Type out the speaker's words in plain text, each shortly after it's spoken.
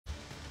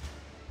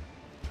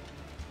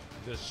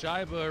The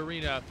Shayba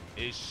Arena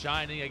is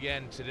shining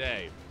again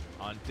today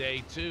on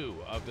day 2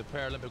 of the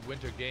Paralympic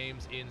Winter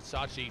Games in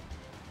Sochi.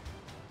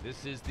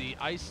 This is the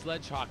ice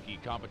sledge hockey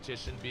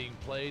competition being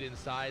played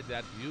inside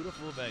that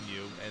beautiful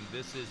venue, and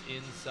this is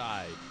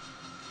inside.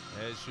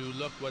 As you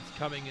look what's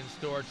coming in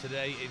store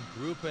today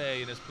in Group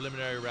A in this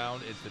preliminary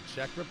round, it's the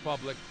Czech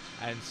Republic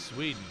and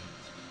Sweden.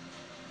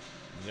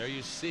 And there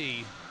you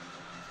see,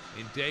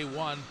 in day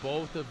 1,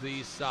 both of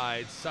these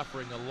sides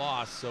suffering a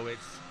loss, so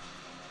it's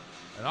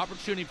an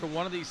opportunity for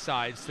one of these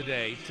sides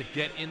today to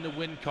get in the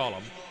win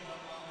column.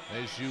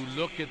 As you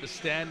look at the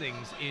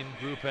standings in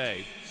Group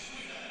A,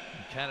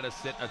 Canada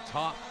sit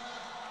atop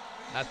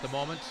at the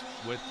moment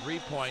with 3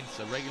 points,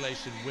 a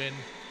regulation win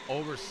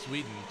over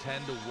Sweden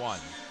 10-1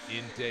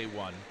 in day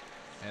 1,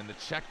 and the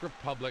Czech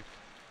Republic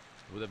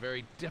with a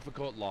very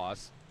difficult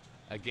loss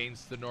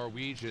against the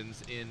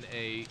Norwegians in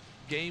a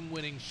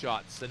game-winning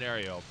shot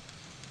scenario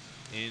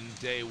in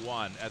day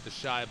 1 at the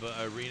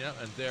Shayba Arena.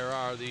 And there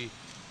are the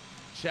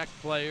Czech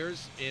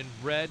players in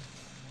red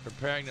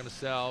preparing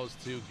themselves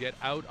to get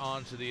out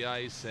onto the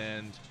ice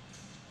and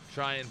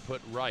try and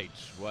put right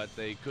what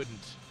they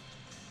couldn't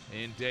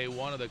in day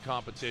 1 of the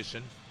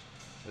competition.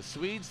 The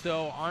Swedes,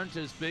 though, aren't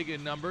as big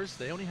in numbers.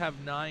 They only have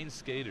 9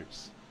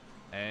 skaters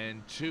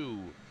and 2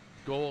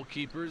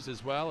 goalkeepers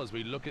as well, as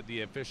we look at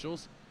the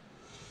officials.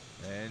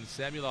 And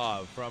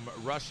Samulov from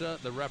Russia,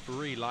 the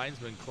referee,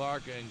 linesman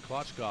Clark and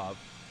Klochkov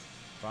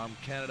from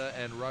Canada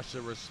and Russia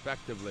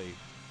respectively.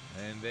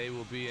 And they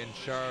will be in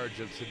charge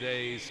of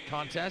today's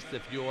contest.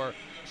 If you're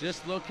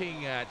just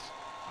looking at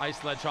ice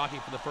sledge hockey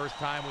for the first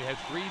time, we have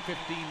 3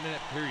 15-minute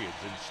periods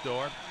in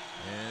store.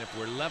 And if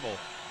we're level,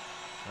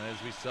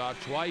 as we saw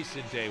twice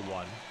in day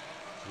 1,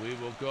 we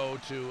will go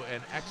to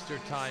an extra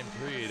time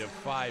period of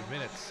 5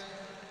 minutes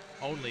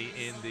only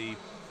in the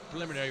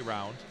preliminary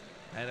round.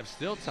 And if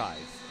still tied,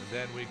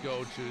 then we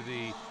go to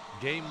the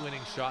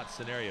game-winning shot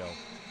scenario.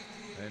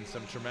 And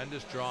some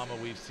tremendous drama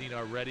we've seen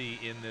already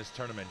in this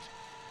tournament.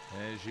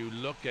 As you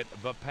look at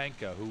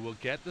Vapenka, who will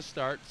get the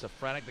start,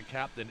 Safranek the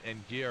captain,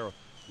 and Gear,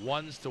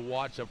 ones to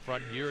watch up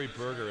front. Yuri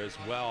Berger as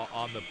well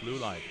on the blue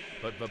line.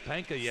 But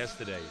Vapenka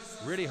yesterday,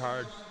 really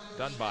hard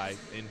done by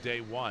in day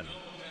 1.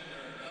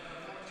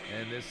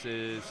 And this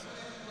is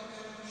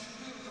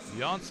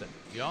Jonsson.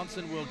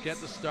 Jonsson will get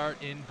the start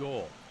in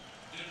goal.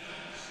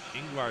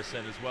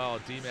 Ingvarsson as well, a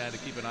D-man to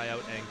keep an eye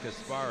out, and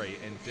Kaspari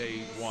in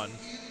day 1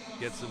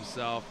 gets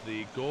himself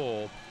the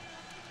goal,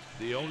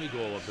 the only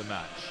goal of the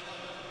match,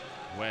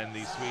 when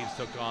the Swedes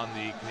took on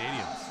the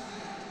Canadians.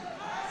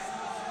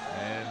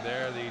 And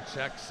there the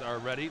Czechs are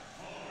ready.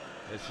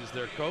 This is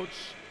their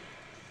coach,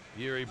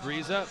 Yuri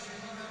Briza,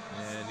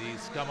 and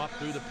he's come up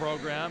through the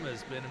program,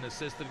 has been an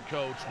assistant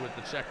coach with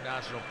the Czech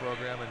national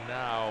program, and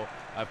now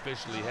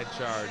officially head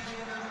charge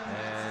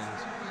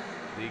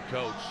and the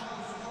coach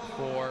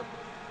for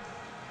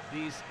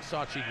these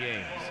Sochi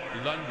Games.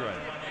 Lundgren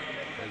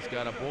has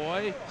got a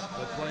boy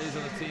that plays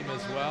on the team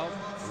as well,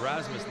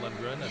 Rasmus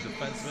Lundgren, a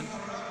defenseman,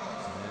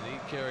 and he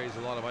carries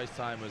a lot of ice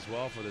time as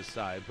well for this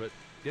side. But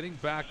getting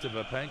back to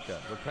Vapenka,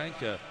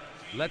 Vapenka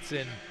lets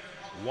in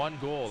 1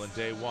 goal in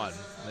day 1.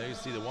 There you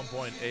see the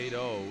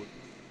 1.80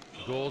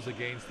 goals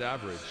against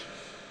average,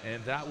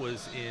 and that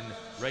was in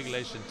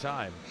regulation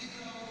time.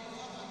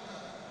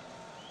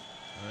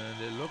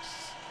 And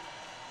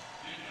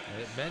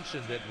it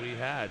mentioned that we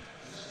had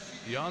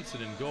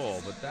Jonsson in goal,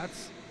 but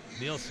that's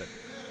Nielsen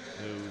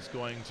who's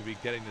going to be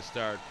getting the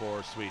start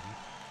for Sweden.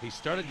 He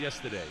started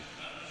yesterday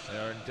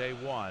in day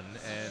 1,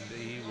 and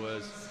he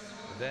was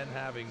then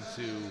having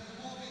to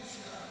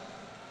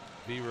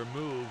be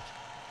removed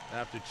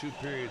after 2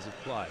 periods of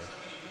play.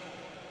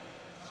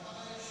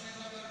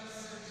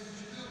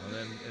 And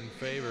then in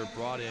favor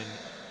brought in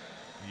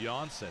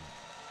Jonsson.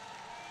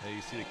 And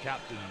you see the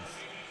captains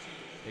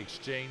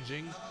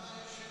exchanging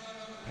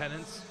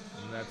pennants,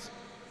 and that's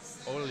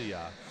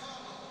Olja,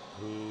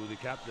 who the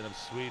captain of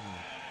Sweden,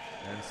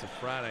 and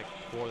Safranek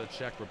for the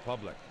Czech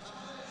Republic.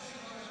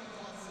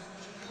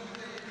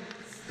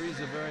 He's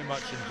very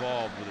much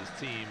involved with his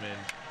team and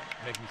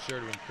making sure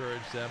to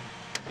encourage them,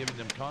 giving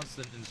them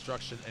constant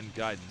instruction and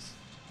guidance.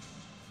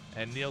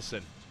 And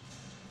Nielsen,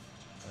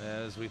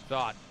 as we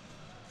thought,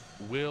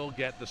 will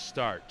get the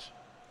start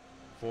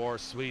for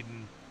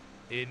Sweden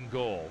in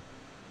goal.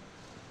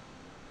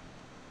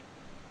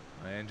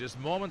 And just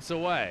moments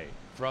away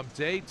from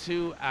day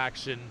 2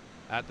 action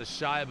at the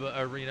Shayba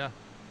Arena.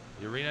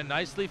 The arena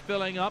nicely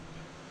filling up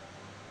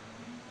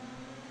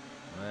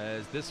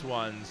as this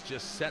one's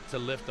just set to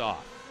lift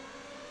off.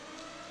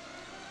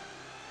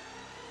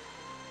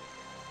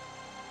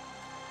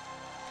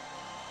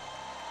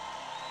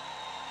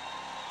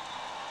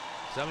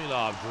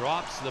 Samulov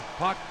drops the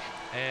puck,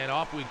 and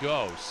off we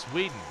go.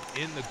 Sweden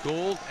in the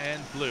gold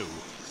and blue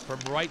from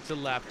right to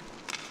left.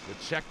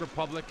 The Czech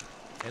Republic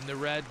in the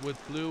red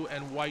with blue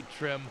and white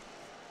trim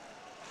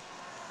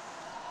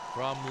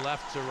from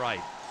left to right.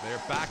 They're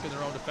back in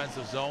their own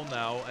defensive zone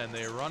now, and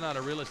they run out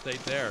of real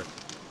estate there.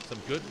 Some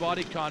good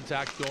body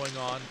contact going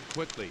on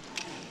quickly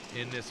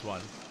in this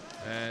one.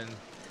 And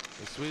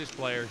the Swedish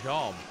player,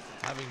 Hjalm,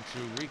 having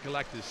to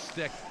recollect his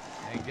stick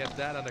and get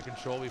that under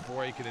control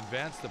before he can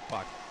advance the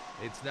puck.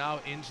 It's now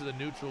into the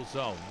neutral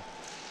zone,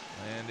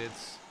 and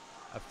it's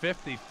a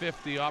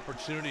 50-50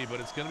 opportunity, but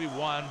it's going to be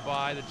won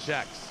by the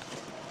Czechs.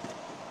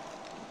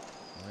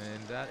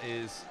 And that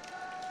is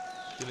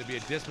going to be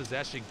a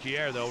dispossession.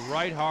 Gare, though,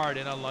 right hard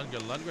in on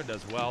Lundgren. Lundgren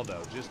does well,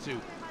 though, just to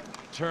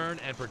turn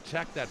and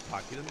protect that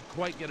puck. He doesn't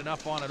quite get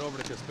enough on it over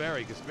to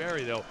Kasperi.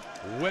 Kasperi, though,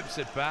 whips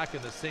it back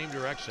in the same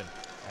direction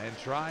and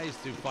tries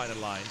to find a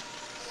line.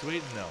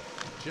 Sweden, though,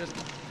 just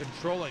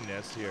controlling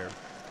this here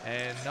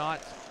and not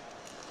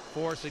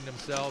forcing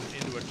themselves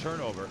into a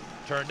turnover.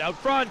 Turned out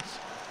front.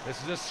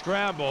 This is a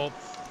scramble.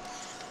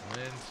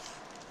 And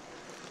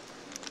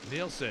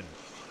Nielsen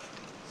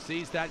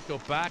sees that go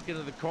back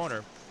into the corner.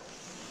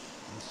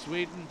 And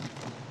Sweden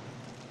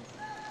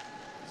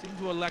seem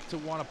to elect to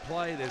want to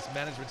play this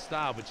management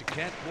style, but you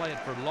can't play it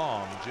for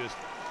long, just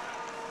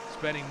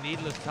spending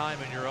needless time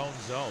in your own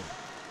zone.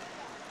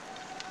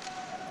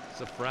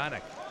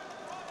 Safranek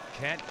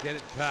can't get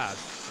it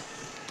past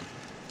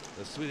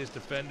the Swedish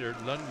defender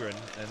Lundgren,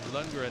 and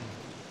Lundgren,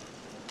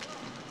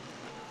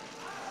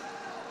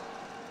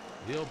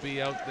 he'll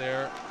be out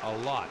there a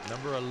lot.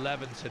 Number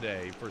 11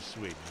 today for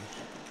Sweden.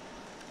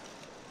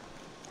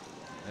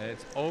 And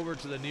it's over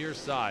to the near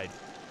side.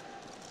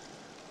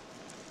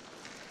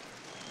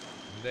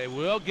 They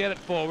will get it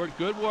forward.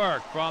 Good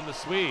work from the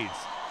Swedes.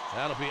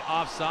 That'll be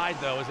offside,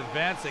 though, is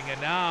advancing, and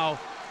now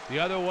the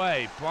other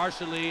way,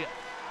 partially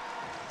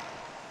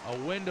a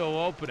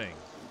window opening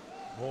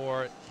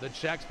for the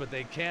Czechs, but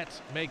they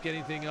can't make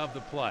anything of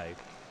the play.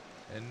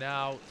 And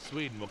now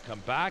Sweden will come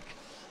back.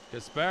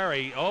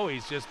 Kasperi, oh,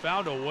 he's just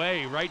found a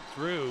way right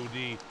through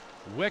the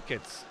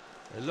wickets.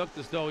 It looked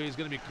as though he was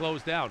going to be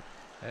closed down.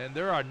 And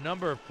there are a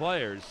number of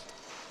players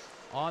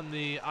on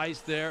the ice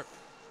there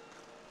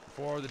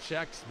for the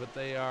Czechs, but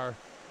they are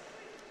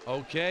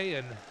okay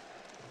and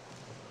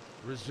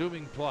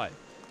resuming play.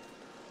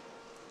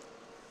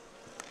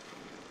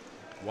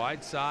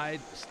 Wide side,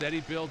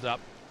 steady build up.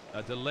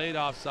 A delayed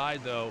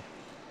offside, though,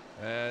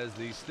 as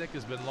the stick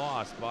has been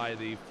lost by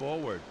the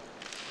forward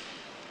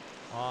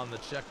on the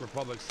Czech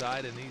Republic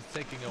side, and he's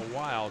taking a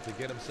while to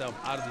get himself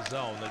out of the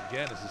zone.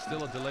 Again, this is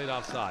still a delayed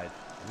offside.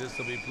 This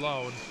will be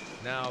blown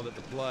now that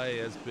the play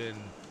has been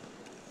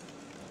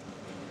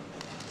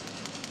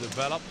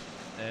developed,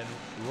 and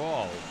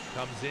Raul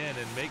comes in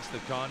and makes the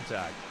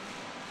contact.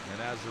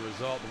 And as a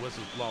result, the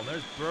whistle's blown.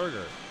 There's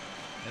Berger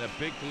in a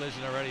big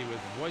collision already with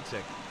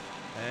Wojcik.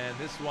 And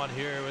this one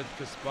here with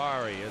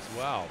Kasperi as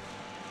well.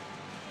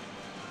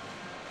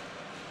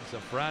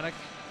 Safranek,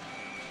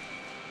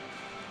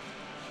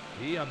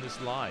 he on this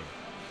line.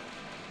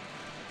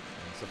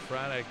 And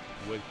Safranek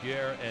with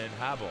Gare and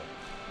Habel.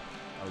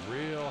 A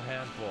real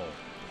handful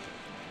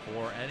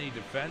for any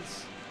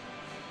defense.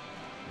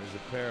 There's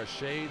a pair of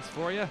shades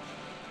for you.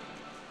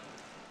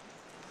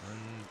 And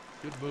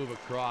good move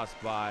across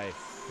by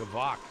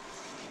Kavak,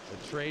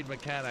 the trade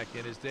mechanic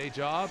in his day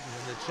job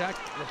in the Czech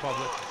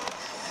Republic.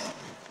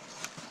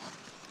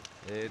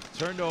 It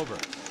turned over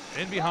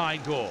in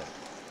behind goal.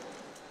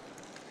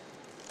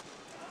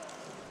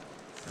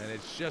 And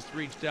it's just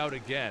reached out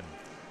again.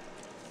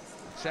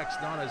 The Czechs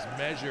not as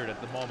measured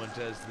at the moment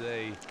as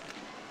they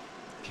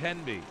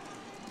can be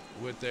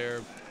with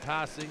their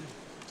passing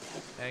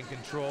and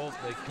control.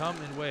 They come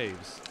in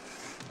waves.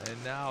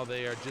 And now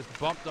they are just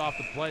bumped off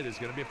the play. There's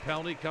going to be a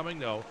penalty coming,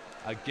 though,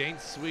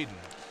 against Sweden.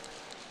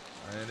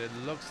 And it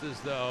looks as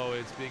though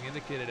it's being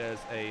indicated as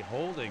a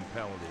holding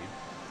penalty.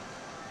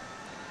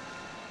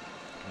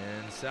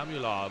 And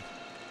Samuelov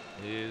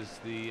is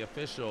the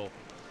official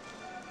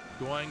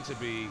going to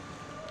be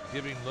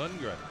giving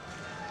Lundgren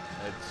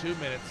 2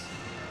 minutes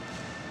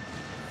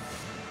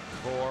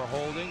for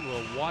holding.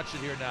 We'll watch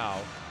it here now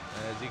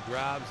as he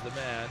grabs the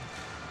man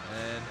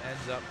and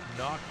ends up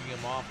knocking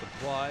him off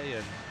the play.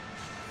 And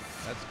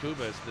that's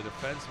Kubas, the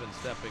defenseman,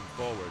 stepping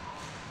forward.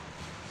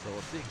 So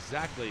we'll see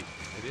exactly.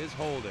 It is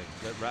holding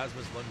that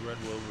Rasmus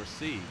Lundgren will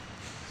receive.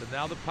 So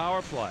now the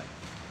power play.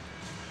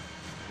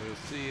 We'll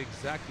see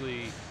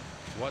exactly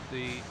what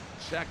the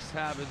Czechs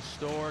have in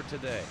store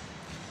today.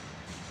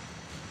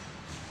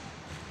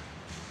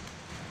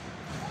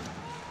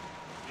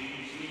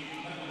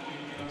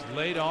 It's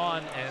laid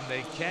on and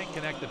they can't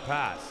connect the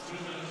pass.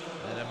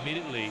 And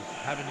immediately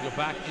having to go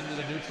back into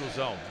the neutral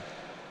zone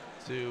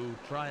to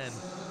try and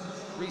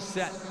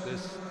reset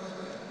this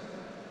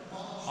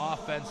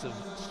offensive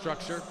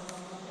structure.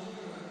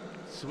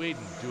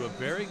 Sweden do a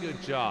very good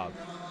job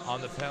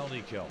on the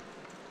penalty kill.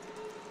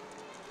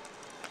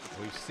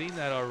 We've seen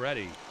that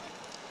already.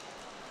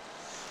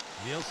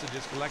 Nielsen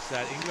just collects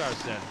that.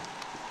 Ingvarsson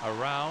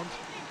around,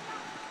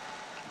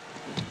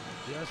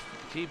 just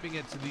keeping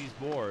it to these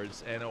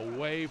boards and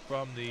away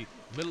from the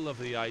middle of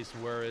the ice,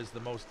 whereas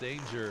the most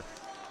danger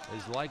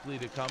is likely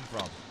to come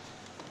from.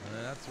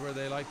 And that's where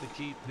they like to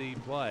keep the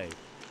play.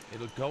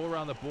 It'll go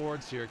around the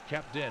boards here,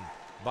 kept in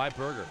by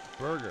Berger.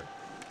 Berger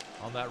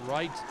on that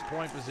right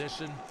point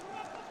position,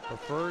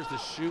 prefers to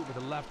shoot with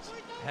the left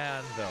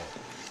hand, though.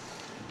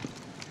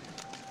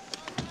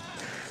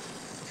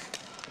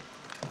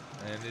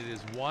 And it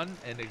is one,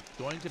 and it's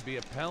going to be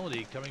a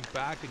penalty coming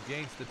back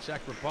against the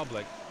Czech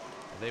Republic.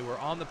 They were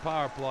on the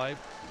power play.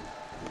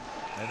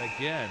 And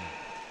again,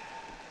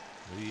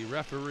 the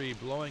referee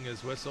blowing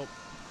his whistle.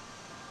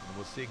 And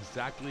we'll see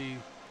exactly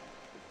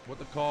what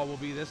the call will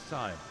be this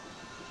time.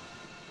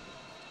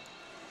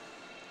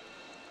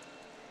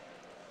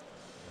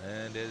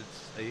 And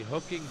it's a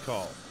hooking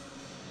call.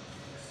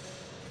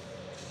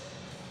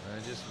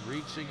 And just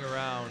reaching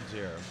around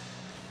here.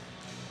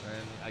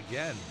 And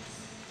again,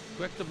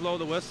 quick to blow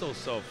the whistle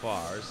so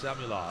far,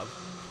 Samulov.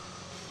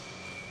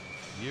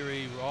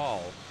 Yuri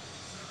Raul.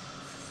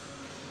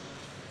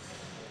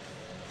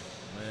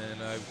 And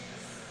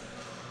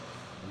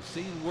we've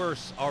seen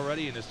worse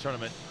already in this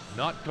tournament,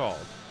 not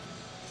called.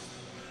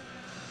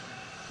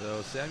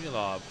 So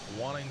Samulov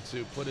wanting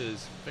to put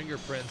his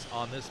fingerprints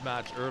on this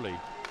match early.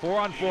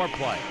 4-on-4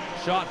 play,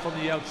 shot from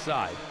the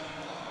outside.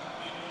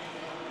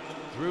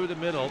 Through the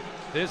middle,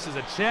 this is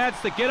a chance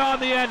to get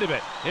on the end of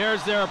it.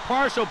 Here's their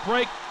partial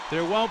break.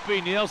 There won't be.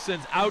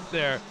 Nielsen's out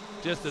there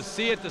just to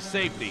see it to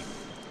safety.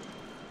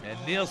 And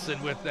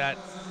Nielsen with that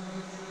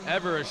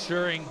ever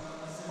assuring,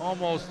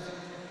 almost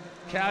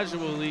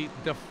casually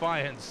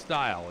defiant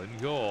style in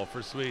goal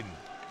for Sweden.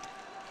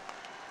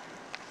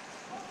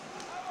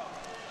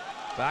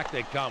 Back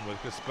they come with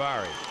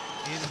Kasperi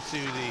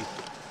into the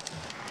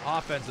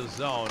offensive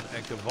zone,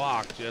 and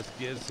Kavak just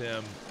gives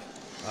him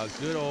a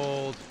good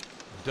old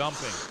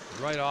dumping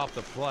right off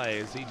the play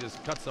as he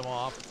just cuts him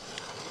off.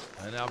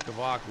 And now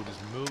Kavak will just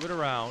move it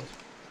around.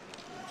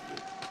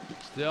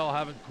 Still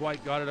haven't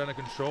quite got it under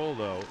control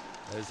though,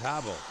 as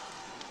Havel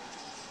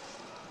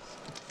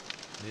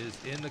is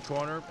in the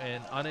corner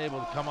and unable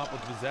to come up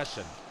with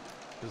possession.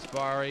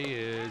 Kasperi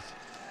is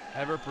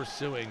ever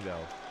pursuing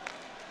though,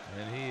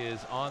 and he is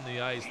on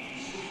the ice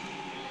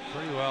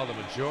pretty well the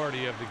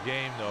majority of the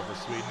game though for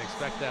Sweden.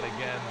 Expect that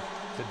again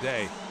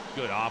today.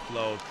 Good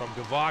offload from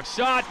Kavak.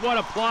 Shot, what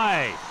a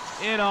play!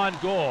 In on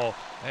goal,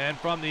 and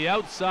from the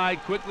outside,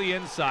 quickly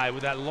inside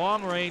with that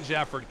long range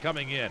effort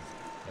coming in.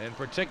 And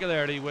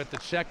particularly with the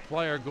Czech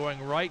player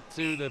going right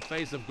to the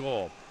face of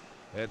goal.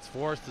 It's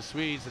forced the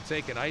Swedes to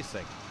take an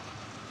icing.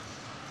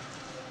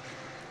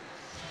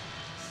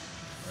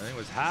 I think it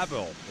was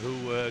Havel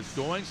who was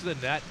going to the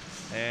net,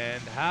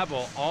 and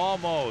Havel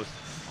almost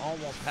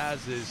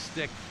has his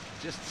stick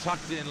just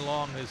tucked in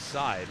along his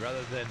side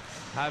rather than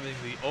having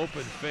the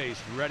open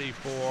face ready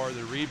for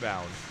the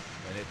rebound,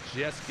 and it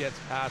just gets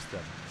past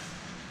him.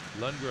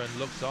 Lundgren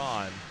looks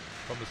on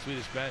from the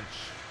Swedish bench.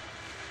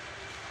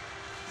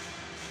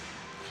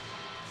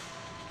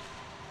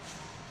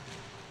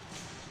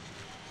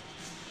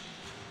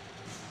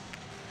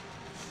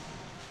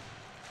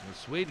 And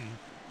Sweden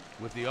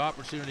with the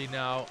opportunity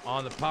now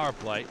on the power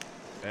play,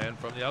 and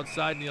from the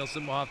outside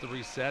Nielsen will have to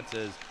reset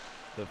as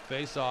the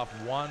face-off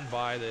won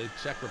by the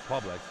Czech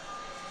Republic.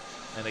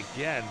 And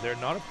again, they're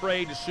not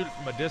afraid to shoot it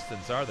from a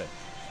distance, are they?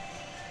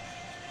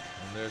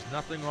 And there's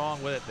nothing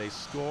wrong with it. They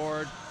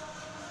scored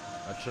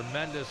a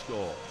tremendous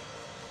goal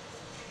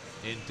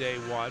in day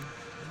one.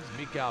 This is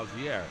Mikael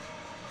Gier.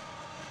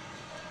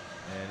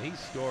 And he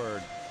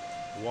scored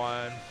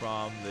one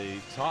from the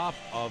top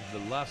of the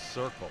left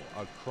circle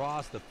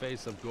across the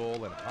face of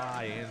goal and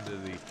high into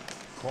the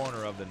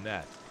corner of the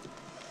net.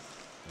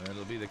 And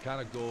it'll be the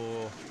kind of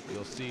goal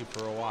you'll see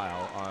for a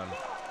while on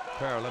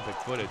Paralympic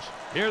footage.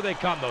 Here they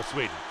come though,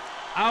 Sweden.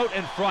 Out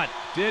in front.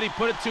 Did he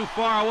put it too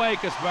far away,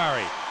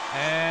 Kasperi?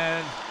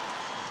 And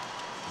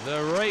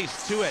the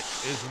race to it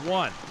is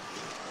won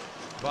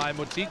by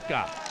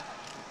Motika.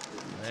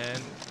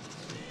 And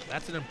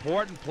that's an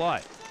important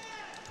play.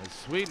 And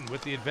Sweden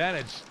with the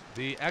advantage,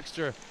 the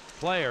extra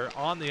player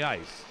on the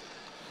ice.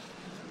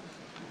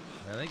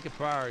 And I think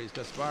Kasperi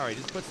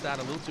just puts that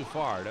a little too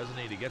far, doesn't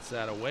he? He gets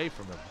that away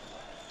from him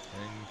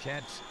and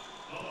can't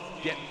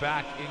get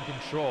back in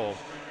control.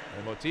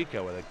 And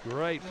Motika with a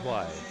great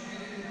play.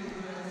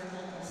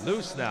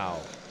 Loose now.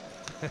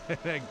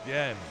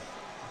 Again,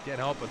 can't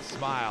help but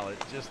smile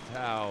at just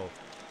how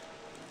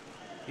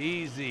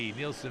easy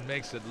Nielsen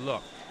makes it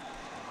look.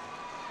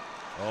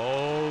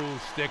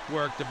 Oh, stick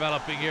work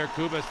developing here.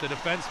 Kubas, the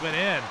defenseman,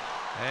 in.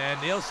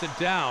 And Nielsen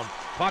down.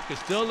 Puck is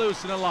still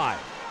loose and alive.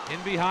 In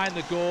behind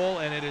the goal,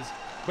 and it is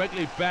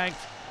quickly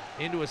banked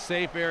into a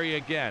safe area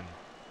again.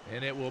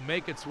 And it will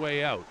make its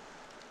way out.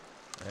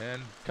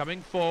 And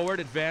coming forward,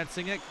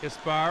 advancing it,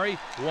 Kasperi,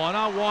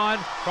 one-on-one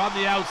from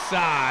the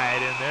outside.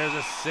 And there's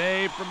a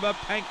save from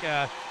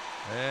Bapenka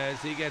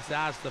as he gets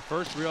asked the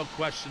first real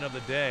question of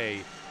the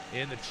day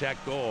in the Czech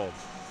goal.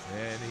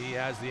 And he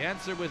has the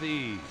answer with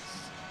ease.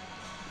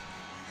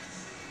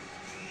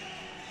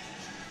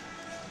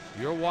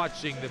 You're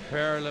watching the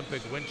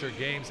Paralympic Winter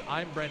Games.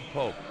 I'm Brent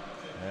Pope.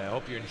 I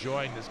hope you're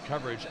enjoying this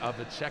coverage of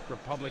the Czech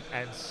Republic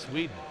and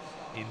Sweden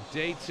in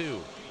day two.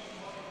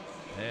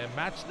 And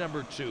match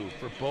number 2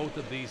 for both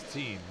of these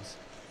teams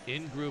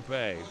in Group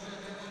A.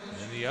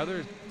 And the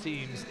other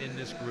teams in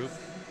this group,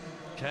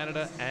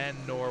 Canada and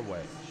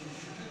Norway.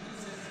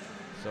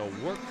 So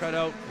work cut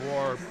out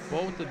for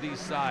both of these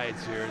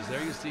sides here. As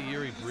there you see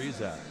Yuri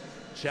Briza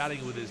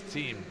chatting with his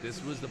team.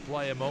 This was the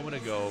play a moment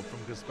ago from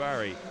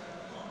Kasperi,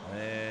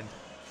 and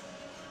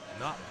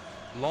not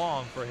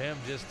long for him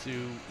just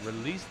to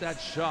release that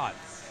shot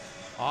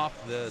off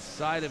the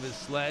side of his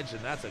sledge,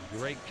 and that's a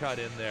great cut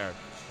in there.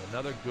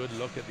 Another good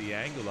look at the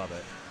angle of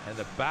it, and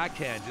the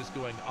backhand just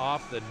going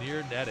off the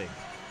near netting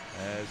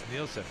as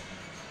Nielsen,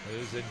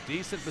 who's in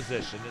decent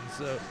position. And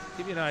so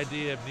give you an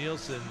idea of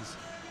Nielsen's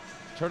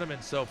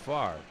tournament so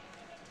far,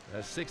 a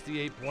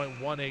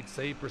 68.18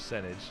 save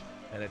percentage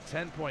and a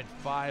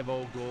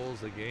 10.50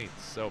 goals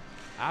against. So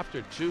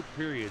after 2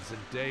 periods in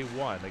day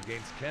 1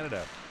 against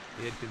Canada,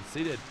 he had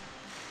conceded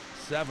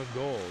 7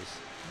 goals,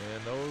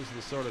 and those are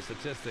the sort of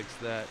statistics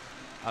that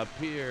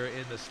appear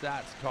in the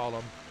stats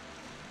column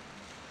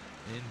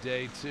in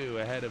day 2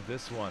 ahead of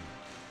this one.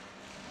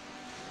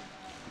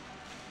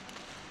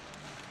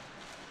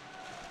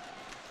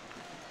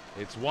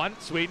 It's one,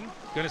 Sweden,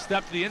 gonna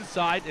step to the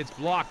inside, it's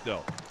blocked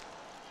though.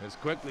 As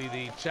quickly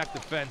the Czech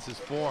defense is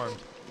formed,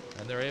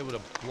 and they're able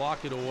to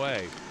block it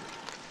away.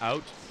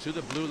 Out to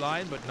the blue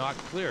line, but not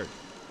cleared.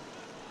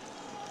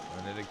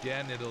 And then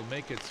again, it'll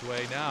make its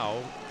way now.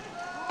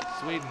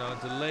 Sweden on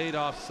a delayed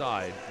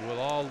offside will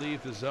all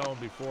leave the zone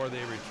before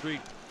they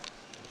retreat.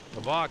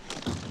 Larocque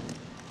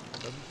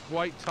doesn't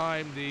quite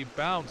time the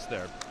bounce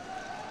there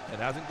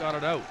and hasn't got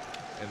it out.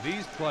 And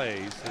these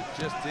plays that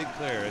just did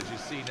clear, as you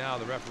see now,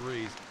 the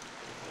referees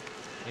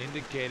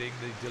indicating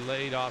the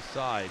delayed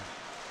offside.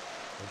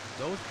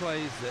 Those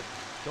plays that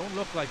don't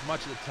look like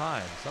much at the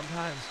time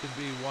sometimes can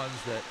be ones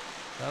that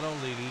not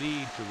only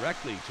lead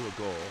directly to a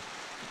goal,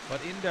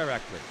 but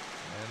indirectly.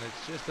 And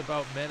it's just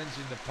about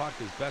managing the puck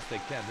as best they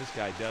can. This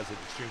guy does it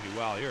extremely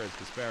well. Here is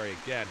Kasperi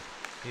again.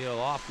 He'll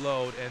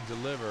offload and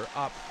deliver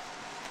up.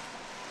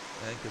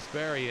 And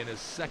Kasperi, in his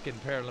 2nd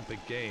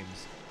Paralympic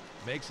Games,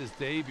 makes his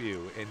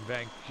debut in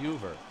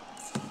Vancouver.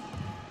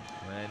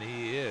 And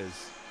he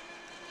is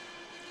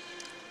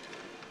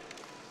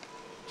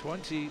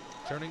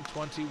turning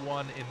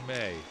 21 in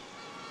May.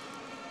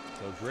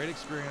 So great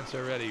experience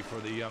already for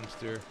the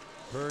youngster,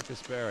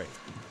 Kasperi.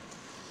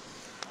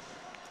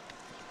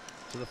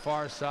 To the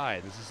far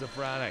side, this is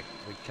Safranek,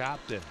 the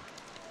captain,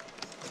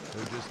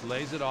 who just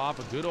lays it off.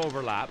 A good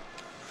overlap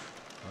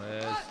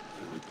as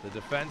the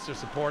defense are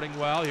supporting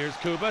well. Here's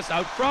Kubas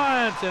out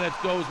front, and it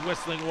goes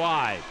whistling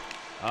wide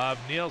of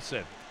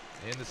Nielsen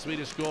in the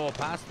Swedish goal,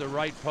 past the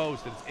right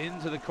post. It's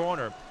into the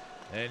corner,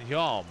 and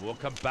Hjalm will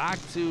come back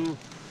to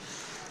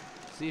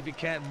see if he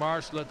can't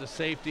marshal it to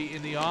safety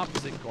in the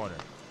opposite corner.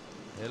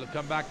 It'll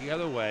come back the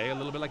other way, a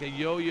little bit like a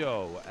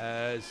yo-yo,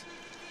 as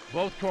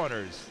both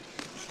corners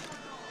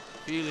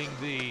feeling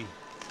the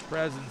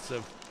presence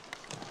of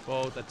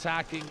both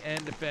attacking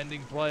and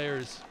defending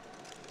players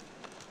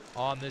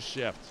on this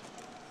shift.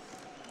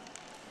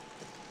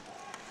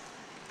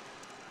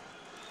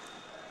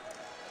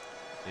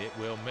 It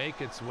will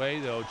make its way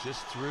though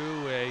just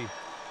through a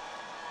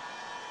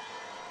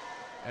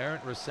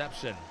errant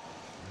reception.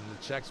 And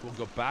the Czechs will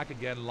go back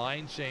again.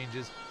 Line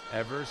changes,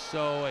 ever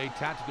so a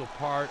tactical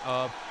part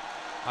of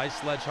ice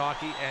sledge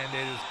hockey, and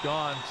it has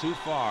gone too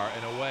far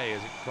and away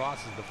as it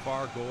crosses the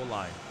far goal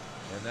line.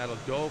 And that'll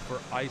go for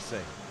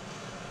icing.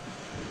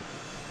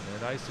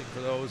 And icing,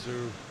 for those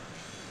who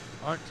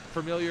aren't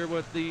familiar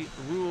with the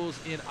rules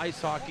in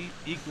ice hockey,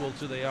 equal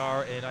to they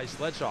are in ice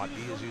sledge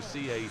hockey, as you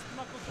see a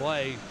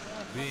play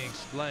being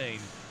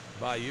explained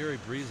by Yuri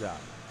Brizak.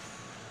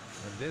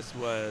 And this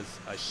was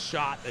a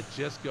shot that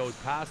just goes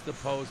past the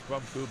post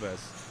from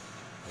Kubas,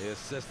 the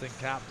assistant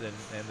captain,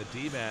 and the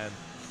D-man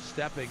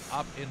stepping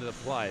up into the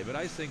play. But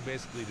icing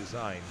basically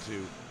designed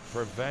to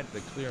prevent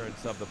the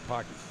clearance of the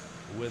puck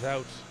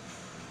without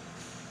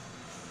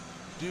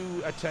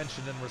due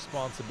attention and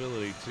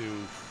responsibility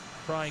to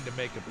trying to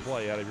make a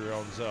play out of your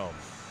own zone.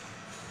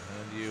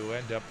 And you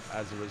end up,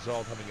 as a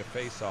result, having a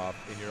face-off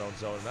in your own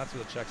zone. And that's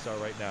where the Czechs are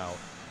right now,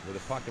 with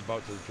the puck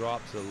about to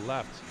drop to the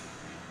left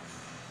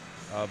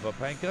of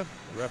Vapenka.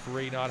 The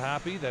referee not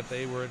happy that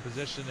they were in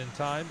position in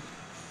time.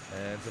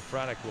 And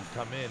Safranek will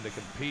come in to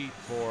compete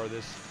for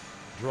this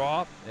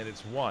draw, and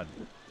it's one.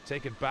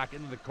 Taken back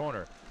into the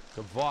corner.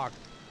 Kavak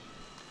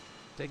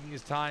taking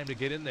his time to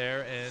get in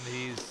there, and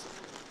he's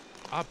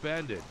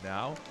upended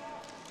now.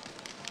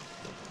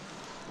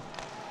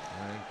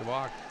 And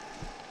Kavak,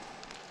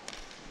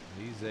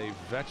 he's a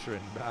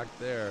veteran back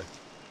there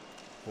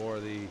for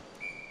the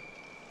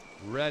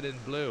red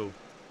and blue.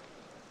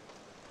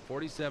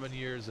 47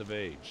 years of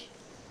age.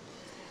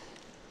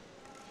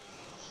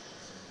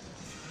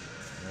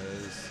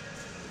 As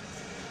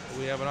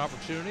we have an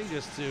opportunity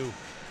just to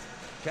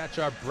catch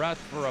our breath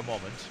for a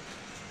moment.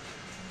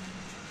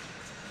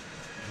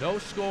 No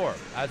score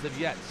as of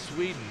yet.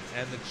 Sweden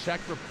and the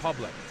Czech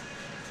Republic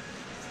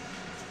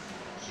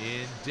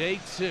in day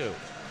 2.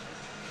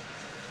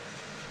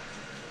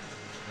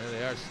 There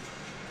they are,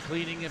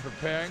 cleaning and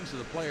preparing so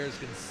the players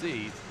can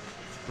see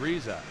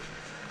Brizak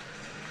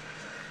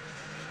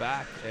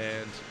back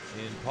and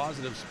in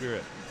positive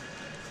spirit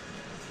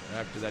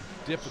after that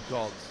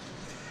difficult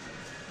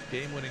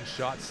game-winning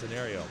shot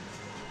scenario.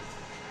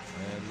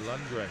 And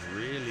Lundgren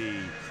really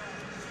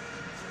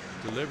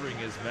delivering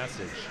his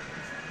message.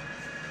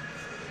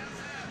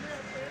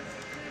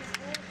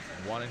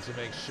 Wanting to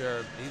make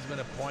sure he's been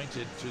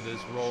appointed to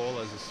this role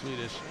as a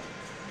Swedish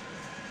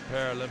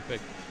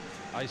Paralympic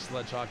ice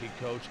sledge hockey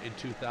coach in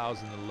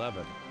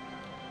 2011.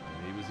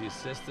 And he was the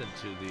assistant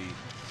to the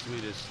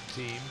Swedish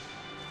team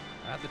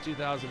at the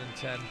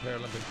 2010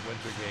 Paralympic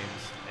Winter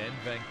Games in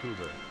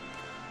Vancouver.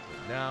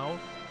 But now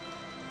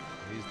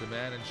he's the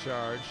man in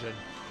charge, and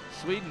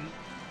Sweden,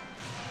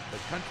 the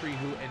country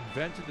who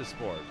invented the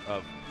sport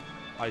of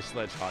ice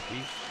sledge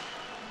hockey,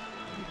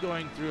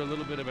 going through a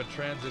little bit of a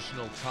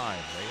transitional time.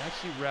 They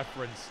actually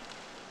reference,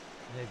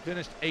 they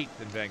finished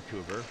 8th in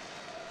Vancouver,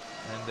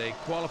 and they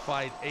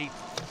qualified 8th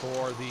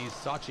for the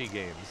Sochi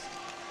Games.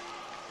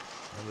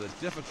 And with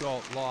a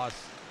difficult loss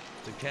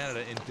to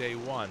Canada in day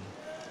 1,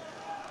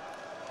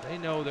 they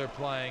know they're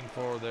playing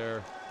for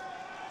their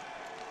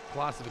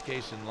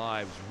classification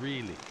lives,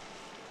 really.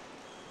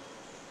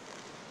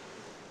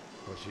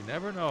 But you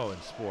never know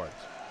in sport.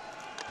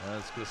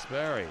 As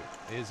Kasperi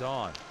is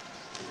on,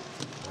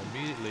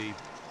 immediately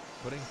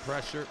putting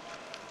pressure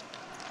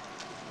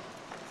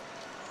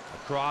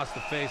across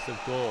the face of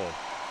goal.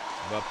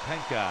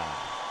 Vapenka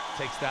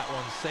takes that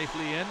one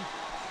safely in.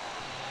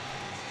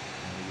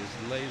 And he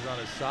just lays on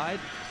his side.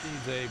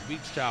 Needs a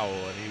beach towel,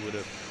 and he would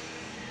have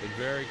been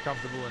very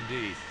comfortable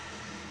indeed.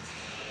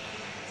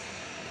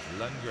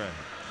 Lundgren.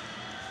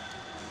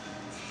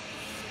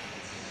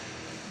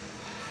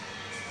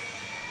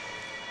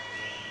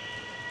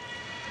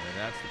 And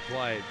that's the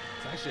play.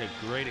 It's actually a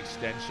great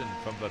extension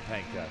from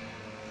Vapenka.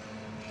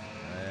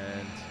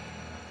 And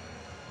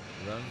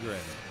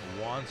Lundgren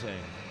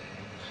wanting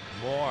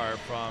more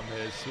from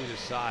his Swedish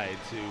side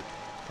to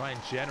try and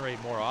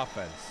generate more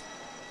offense.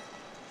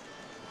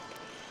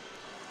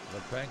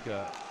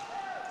 Vapenka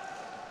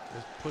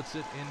just puts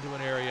it into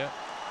an area,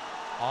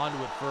 onto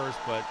it first,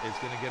 but it's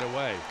going to get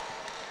away.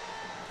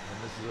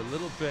 And this is a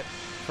little bit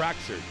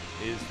fractured,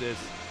 is this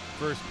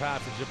first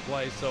passage of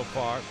play so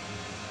far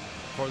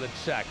for the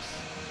Czechs.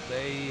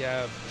 They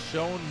have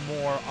shown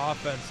more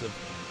offensive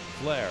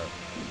flair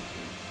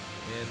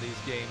in these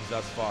games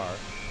thus far,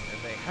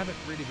 and they haven't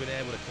really been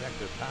able to connect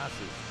their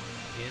passes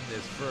in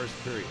this first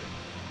period.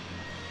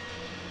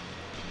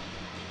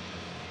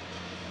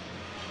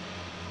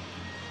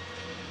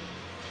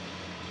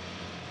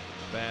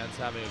 Fans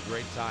having a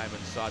great time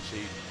in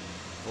Sochi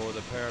for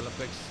the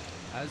Paralympics,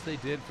 as they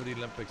did for the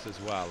Olympics as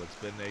well. It's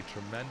been a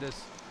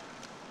tremendous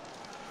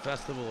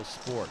festival of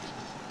sport.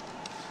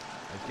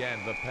 Again,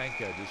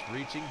 Vapenka just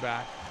reaching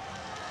back.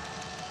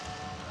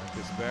 And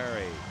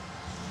Kasperi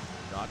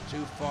not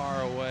too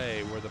far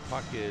away where the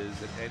puck is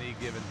at any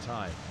given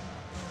time.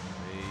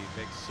 He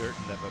makes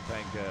certain that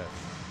Vapenka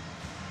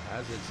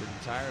has it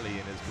entirely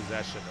in his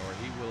possession, or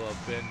he will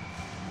have been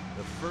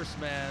the first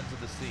man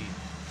to the scene.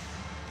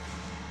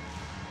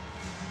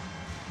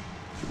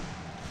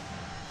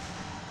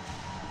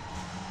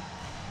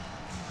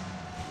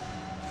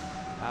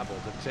 Havel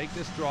to take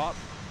this drop.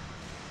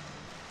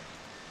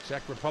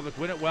 Czech Republic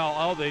win it well.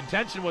 Oh, the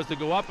intention was to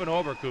go up and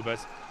over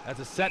Kubas. That's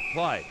a set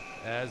play,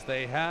 as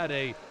they had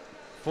a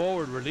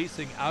forward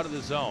releasing out of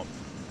the zone.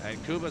 And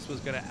Kubas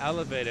was going to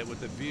elevate it with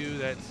the view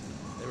that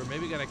they were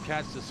maybe going to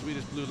catch the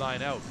Swedish blue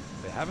line out.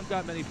 They haven't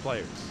got many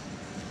players,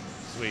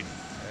 Sweden.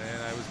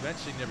 And I was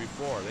mentioning there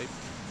before, they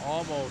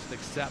almost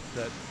accept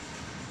that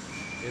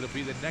it'll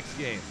be the next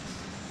games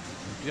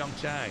in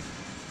Pyeongchang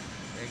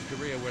in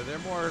Korea, where they're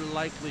more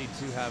likely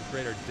to have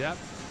greater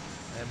depth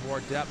and more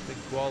depth and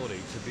quality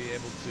to be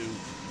able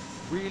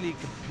to really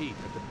compete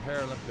at the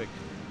Paralympic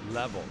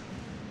level.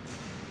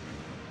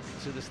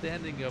 To the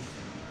standing of,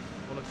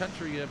 well, a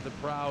country of the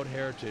proud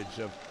heritage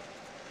of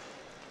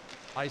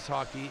ice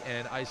hockey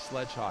and ice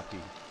sledge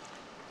hockey,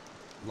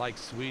 like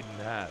Sweden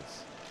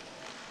has.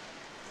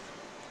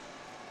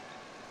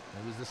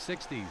 It was the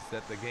 60s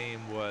that the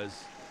game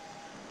was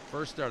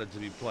first started to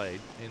be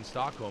played in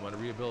Stockholm at a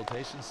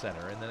rehabilitation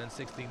center, and then in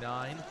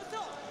 '69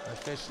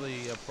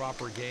 officially a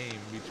proper game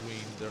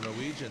between the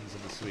Norwegians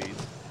and the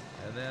Swedes,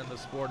 and then the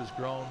sport has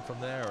grown from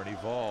there and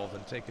evolved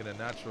and taken a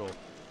natural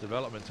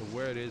development to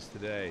where it is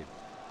today.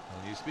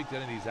 When you speak to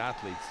any of these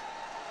athletes,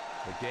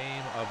 the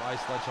game of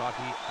ice sledge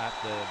hockey at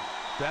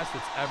the best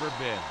it's ever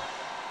been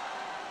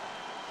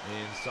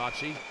in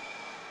Sochi.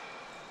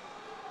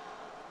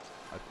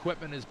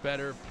 Equipment is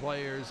better,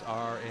 players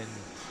are in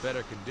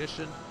better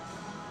condition,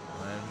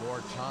 and more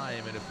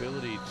time and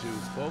ability to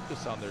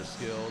focus on their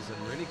skills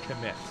and really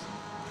commit.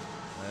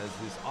 As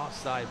this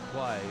offside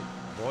play,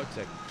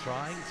 Wojtek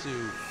trying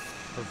to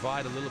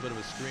provide a little bit of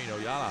a screen.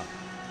 Oyala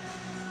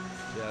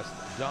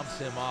just dumps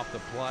him off the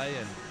play,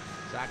 and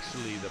it's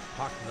actually the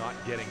puck not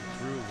getting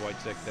through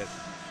Wojtek that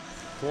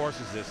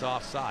forces this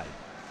offside.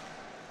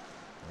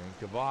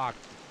 And Kavak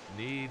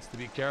needs to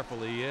be careful.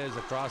 He is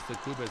across the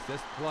Kubas.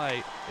 This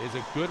play is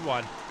a good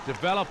one.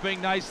 Developing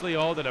nicely.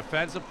 Oh, the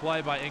defensive play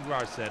by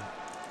Ingvarsson.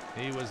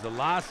 He was the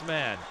last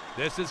man.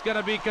 This is going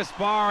to be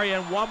Kasperi,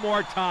 and one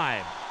more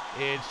time.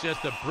 It's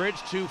just a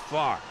bridge too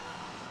far.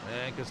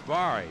 And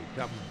Kasperi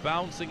comes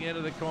bouncing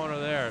into the corner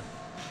there.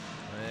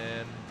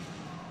 And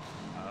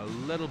a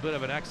little bit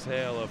of an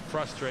exhale of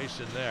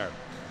frustration there.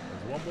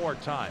 There's one more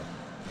time.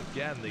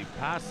 Again, the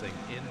passing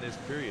in this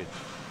period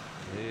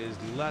is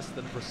less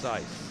than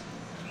precise.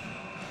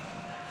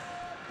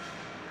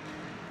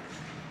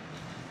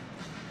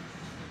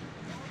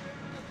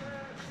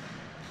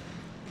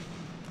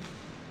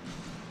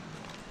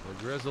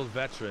 The grizzled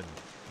veteran,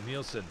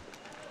 Nielsen,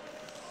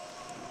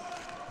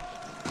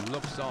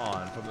 looks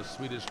on from the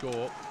Swedish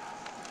goal.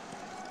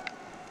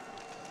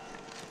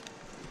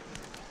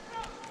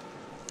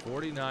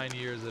 49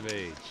 years of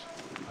age.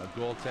 A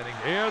goaltending.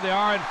 Here they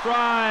are in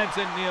front,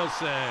 and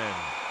Nielsen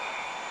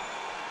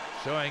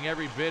showing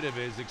every bit of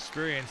his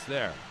experience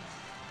there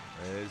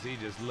as he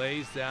just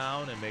lays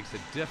down and makes it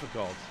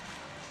difficult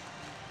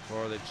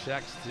for the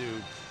Czechs to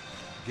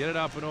get it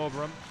up and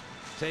over him,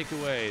 take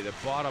away the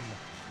bottom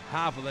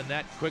half of the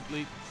net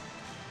quickly,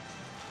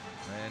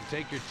 and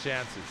take your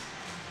chances.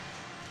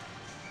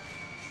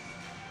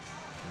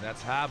 And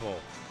that's Havel,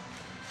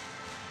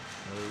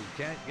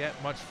 who can't get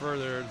much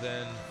further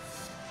than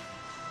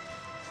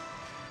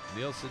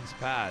Nielsen's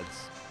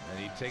pads, and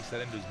he takes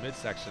that into his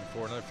midsection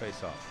for another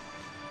face-off.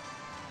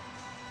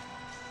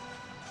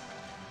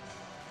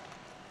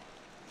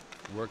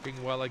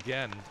 Working well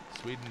again.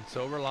 Sweden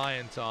so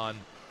reliant on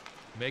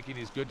making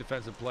these good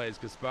defensive plays.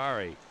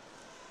 Kasperi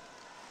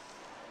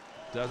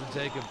doesn't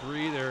take a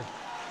breather.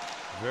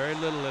 Very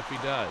little if he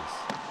does.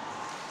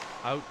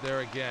 Out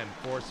there again,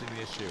 forcing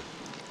the issue.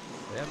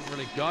 They haven't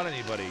really got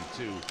anybody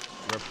to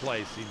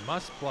replace. He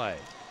must play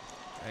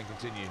and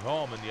continue.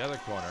 Home in the other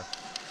corner.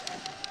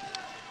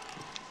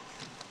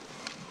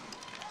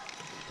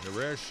 And a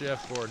rare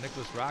shift for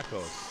Nicholas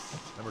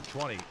Rakos, number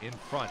 20, in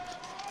front.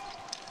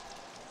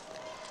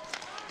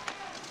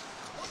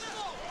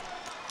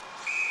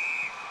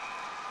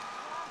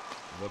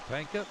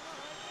 Vapenka,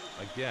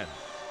 again.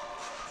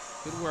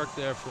 Good work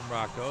there from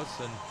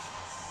Rakos, and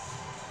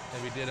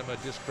maybe did him a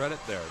discredit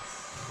there.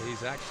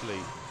 He's actually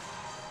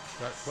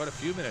got quite a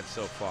few minutes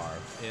so far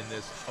in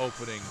this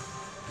opening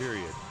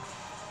period.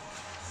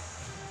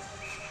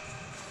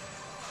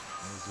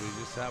 As we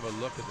just have a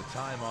look at the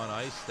time on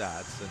ice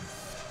stats and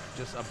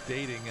just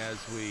updating as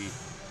we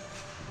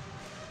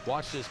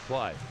watch this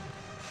play.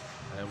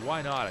 And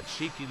why not? A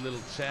cheeky little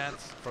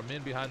chance from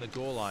in behind the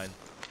goal line.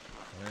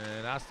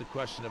 And ask the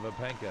question of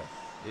Vapenka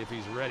if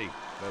he's ready.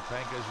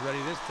 Vapenka's ready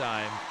this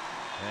time,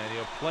 and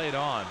he'll play it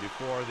on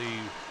before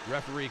the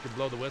referee can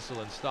blow the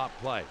whistle and stop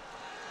play.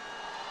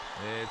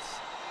 It's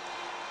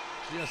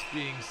just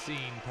being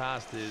seen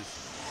past his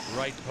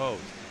right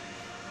post,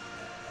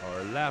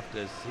 or left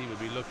as he would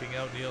be looking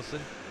out,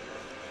 Nielsen.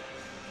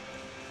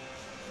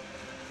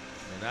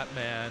 And that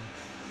man,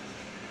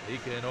 he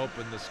can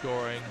open the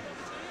scoring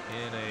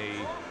in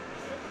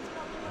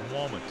a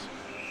moment.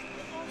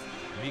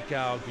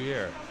 Mikael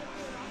Guer.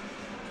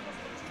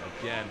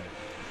 Again,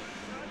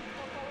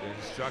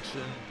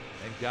 instruction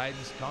and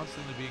guidance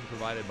constantly being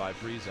provided by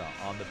Priza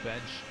on the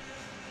bench.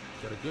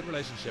 Got a good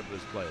relationship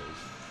with his players.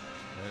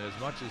 And as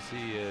much as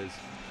he is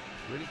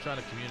really trying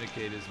to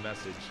communicate his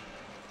message,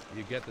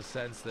 you get the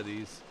sense that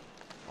he's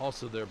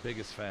also their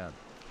biggest fan.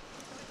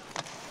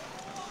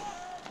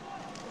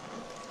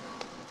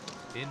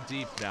 In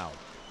deep now.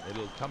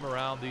 It'll come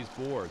around these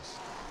boards.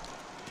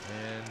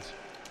 And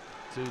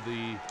to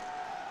the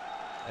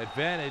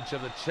advantage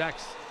of the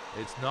Czechs,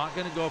 it's not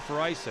going to go for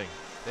icing.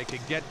 They can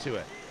get to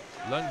it.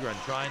 Lundgren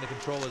trying to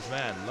control his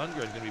man.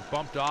 Lundgren going to be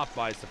bumped off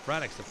by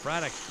Safranek.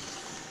 Safranek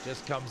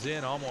just comes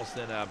in almost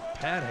in a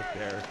panic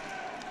there,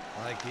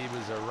 like he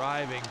was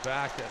arriving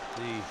back at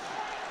the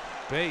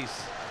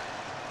base,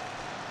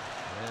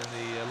 and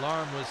the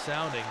alarm was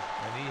sounding,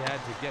 and he had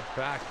to get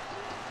back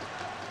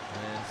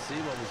and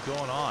see what was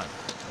going on.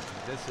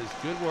 This is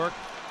good work,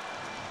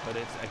 but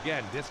it's,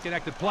 again,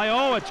 disconnected play.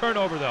 Oh, a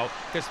turnover, though.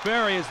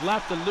 Kasperi has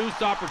left a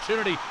loose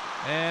opportunity,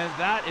 and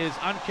that is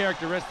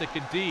uncharacteristic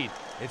indeed.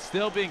 It's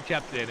still being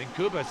kept in, and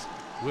Kubas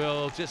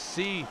will just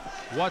see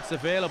what's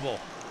available.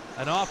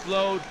 An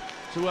offload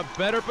to a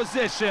better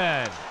position,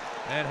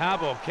 and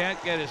Havel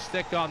can't get his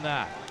stick on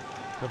that.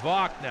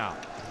 Kavak now.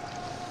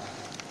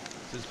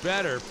 This is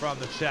better from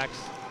the Czechs.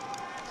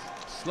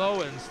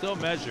 Slow and still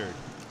measured,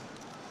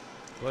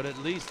 but at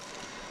least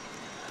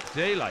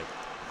daylight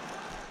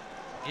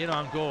in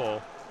on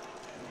goal.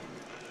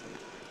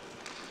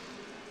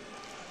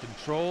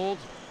 Controlled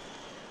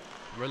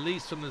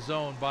release from the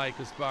zone by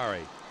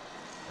Kasperi,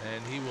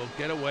 and he will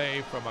get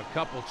away from a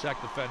couple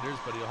Czech defenders,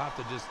 but he'll have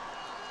to just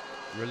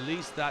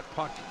release that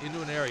puck into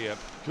an area.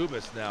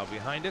 Kubas now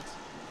behind it,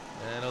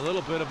 and a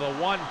little bit of a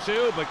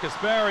 1-2, but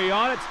Kasperi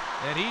on it,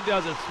 and he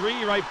does a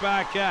 3 right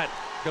back at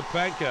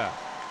Kapenka.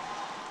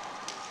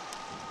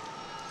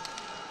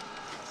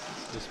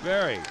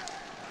 Kasperi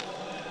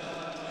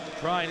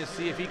trying to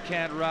see if he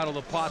can't rattle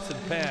the pots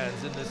and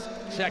pans in this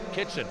Czech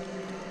kitchen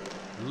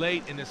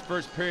late in this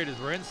first period as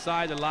we're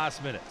inside the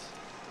last minutes.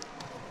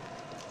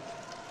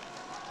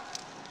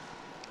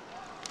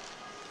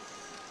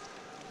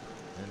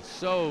 And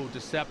so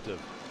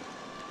deceptive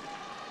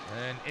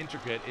and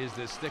intricate is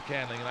this stick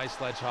handling in ice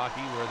sledge hockey,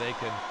 where they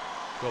can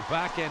go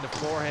backhand to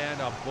forehand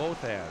on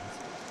both hands,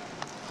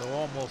 So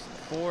almost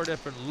 4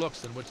 different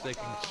looks in which they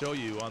can show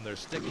you on their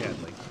stick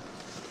handling.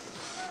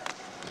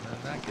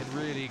 And that can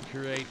really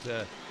create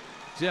a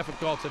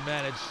difficult to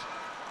manage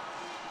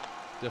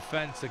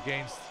defense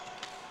against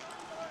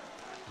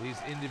these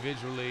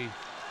individually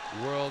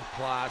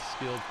world-class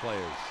skilled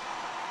players.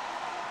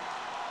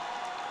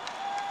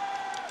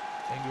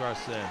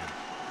 Ingvarsson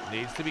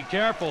needs to be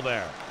careful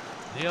there.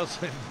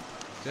 Nielsen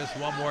just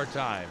one more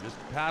time, just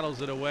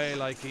paddles it away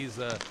like he's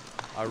a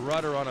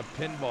rudder on a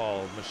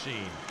pinball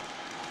machine.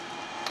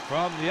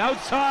 From the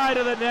outside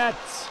of the net.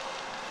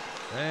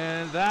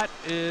 And that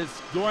is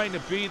going to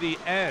be the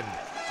end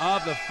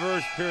of the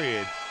first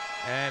period.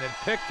 And it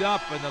picked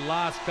up in the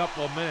last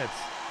couple of minutes.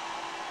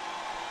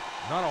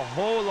 Not a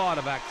whole lot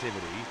of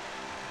activity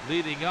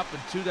leading up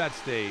into that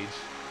stage.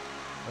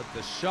 But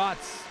the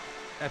shots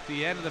at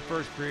the end of the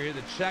first period,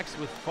 the Czechs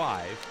with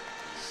 5,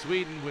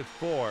 Sweden with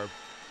 4.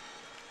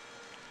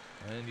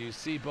 And you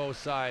see both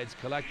sides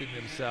collecting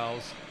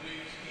themselves.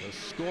 The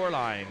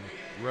scoreline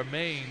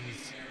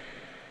remains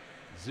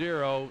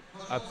 0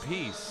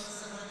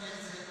 apiece.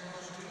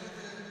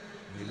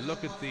 You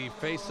look at the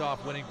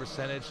face-off winning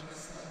percentage.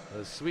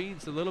 The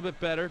Swedes a little bit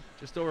better,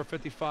 just over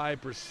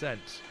 55%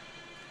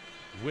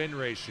 win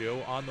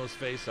ratio on those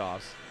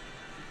face-offs.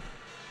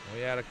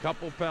 We had a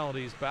couple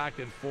penalties back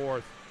and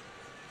forth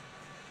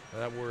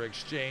that were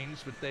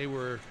exchanged, but they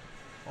were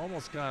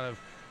almost kind of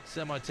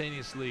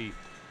simultaneously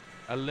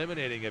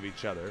eliminating of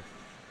each other.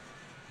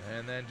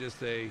 And then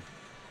just a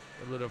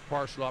little bit of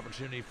partial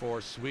opportunity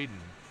for Sweden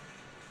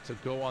to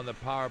go on the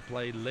power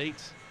play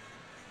late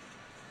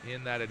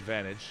in that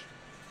advantage.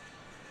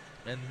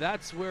 And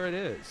that's where it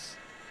is.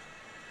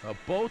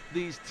 Both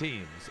these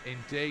teams in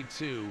day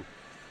 2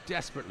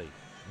 desperately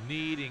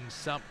needing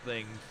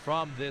something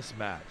from this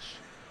match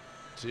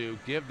to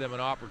give them an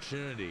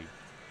opportunity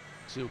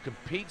to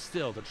compete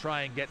still to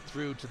try and get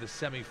through to the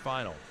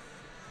semifinal.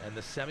 And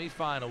the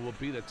semifinal will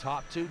be the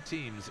top 2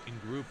 teams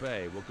in Group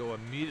A will go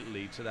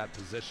immediately to that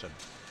position.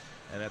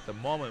 And at the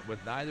moment, with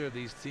neither of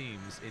these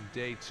teams in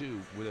day 2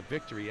 with a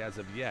victory as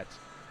of yet,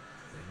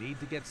 they need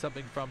to get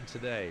something from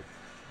today.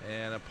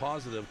 And a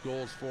positive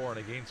goals for and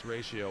against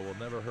ratio will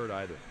never hurt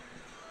either.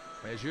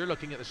 As you're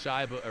looking at the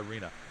Shayba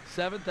Arena,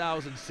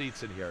 7,000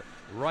 seats in here,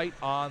 right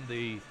on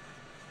the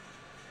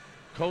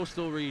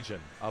coastal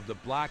region of the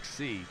Black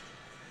Sea,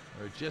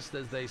 or just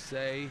as they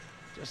say,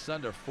 just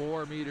under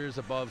 4 meters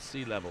above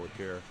sea level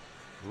here.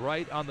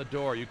 Right on the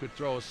door, you could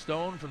throw a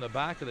stone from the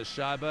back of the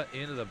Shayba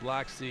into the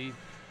Black Sea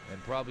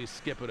and probably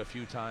skip it a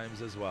few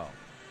times as well.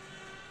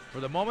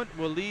 For the moment,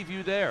 we'll leave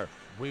you there.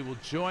 We will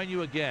join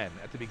you again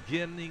at the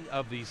beginning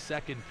of the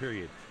second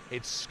period.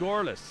 It's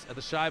scoreless at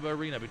the Shayba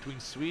Arena between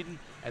Sweden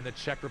and the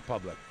Czech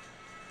Republic.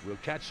 We'll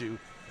catch you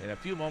in a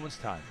few moments'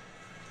 time.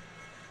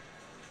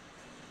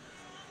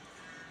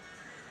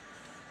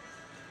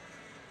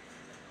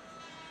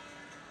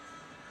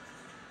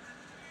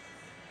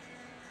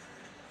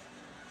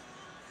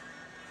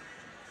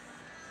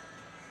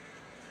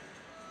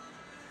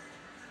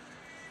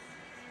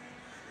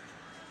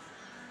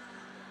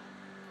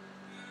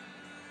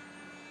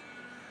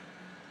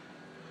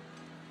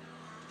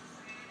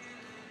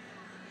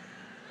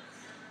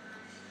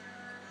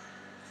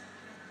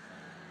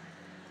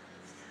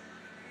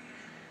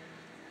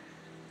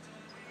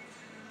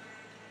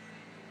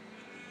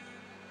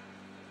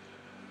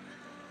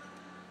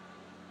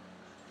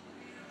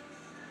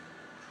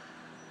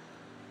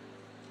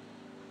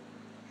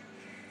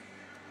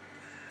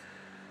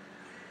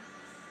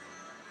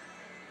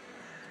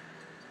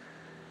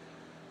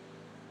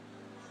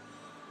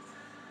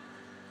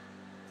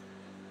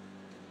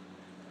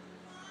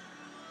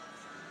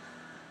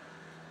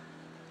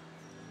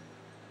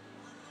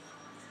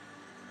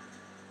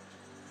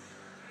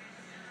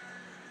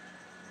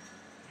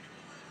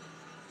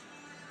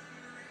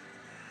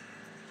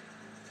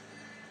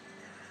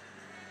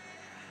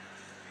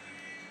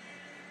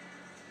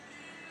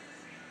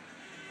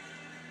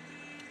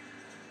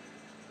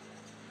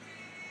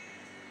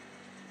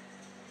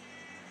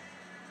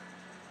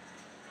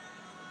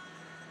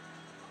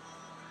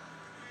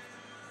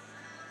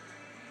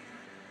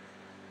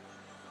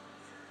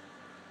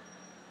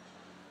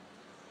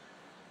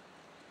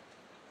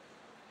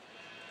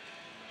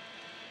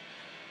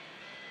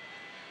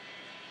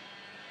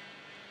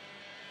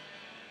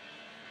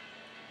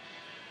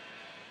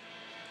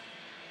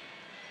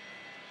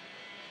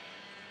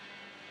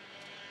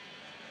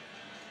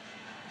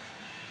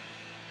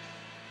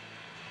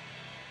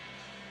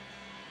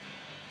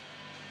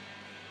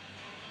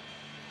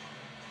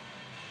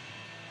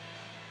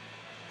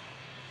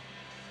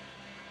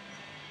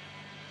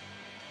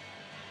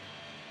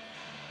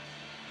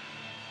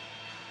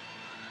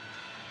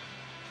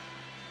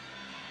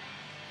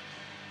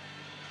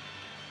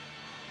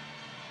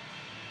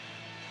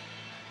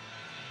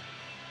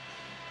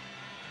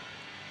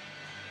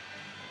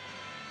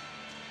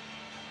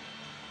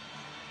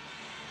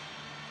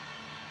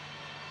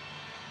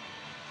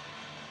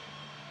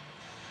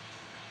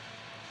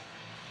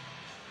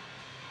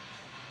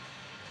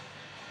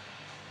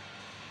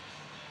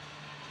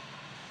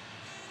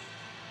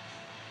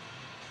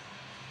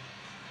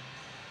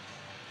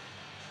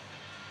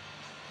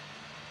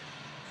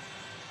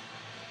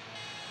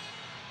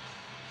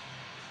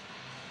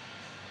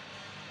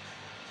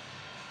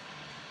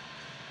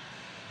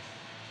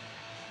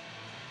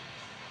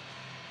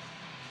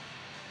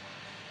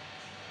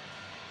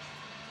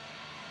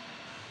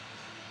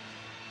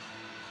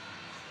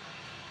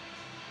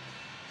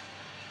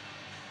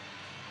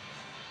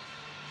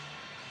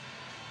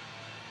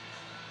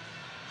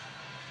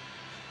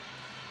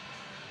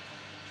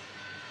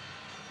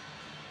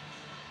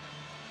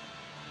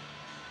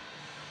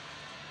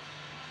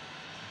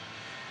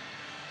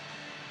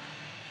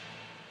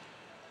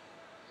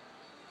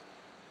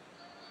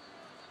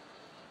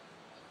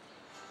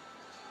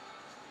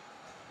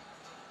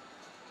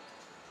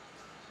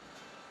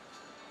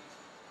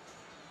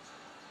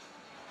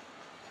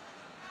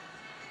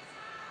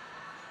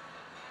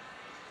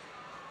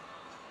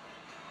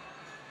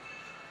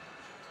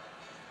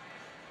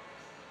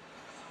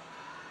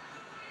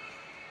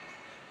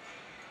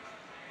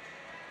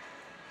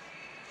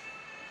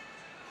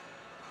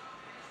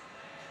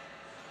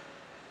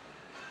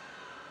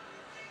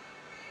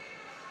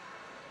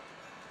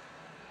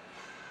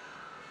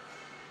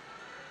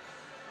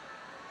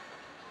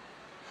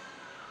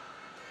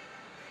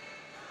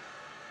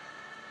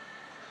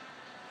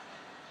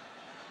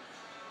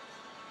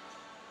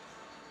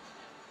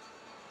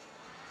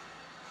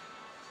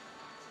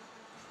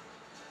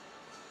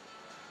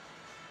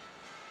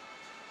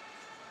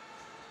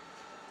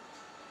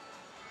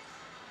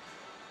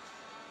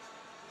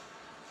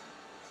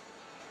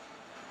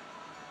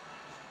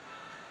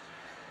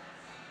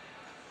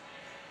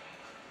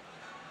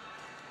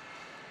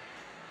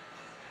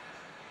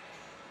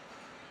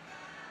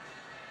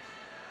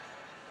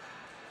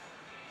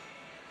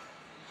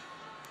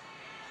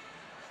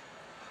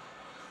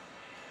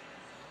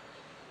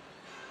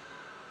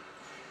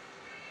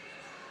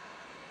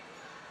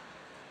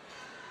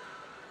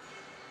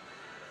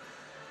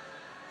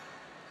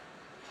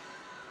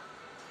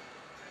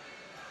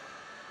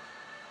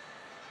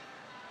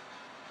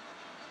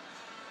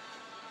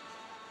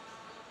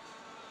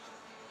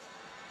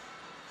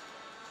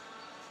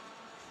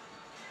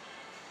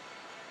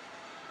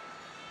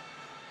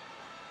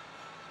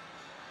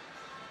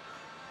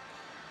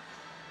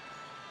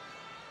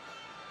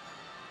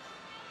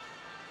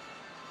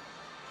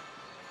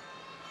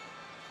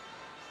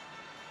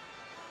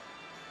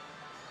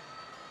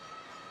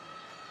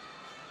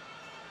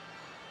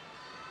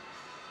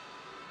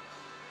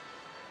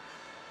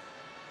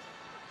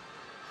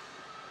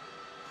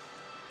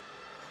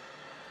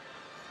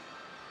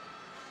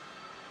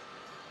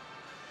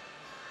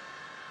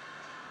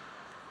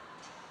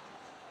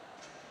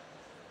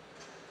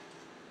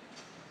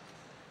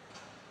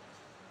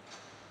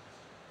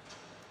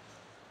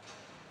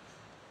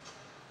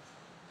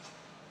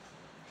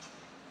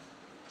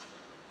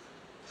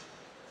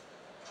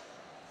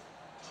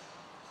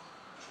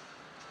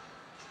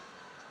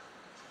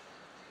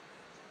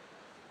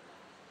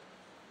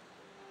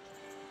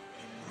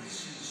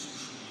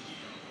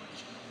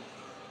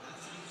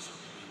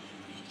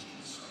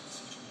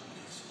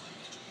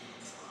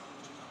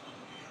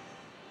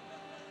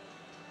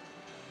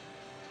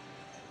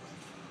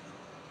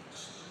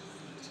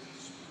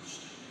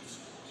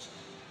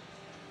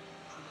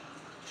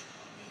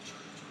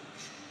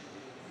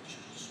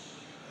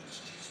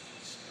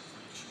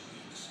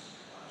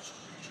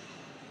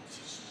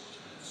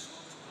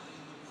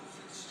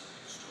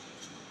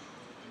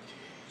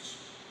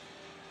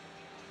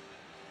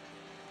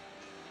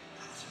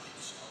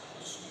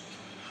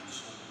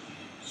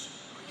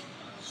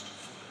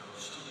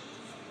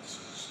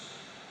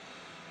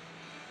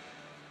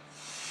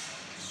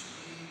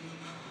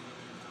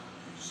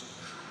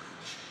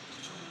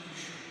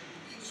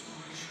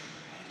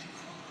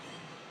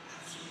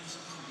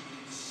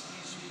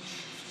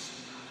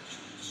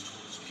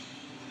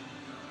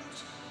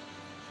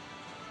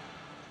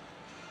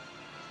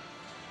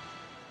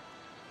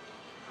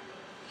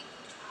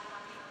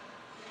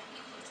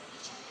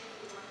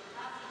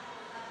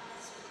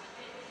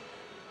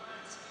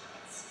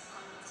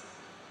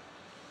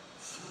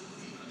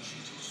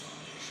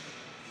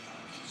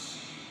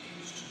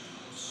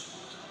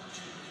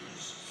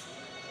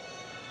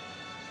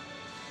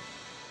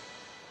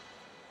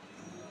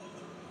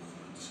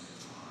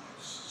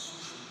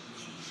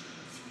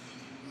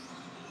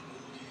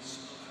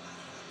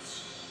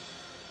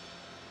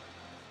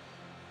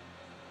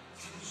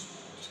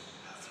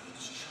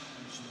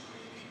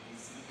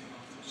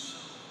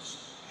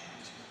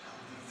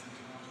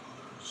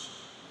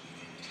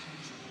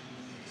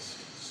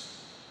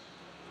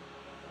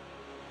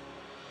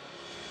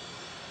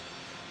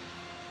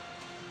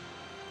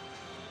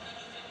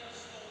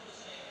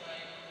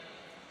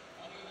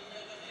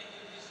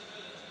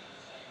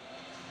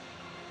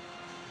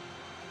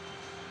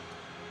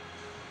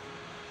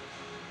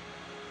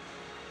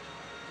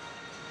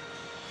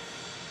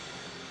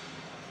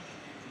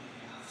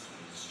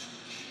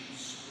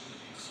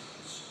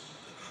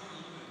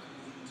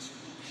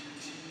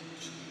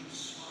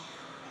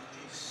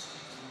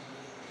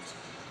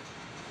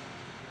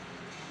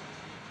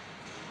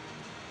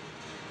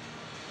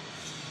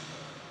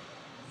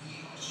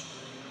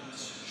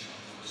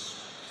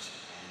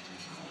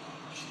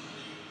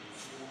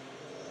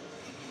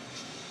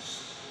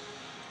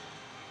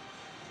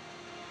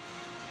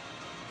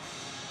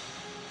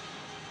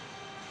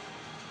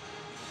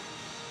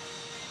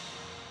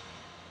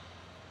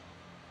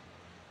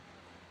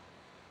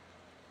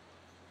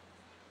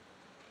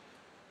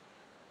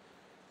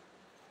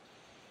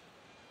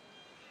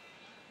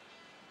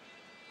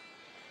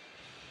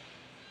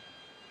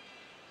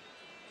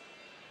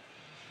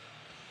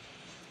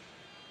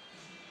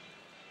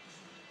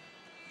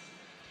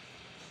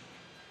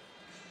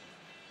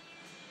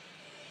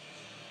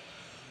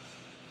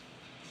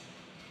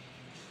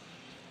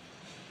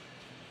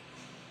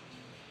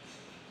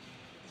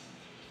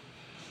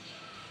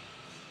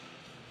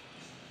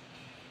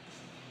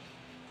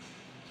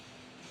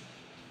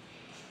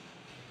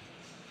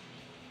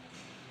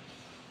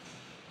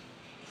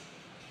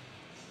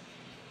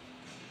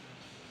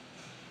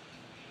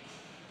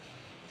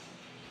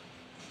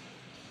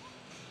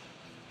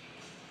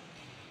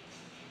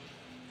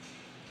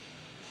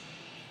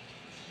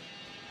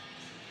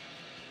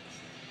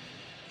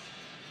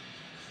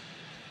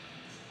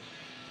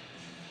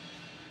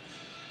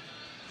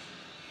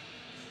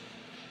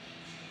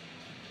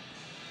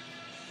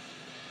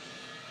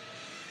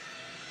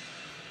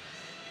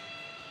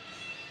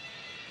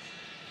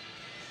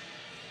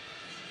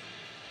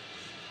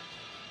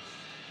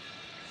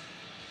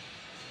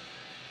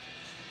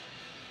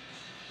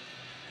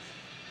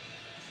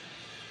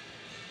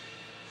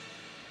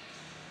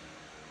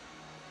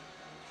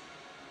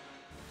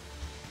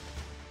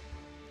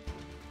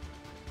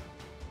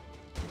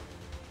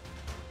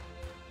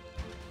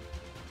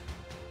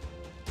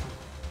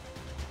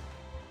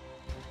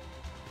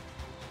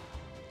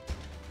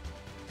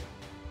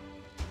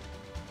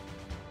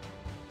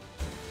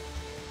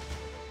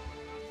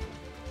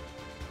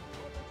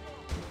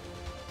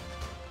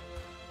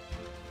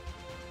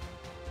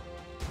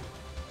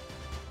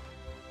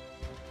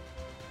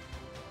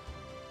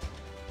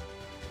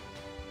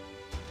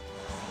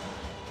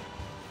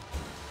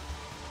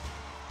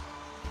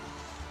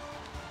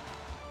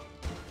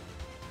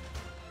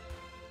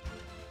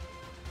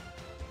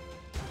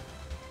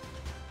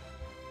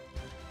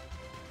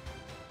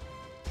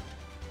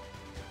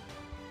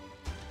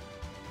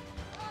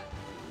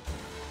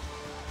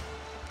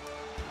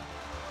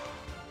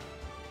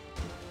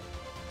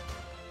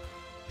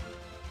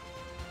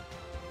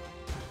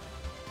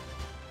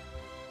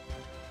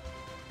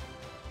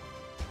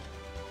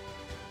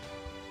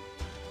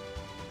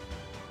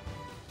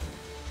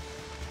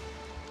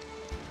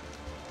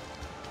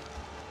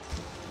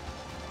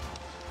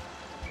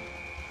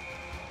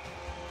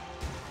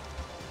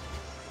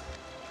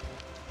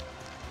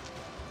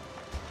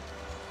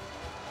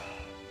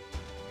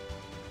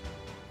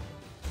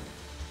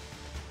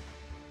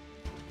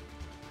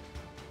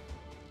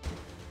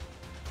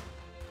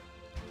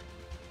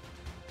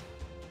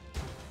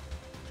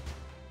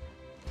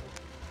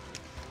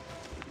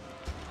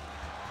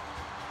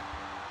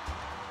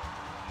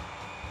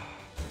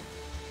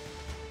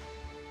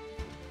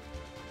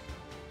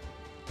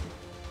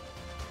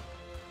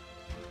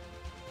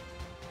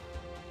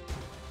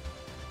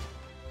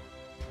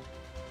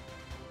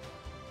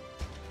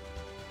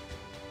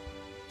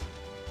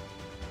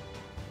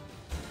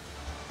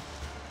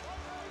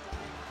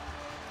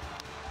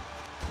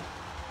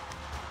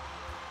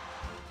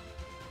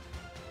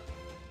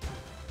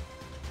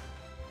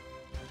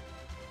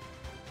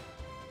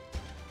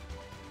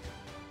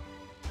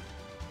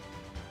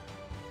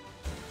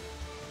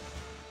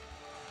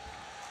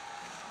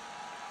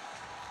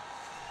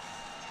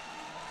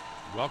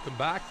 Welcome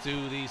back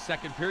to the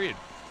second period.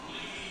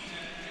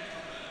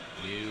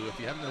 If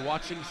you haven't been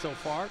watching so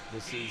far,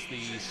 this is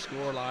the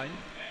score line.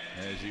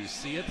 As you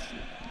see it,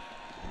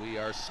 we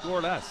are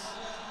scoreless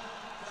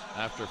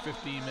after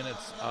 15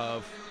 minutes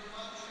of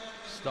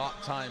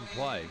stop time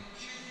play,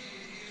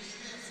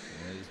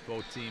 as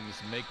both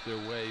teams make their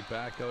way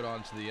back out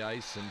onto the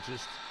ice, and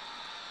just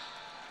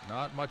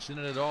not much in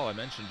it at all. I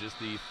mentioned just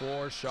the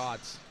 4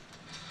 shots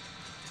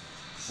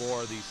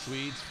for the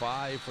Swedes,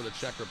 5 for the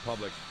Czech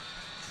Republic,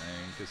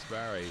 and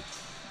Kasperi,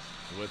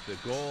 with the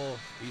goal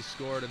he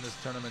scored in this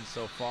tournament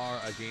so far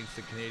against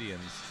the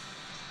Canadians,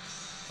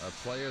 a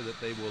player that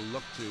they will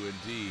look to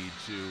indeed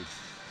to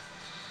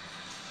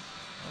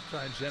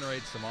try and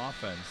generate some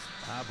offense.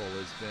 Habel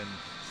has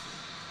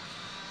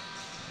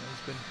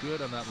been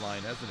good on that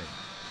line, hasn't he?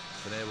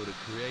 Been able to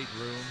create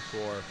room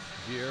for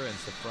Gear and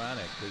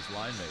Safranek, his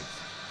line mates,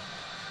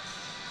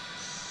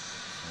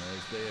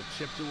 as they have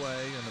chipped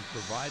away and have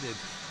provided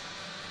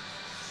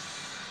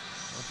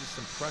just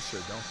some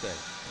pressure, don't they,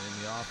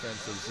 in the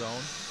offensive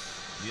zone.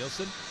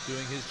 Nielsen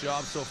doing his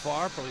job so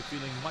far, probably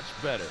feeling much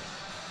better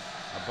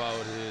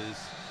about his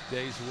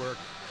day's work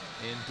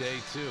in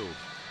day 2.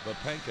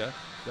 Vapenka,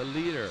 the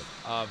leader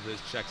of this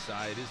Czech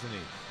side, isn't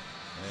he?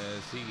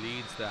 As he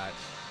leads that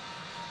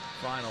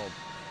final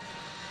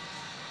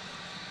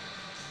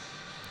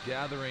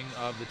gathering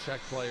of the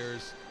Czech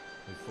players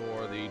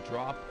before the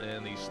drop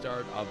and the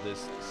start of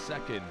this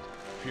second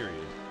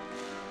period.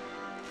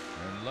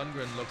 And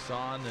Lundgren looks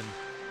on, and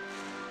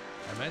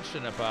I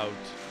mentioned about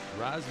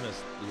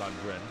Rasmus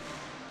Lundgren.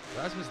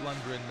 Rasmus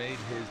Lundgren made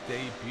his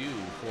debut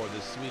for the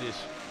Swedish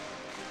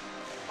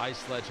ice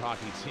sledge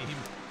hockey team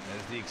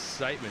as the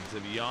excitement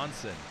of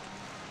Jansson,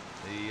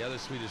 the other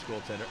Swedish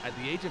goaltender. At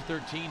the age of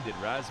 13 did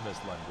Rasmus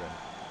Lundgren.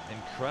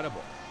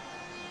 Incredible.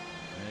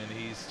 And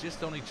he's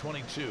just only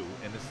 22,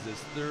 and this is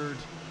his 3rd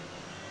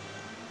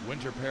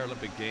Winter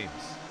Paralympic Games.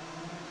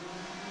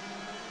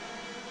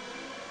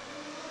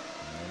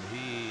 And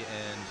he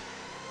and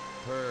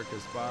Per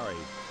Kasperi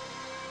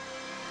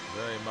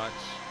very much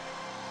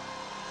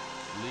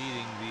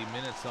leading the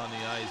minutes on the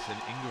ice, and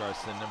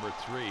Ingvarsson, number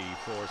 3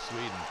 for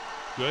Sweden.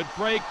 Good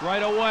break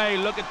right away.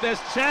 Look at this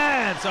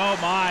chance. Oh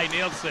my,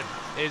 Nielsen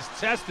is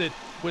tested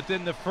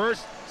within the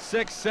first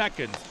 6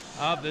 seconds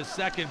of the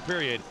second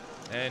period,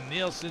 and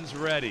Nielsen's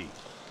ready.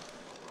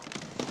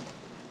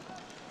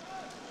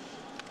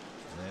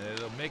 And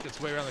it'll make its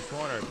way around the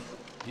corner.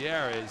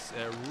 Pierre is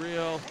a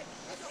real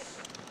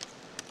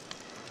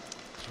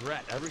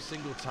threat every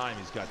single time.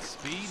 He's got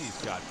speed,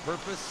 he's got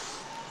purpose,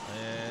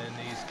 and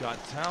he's got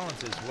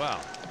talent as well.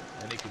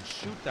 And he can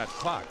shoot that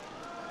puck.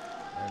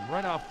 And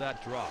right off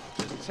that drop,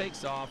 just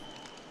takes off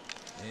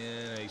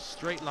in a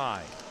straight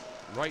line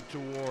right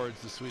towards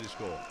the Swedish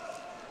goal.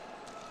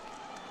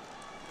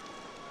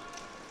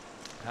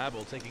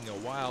 Habel taking a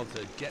while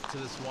to get to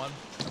this one.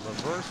 A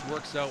reverse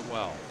works out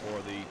well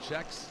for the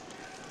Czechs.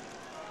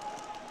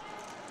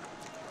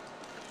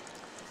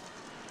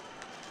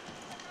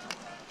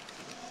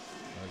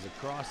 As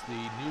across the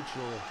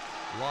neutral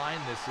line,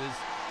 this is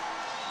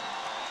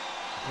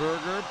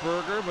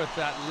Berger with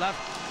that left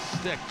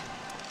stick,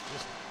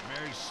 just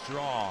very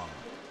strong,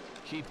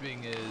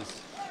 keeping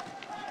his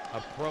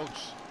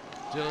approach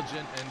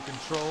diligent and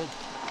controlled.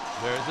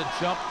 There's a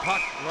jump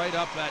puck right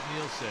up at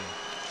Nielsen,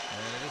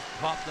 and it just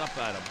popped up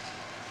at him.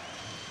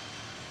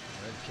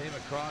 And it came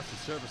across the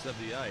surface of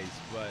the ice,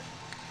 but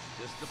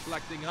just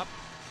deflecting up,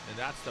 and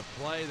that's the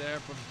play there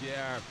from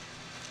Pierre.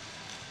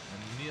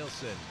 And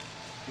Nielsen,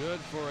 good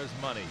for his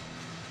money,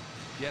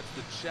 gets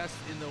the chest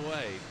in the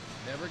way,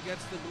 never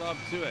gets the glove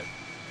to it.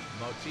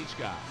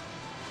 Motichka.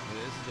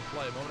 This is the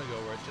play a moment ago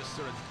where it just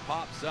sort of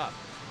pops up.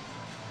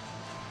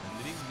 And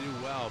they need to do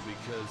well,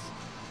 because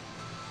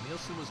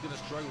Nielsen was going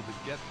to struggle to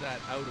get that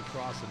out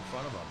across in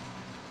front of him.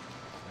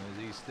 As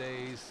he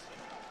stays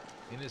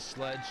in his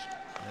sledge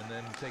and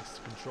then takes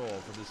control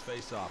from this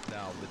face-off.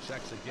 Now the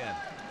Czechs again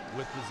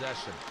with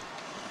possession.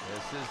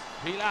 This is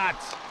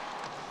Pilat.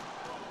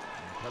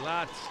 And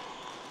Pilat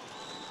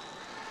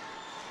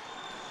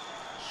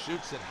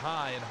shoots it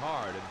high and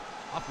hard and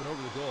up and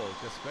over the goal.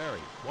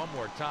 Kasperi, one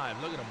more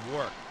time. Look at him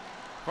work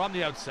from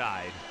the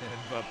outside. And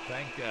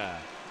Vapenka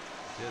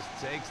just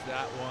takes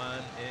that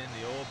one in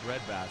the old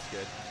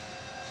breadbasket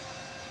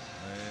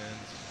and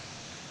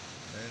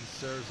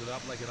serves it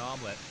up like an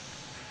omelet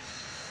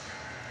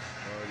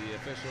for the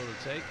official to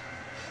take.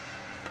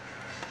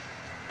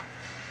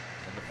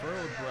 And the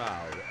furrowed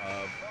brow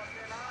of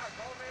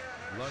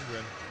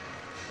Lundgren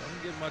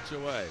doesn't give much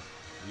away.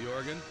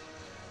 Jorgen,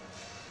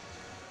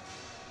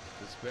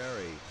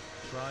 Kasperi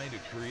trying to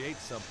create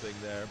something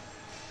there.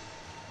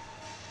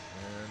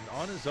 And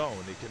on his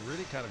own, he can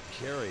really kind of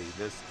carry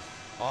this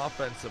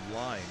offensive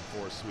line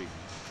for Sweden.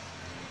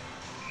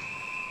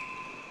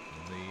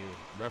 And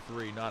the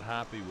referee not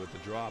happy with the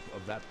drop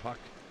of that puck.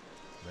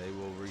 They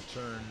will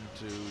return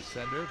to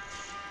sender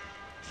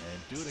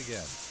and do it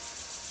again.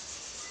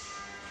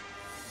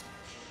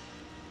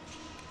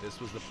 This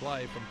was the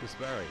play from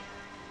Kasperi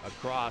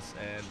across,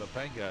 and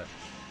Vapenka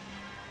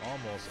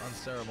almost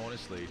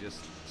unceremoniously just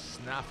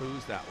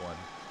snafus that one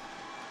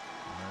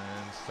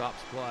and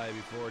stops play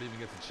before it even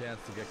gets a chance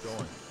to get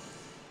going.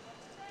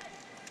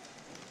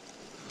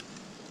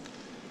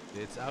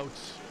 It's out,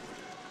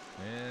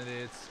 and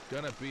it's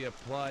gonna be a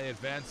play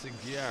advancing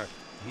Gale.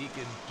 He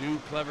can do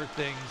clever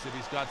things if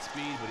he's got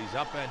speed, but he's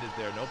upended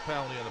there. No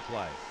penalty on the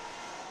play.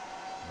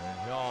 And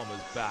Hjalm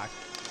is back.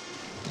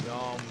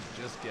 Hjalm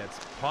just gets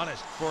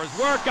punished for his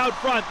work out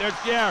front. There's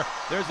Gale.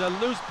 There's a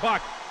loose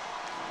puck.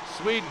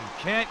 Sweden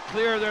can't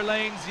clear their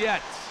lanes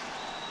yet.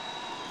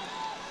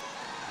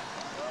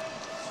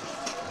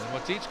 And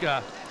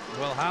Watichka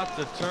will have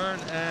to turn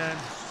and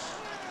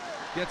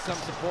get some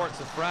support.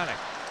 Safranek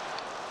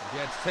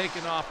gets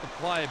taken off the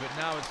play, but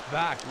now it's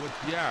back with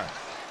Gale.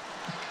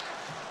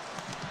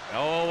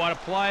 Oh, what a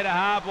play to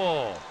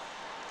Habel.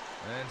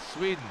 And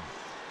Sweden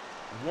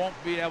won't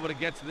be able to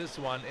get to this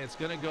one. It's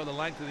going to go the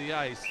length of the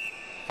ice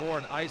for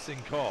an icing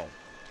call.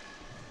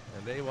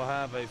 And they will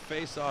have a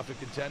face-off to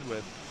contend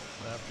with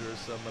after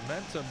some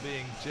momentum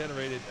being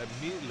generated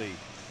immediately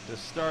to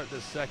start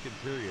the second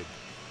period.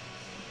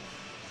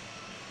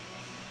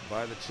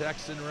 By the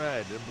Czechs in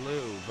red and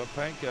blue.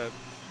 Vapenka,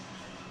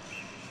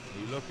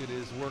 you look at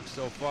his work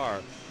so far.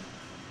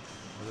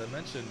 As I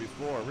mentioned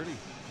before, really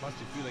must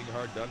be feeling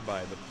hard done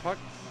by. The puck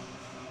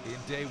in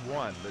day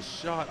one, the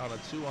shot on a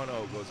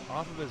 2-on-0 goes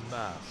off of his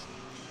mask,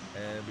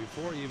 and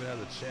before he even has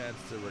a chance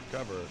to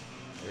recover,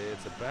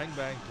 it's a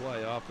bang-bang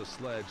play off the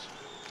sledge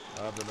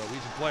of the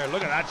Norwegian player.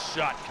 Look at that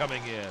shot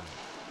coming in.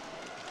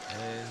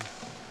 And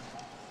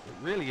it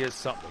really is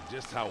something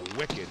just how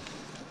wicked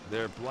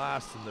their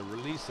blast and the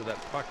release of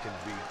that puck can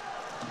be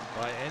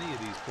by any of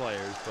these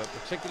players, but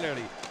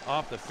particularly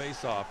off the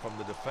face-off from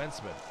the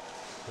defenseman,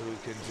 who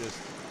can just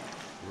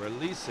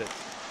release it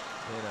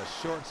in a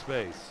short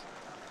space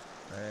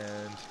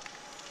and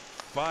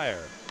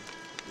fire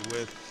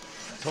with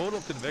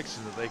total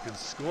conviction that they can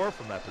score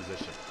from that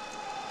position.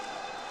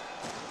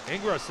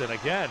 Ingersson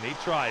again, he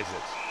tries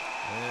it.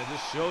 And it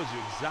just shows you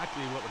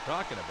exactly what we're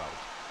talking about.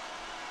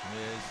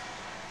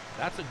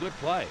 That's a good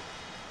play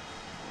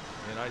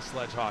in ice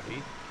sledge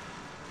hockey.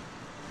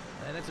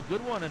 And it's a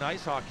good one in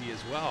ice hockey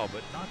as well,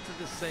 but not to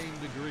the same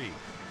degree.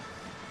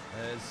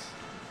 As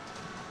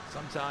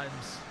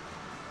sometimes,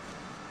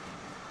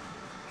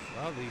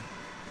 well,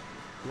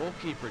 the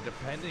goalkeeper,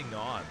 depending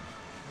on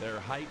their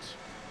height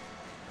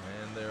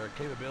and their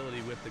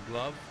capability with the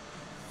glove,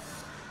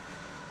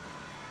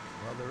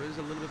 well, there is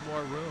a little bit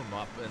more room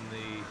up in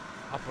the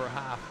upper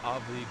half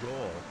of the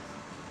goal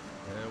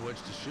in which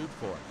to shoot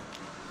for.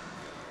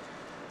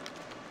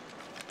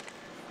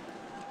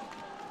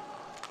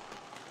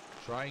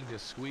 Trying to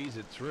squeeze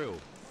it through,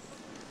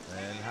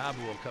 and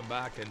Habel will come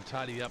back and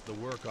tidy up the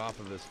work off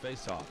of his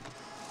face-off,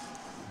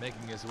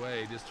 making his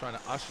way, just trying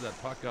to usher that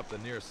puck up the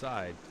near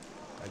side.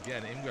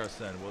 Again,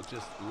 Ingersson will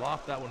just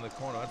loft that one in the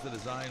corner. That's the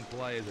design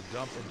play, as a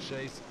dump and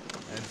chase,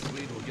 and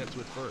Sweden will get to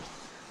it first.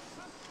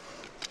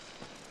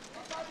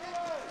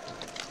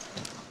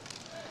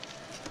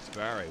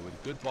 Sparry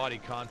with good body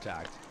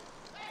contact,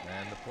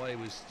 and the play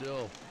was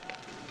still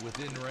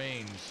within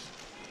range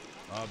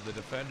of the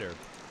defender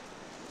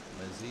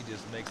as he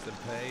just makes them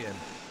pay. And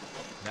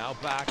now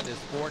back, this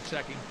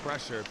forechecking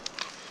pressure,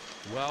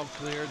 well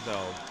cleared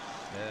though,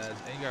 as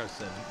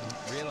Ingersson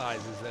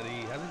realizes that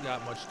he hasn't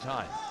got much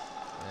time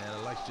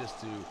and elects just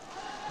to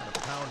kind of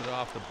pound it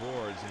off the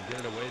boards and get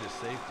it away to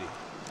safety.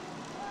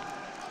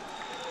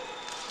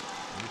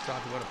 And we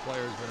talked about a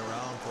player who's been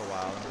around for a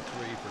while, number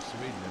 3 for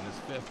Sweden in his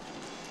 5th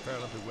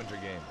Paralympic Winter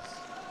Games.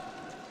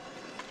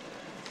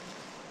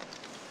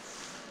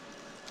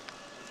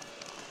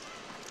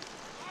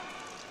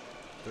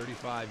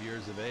 .35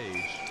 years of age,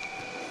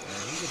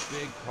 and he's a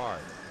big part,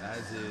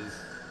 as is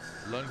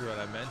Lundgren,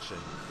 I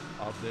mentioned,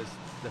 of this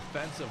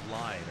defensive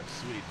line of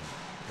Sweden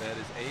that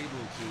is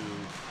able to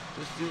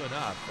just do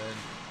enough, and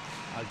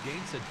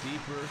against a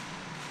deeper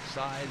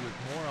side with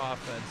more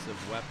offensive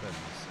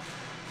weapons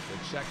the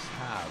Czechs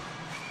have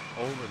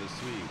over the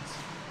Swedes.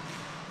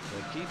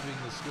 They're keeping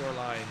the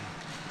scoreline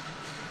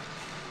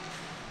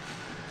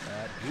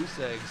at goose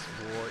eggs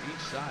for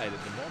each side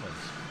at the moment.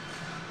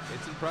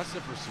 It's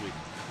impressive for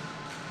Sweden,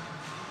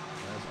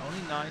 as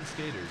only 9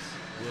 skaters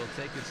will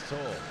take its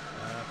toll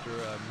after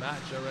a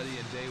match already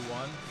in day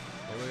 1.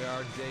 Here we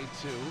are in day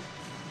 2.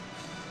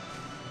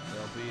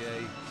 There'll be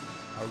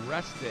a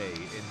rest day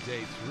in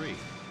day 3.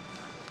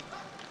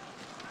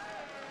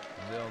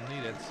 They'll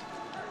need it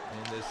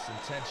in this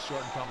intense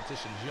shortened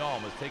competition.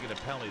 Hjalm has taken a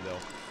penalty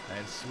though,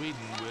 and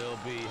Sweden will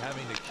be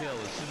having to kill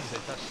as soon as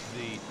they touch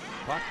the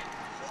puck.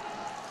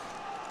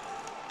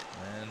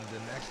 And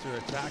an extra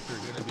attacker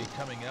going to be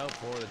coming out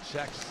for the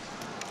Czechs,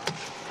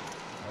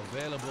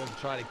 available to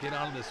try to get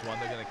onto this one.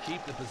 They're going to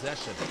keep the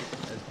possession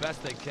as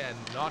best they can,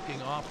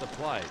 knocking off the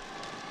play.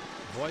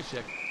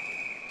 Wojciech.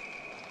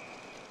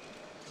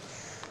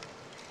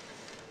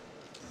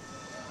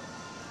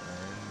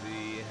 And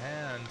the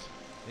hand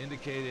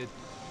indicated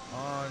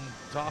on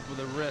top of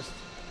the wrist,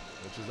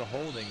 which is a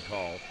holding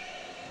call.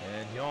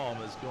 And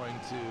Hjalm is going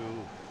to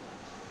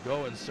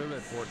go and serve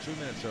it for 2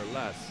 minutes or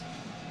less.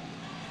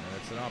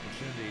 And it's an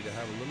opportunity to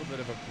have a little bit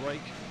of a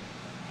break,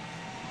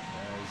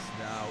 as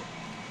now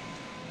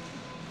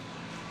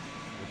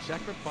the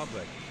Czech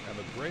Republic have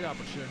a great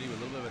opportunity with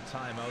a little bit of a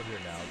timeout here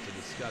now to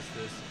discuss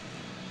this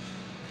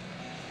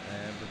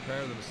and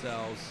prepare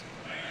themselves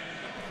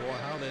for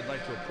how they'd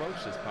like to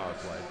approach this power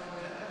play.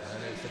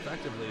 And it's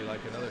effectively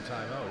like another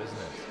timeout, isn't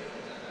it?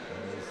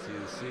 As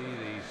you see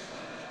the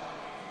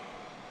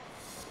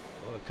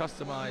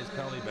customized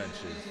penalty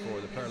benches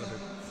for the Paralympic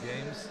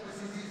Games.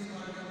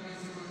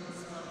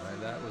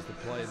 And that was the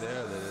play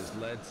there that has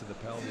led to the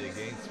penalty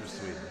against for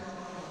Sweden.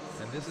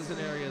 And this is an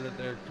area that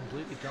they're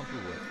completely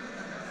comfortable with.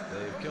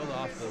 They've killed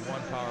off the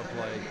one power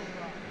play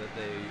that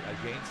they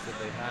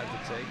had to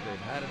take.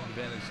 They've had an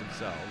advantage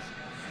themselves.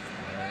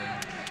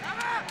 And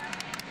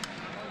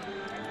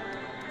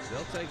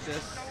they'll take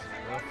this.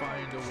 They'll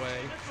find a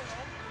way.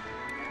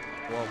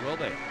 Or will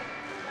they?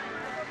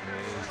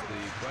 Is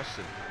the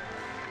question.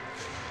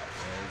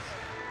 As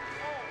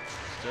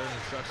stern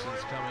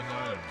instructions coming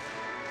on.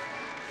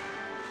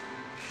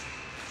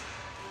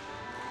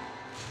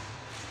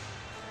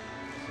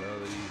 So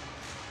the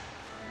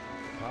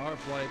power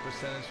play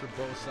percentage for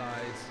both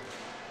sides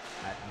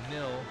at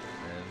 0,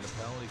 and the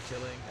penalty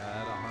killing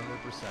at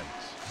 100%.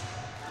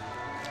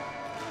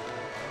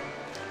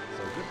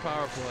 So good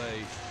power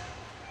play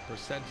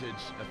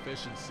percentage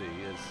efficiency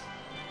is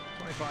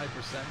 25%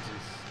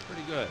 is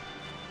pretty good.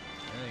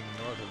 Anything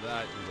north of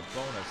that is a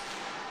bonus.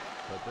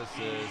 But this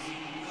is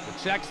the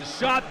Czechs. The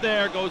shot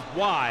there goes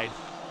wide,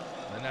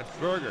 and that's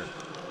Berger.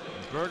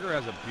 And Berger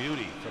has a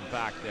beauty from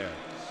back there,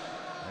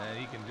 and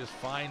he can just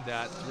find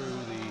that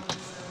through the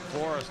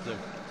forest of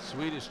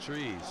Swedish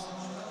trees.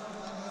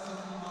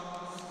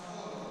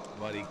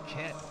 But he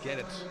can't get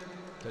it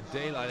to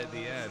daylight at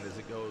the end as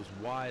it goes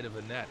wide of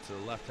the net to the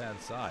left-hand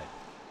side.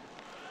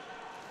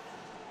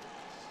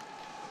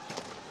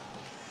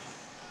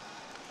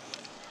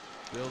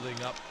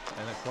 Building up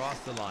and across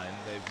the line.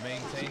 They've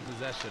maintained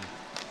possession,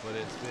 but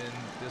it's been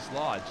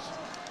dislodged.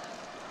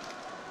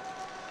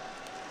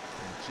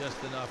 And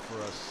just enough for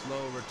a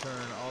slow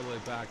return all the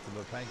way back to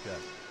Vapenka,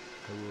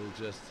 who will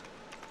just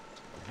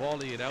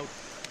volley it out,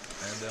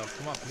 and they'll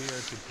come up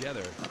here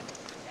together.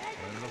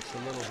 And it looks a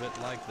little bit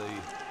like the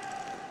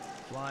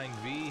flying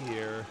V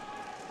here.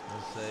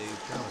 There's a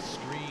kind of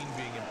screen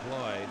being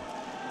employed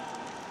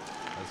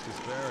as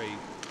Kasperi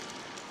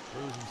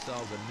proves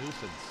himself a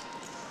nuisance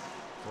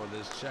for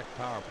this Czech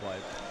power play,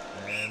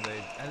 and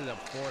they've ended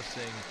up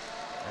forcing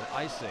an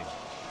icing,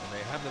 and they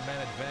have the man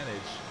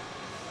advantage,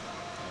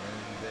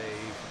 and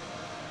they've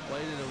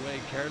played it away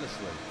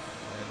carelessly,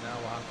 and now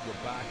will have to go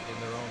back in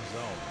their own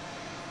zone.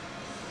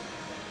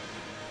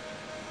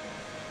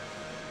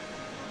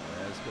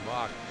 As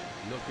Kabak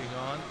looking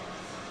on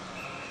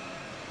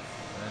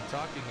and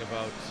talking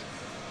about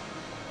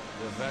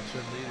the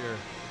veteran leader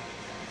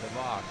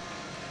Kabak.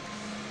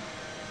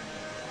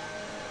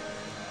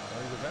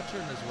 He's a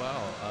veteran as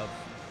well of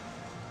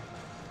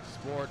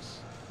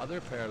sports,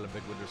 other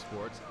Paralympic winter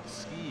sports,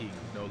 skiing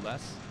no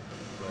less,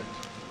 but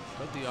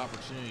took the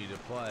opportunity to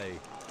play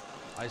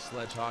ice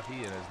sledge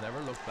hockey and has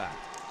never looked back.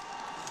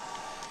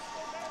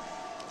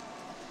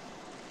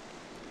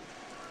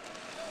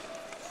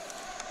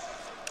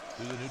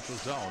 To the neutral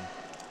zone.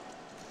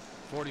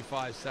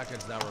 45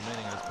 seconds now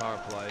remaining in this power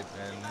play,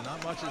 and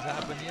not much has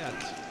happened yet.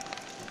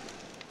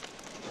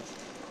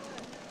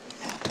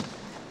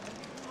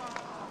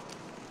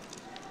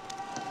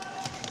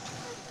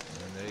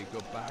 Go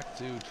back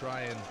to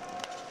try and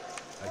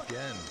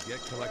again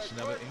get collection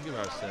of it.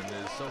 Ingvarsson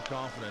is so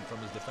confident from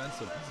his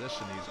defensive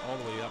position. He's all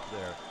the way up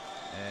there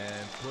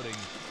and putting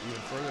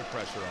even further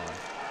pressure on.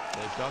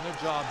 They've done their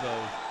job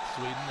though,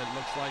 Sweden, it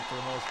looks like, for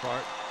the most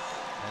part,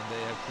 and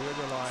they have cleared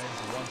their lines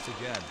once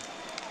again.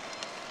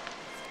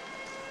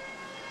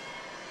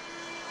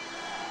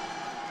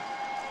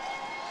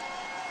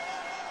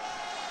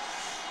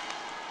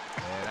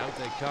 And out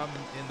they come,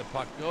 in the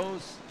puck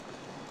goes.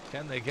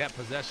 Can they get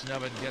possession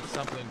of it and get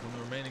something from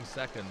the remaining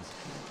seconds?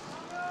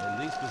 At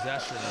least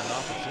possession and an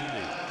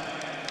opportunity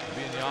to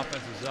be in the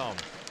offensive zone.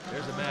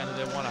 There's a man who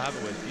they want to have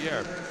it with,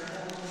 Pierre.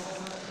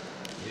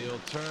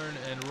 He'll turn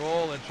and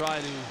roll and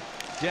try to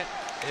get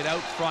it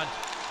out front.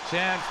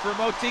 Chance for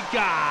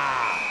Motika!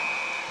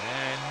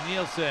 And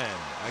Nielsen,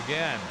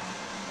 again,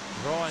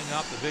 throwing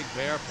up the big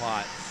bear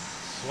pot,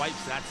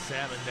 swipes that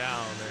salmon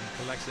down and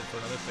collects it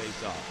for another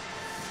face-off.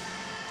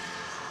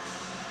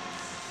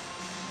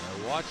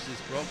 Watch this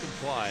broken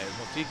play.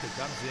 Motika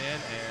comes in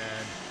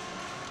and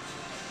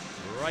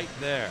right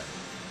there.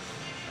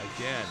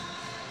 Again,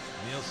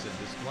 Nielsen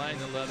displaying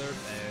the leather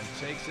and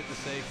takes it to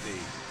safety.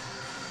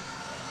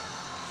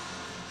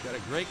 He's got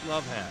a great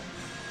glove hand.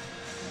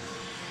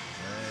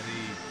 And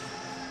he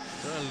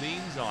sort of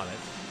leans on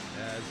it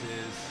as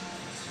his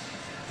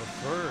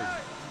preferred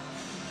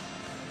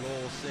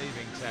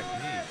goal-saving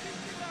technique.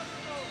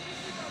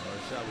 Or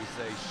shall we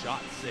say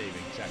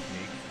shot-saving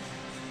technique.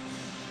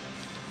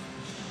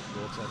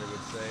 Goaltender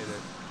would say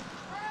that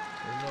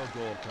there's no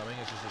goal coming,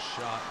 it's just a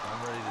shot. I'm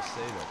ready to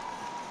save it.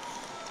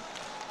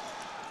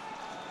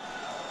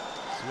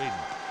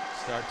 Sweden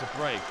start to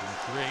break and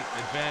create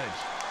advantage.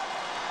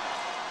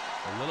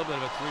 A little bit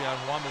of a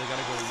 3-on-1, but they got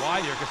to go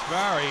wide here.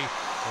 Kasperi,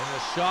 and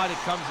the shot,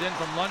 it comes in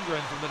from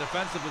Lundgren from the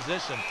defensive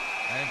position.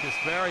 And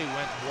Kasperi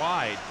went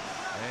wide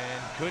and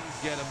couldn't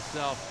get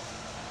himself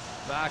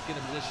back in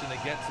a position to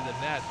get to the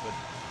net. But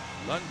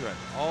Lundgren,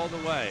 all the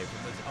way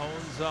from his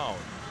own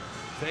zone,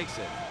 takes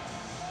it.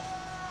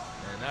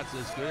 And that's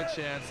as good a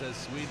chance as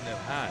Sweden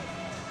have had.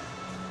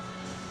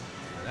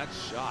 And that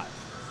shot.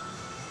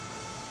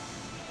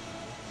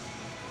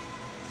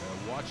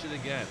 Now watch it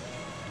again.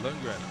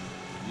 Lundgren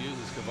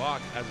uses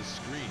Kavak as a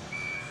screen.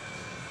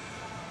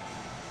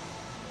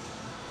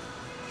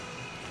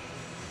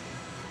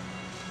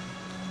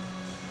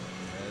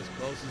 As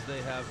close as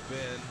they have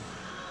been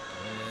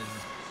in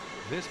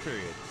this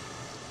period.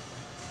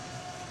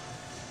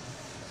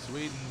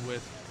 Sweden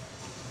with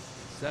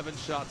 7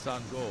 shots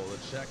on goal. The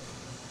Czech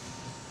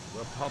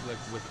Republic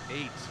with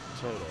 8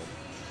 total.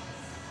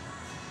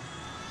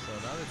 So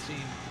another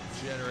team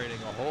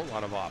generating a whole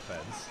lot of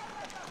offense,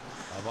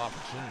 of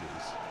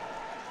opportunities.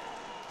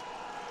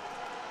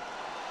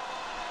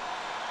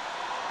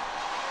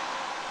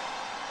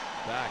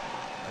 Back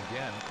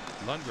again,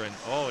 Lundgren.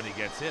 Oh, and he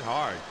gets hit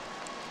hard.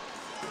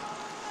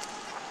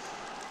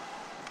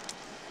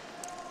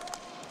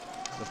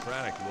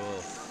 Safranek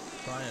will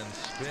try and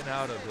spin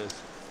out of this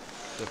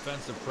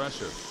defensive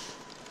pressure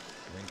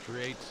and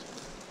create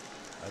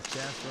a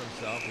chance for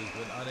himself. He's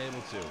been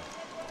unable to,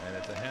 and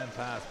it's a hand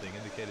pass being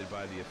indicated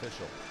by the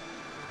official,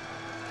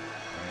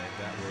 and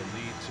that will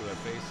lead to a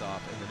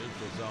face-off in the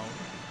neutral zone.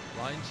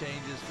 Line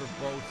changes for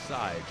both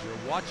sides.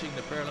 You're watching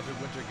the Paralympic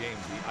Winter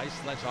Games, the ice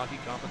sledge hockey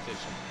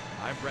competition.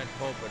 I'm Brent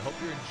Pope, and hope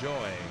you're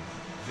enjoying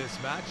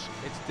this match.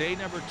 It's day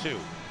number 2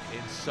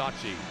 in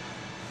Sochi.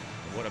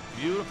 And what a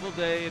beautiful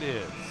day it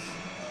is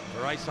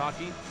for ice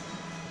hockey.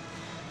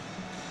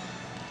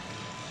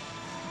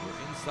 We're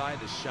inside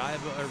the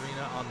Shayba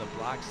Arena on the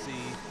Black Sea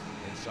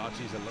in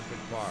Sochi's Olympic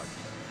Park.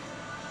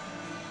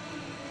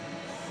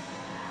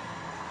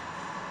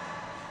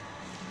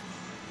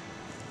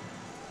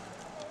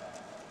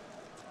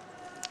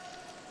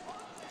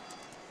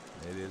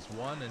 It is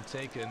won and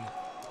taken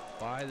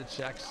by the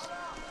Czechs,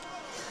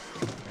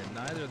 and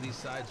neither of these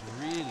sides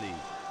really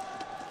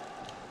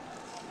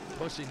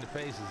pushing the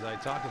pace as I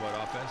talk about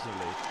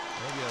offensively.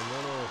 Maybe a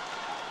little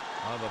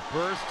of a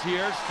burst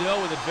here, still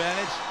with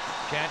advantage.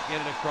 Can't get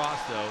it across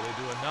though. They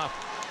do enough,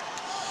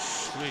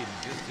 Sweden,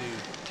 just to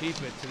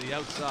keep it to the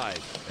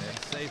outside and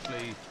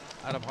safely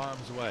out of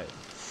harm's way.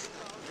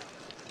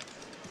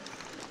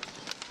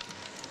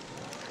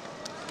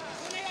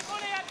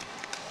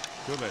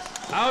 Kubis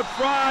out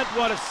front,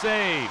 what a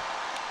save.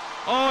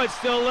 Oh, it's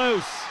still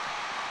loose.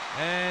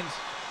 And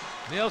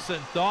Nielsen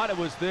thought it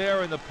was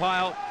there in the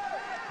pile,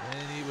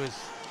 and he was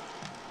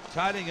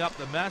tidying up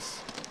the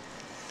mess.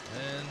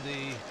 And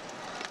the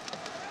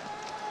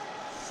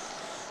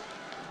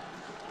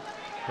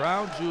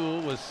crown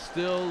jewel was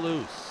still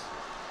loose.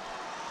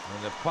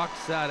 And the puck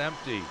sat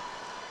empty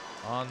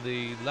on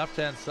the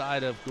left-hand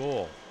side of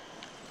goal.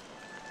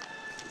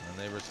 And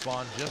they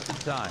respond just in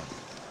time.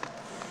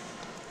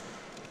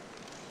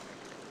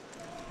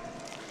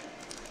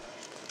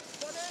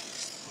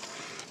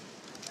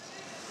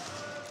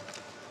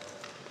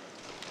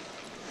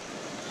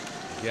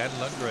 Again,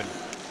 Lundgren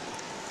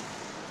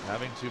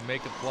having to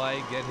make a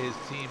play, get his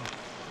team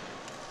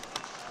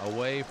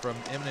away from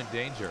imminent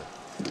danger.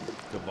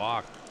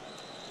 Kavak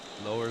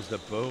lowers the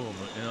boom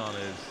in on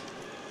his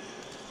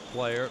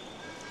player,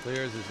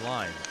 clears his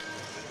line.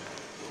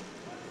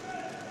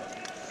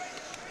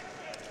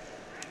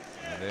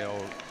 And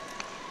they'll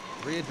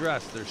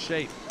readdress their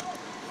shape,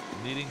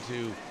 needing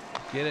to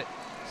get it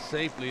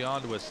safely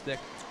onto a stick.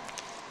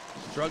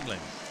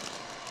 Struggling.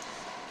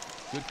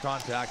 Good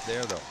contact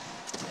there though.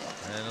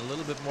 And a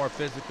little bit more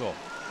physical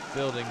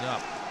building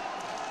up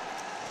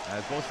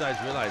as both sides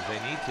realize they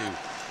need to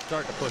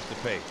start to push the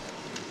pace.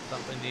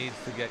 Something needs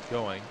to get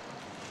going.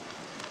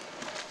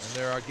 And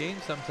there are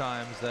games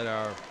sometimes that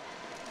are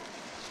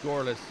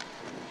scoreless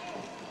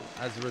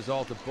as a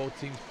result of both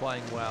teams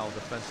playing well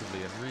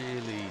defensively and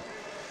really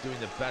doing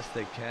the best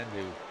they can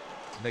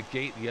to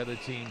negate the other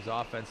team's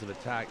offensive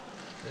attack.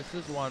 This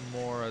is one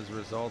more as a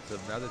result of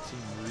another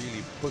team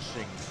really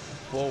pushing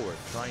forward,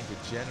 trying to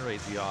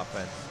generate the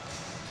offense,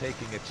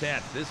 taking a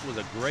chance. This was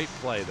a great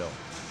play though,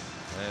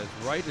 and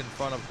it's right in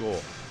front of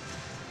goal,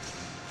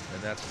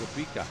 and that's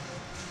Gopika.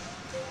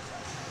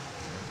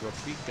 And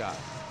Gopika,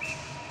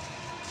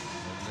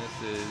 and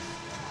this is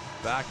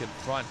back in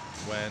front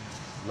when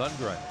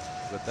Lundgren,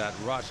 with that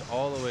rush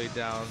all the way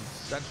down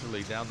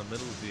centrally down the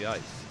middle of the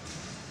ice,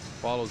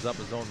 follows up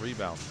his own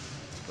rebound.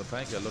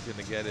 Lepenka looking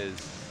to get his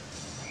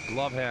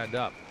glove hand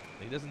up.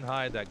 He doesn't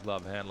hide that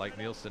glove hand like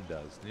Nielsen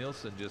does.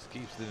 Nielsen just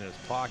keeps it in his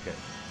pocket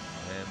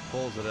and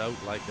pulls it out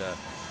like a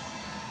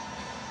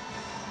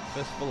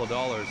fistful of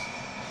dollars.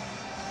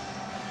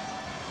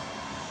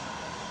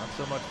 Not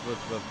so much with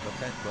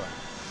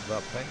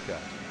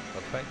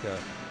Lepenka.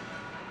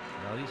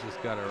 Now he's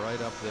just got it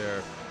right up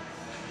there,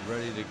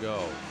 ready to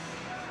go.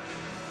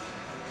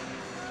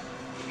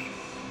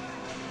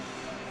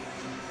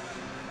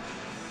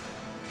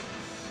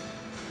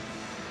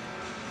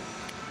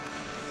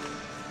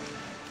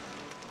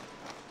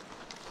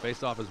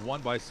 Face-off is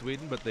won by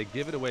Sweden, but they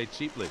give it away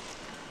cheaply.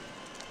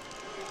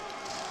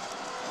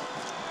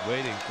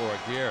 Waiting for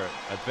Gere,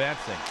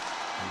 advancing.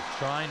 He's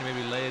trying to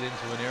maybe lay it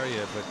into an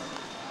area, but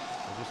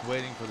they're just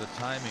waiting for the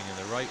timing and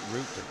the right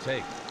route to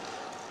take.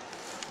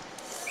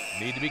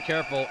 Need to be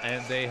careful,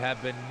 and they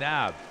have been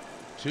nabbed.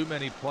 Too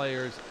many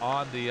players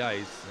on the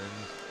ice,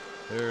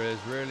 and there is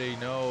really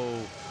no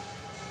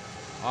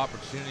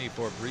opportunity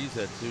for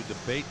Brisa to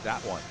debate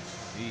that one.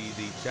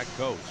 The Czech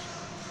coach.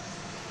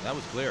 That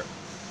was clear.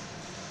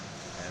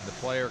 And the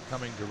player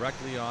coming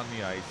directly on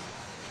the ice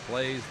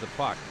plays the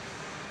puck.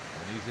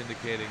 And he's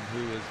indicating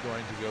who is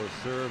going to go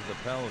serve the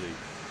penalty.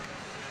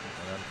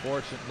 And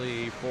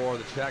unfortunately for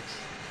the Czechs,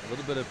 a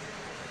little bit of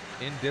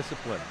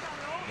indiscipline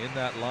in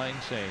that line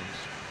change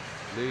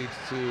leads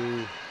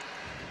to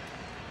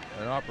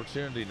an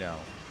opportunity now.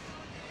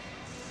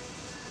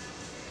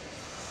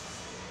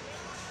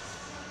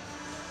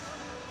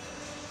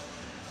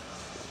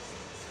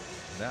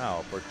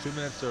 Now, for 2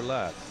 minutes or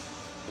less,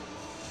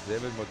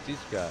 David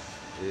Motichka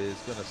is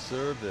going to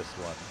serve this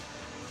one.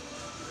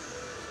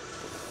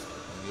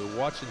 And you'll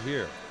watch it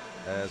here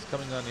as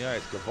coming on the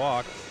ice.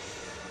 Gavok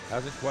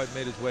hasn't quite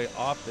made his way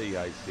off the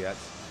ice yet.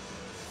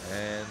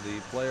 And the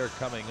player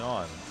coming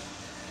on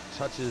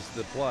touches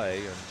the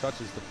play and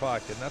touches the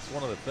puck, and that's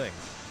one of the things.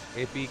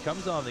 If he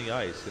comes on the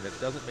ice and it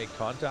doesn't make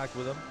contact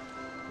with him,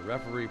 the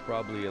referee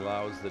probably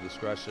allows the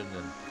discretion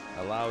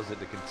and allows it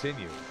to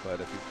continue.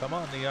 But if you come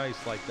on the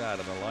ice like that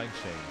on a line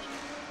change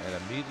and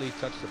immediately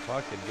touch the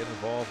puck and get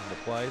involved in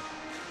the play,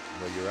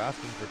 well, you're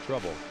asking for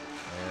trouble.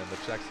 And the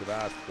Czechs have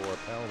asked for a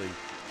penalty.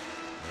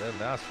 They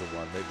haven't asked for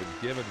one, they've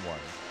been given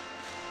one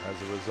as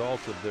a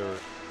result of their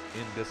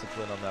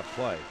indiscipline on that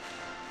play.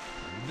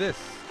 This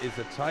is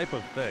a type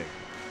of thing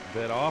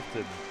that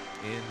often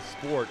in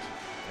sport,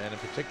 and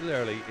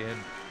particularly in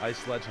ice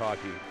sledge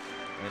hockey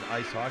and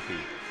ice hockey,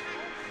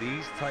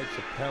 these types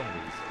of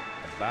penalties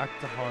are back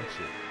to haunt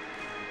you.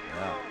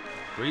 Now,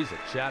 Brisa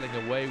chatting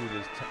away with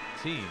his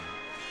team,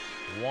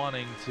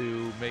 wanting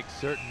to make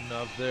certain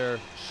of their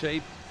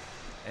shape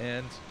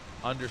and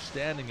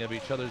understanding of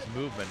each other's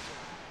movement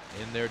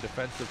in their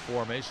defensive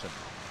formation.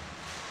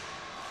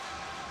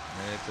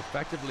 And it's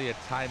effectively a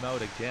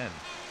timeout again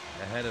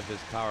ahead of his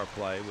power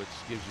play, which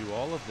gives you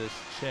all of this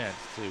chance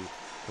to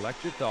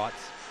collect your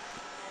thoughts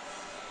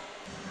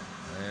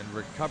and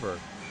recover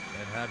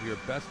and have your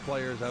best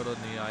players out on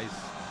the ice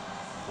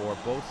for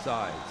both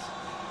sides.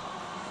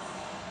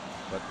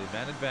 But the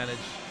man advantage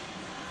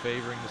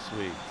favoring the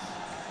Swedes.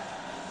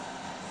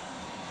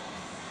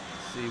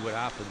 Let's see what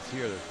happens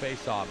here. The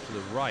face-off to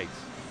the right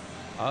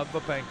of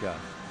Babenka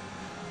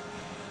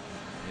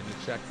in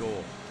the Czech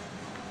goal.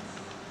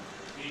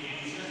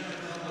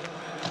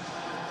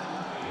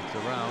 It's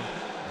around,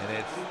 and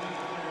it's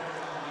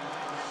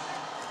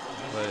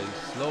a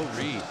slow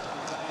read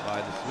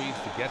by the Swedes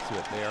to get to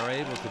it. They are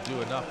able to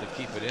do enough to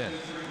keep it in.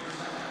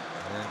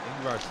 And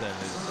Ingvarsson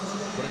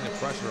is putting the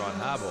pressure on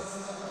Habel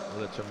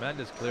with a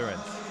tremendous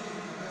clearance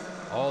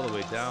all the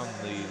way down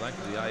the length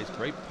of the ice.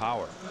 Great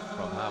power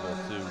from Habel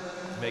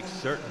to make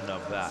certain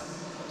of that.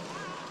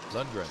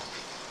 Lundgren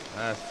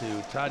has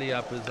to tidy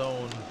up his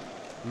own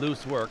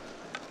loose work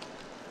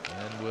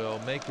and will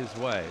make his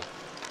way.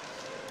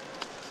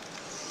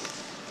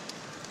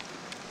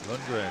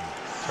 Lundgren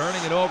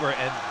turning it over,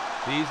 and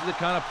these are the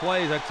kind of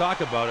plays I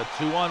talk about. A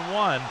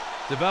 2-on-1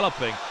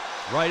 developing.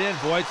 Right in,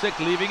 Wojcik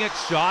leaving it,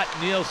 shot.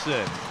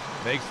 Nielsen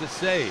makes the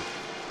save.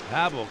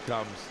 Habel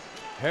comes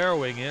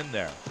harrowing in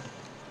there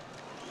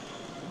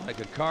like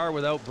a car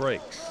without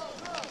brakes.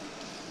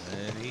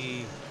 And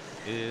he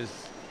is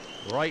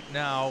right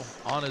now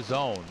on his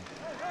own,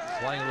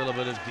 playing a little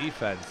bit of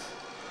defense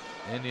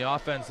in the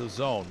offensive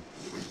zone.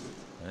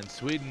 And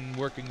Sweden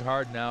working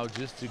hard now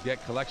just to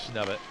get collection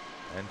of it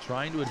and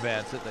trying to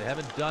advance it. They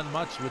haven't done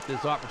much with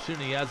this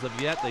opportunity as of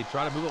yet. They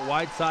try to move it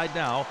wide side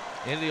now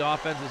into the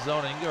offensive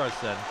zone.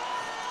 Ingvarsson,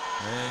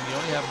 and you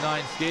only have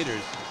 9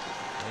 skaters.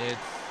 It's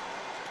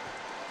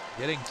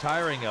getting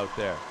tiring out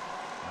there,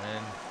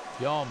 and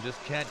Hjelm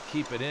just can't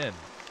keep it in.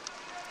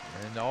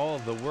 And all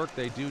of the work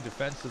they do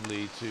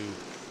defensively to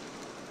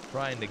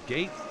try and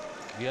negate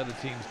the other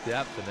team's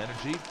depth and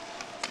energy,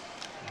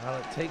 well,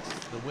 it takes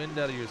the wind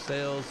out of your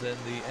sails and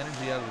the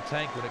energy out of the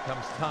tank when it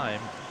comes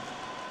time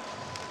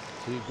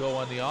to go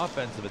on the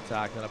offensive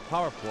attack on a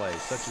power play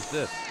such as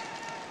this.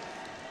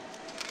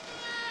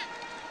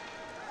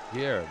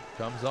 Here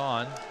comes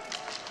on.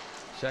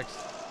 Checks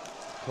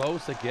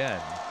close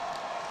again.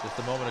 Just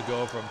a moment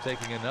ago from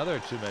taking another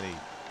too many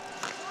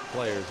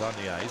players on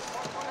the ice.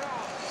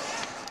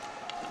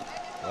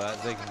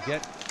 But they can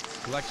get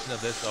collection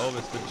of this. Oh,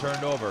 it's been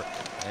turned over.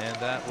 And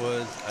that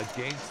was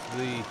against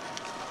the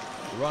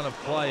run of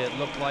play, it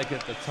looked like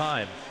at the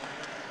time.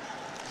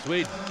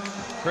 Sweden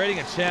creating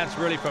a chance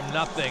really from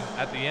nothing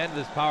at the end of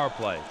this power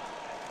play.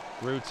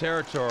 Through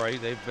territory,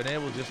 they've been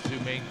able just to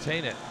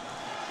maintain it,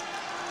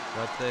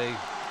 but they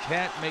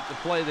can't make the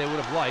play they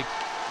would have liked,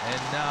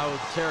 and now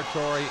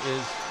territory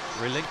is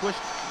relinquished,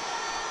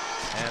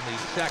 and the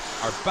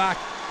Czechs are back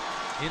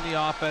in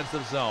the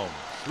offensive zone.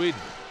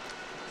 Sweden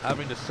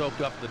having to soak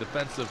up the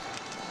defensive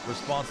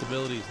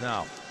responsibilities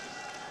now.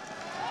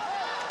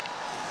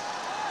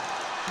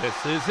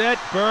 This is it,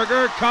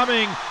 Berger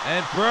coming,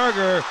 and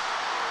Berger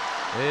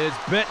is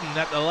bitten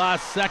at the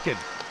last second.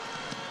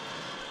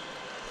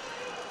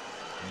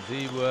 As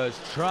he was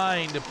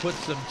trying to put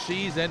some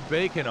cheese and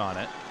bacon on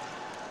it.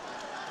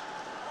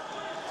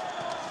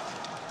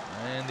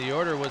 And the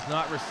order was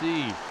not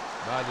received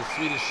by the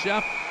Swedish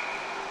chef.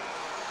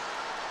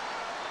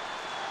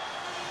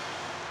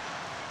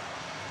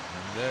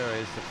 And there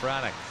is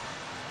Safranek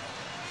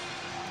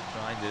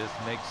trying to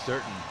just make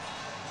certain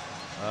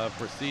of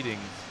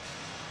proceedings.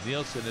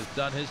 Nielsen has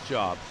done his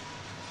job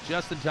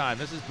just in time.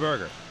 This is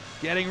Berger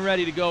getting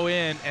ready to go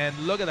in, and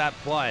look at that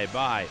play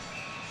by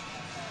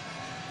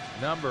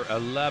number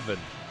 11.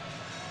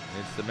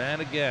 It's the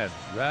man again,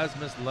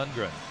 Rasmus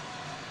Lundgren,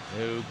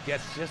 who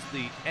gets just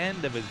the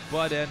end of his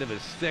butt end of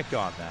his stick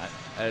on that,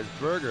 as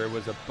Berger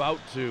was about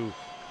to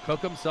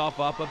cook himself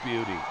up a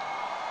beauty.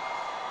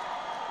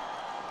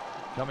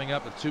 Coming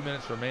up with 2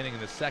 minutes remaining in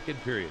the second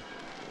period.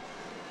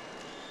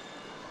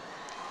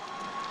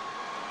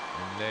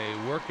 And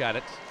they work at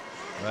it,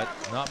 but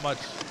not much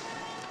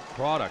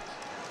product.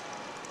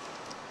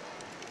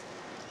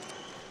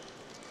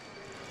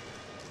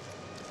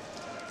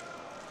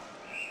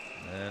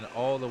 And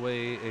all the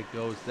way it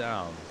goes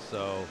down.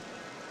 So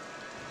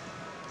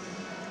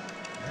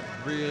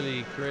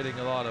really creating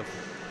a lot of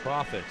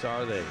profits,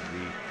 are they,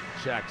 the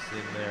Czechs,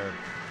 in their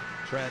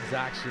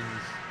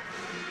transactions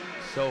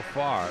so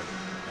far?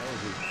 That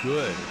was as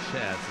good a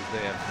chance as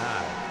they have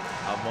had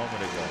a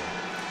moment ago.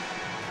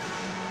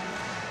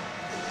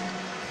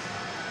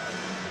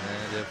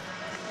 And if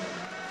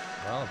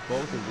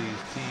both of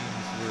these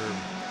teams were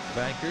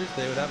bankers,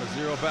 they would have a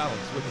zero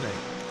balance, wouldn't they?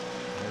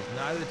 As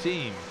neither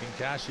team can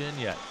cash in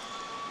yet.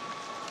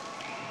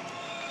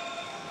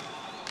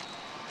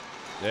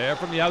 There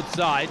from the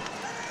outside,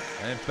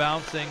 and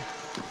bouncing,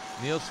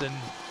 Nielsen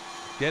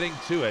getting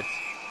to it.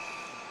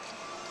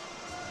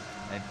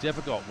 And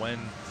difficult when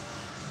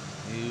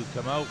you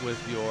come out with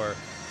your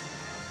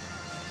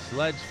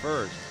sledge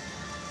first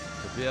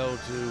to be able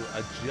to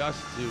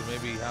adjust to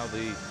maybe how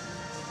the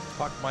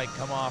puck might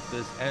come off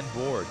this end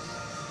boards.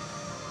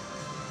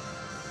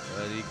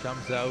 But he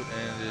comes out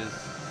and is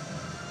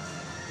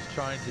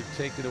trying to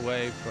take it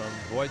away from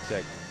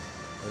Wojtek,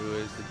 who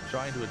is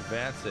trying to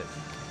advance it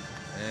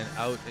and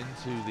out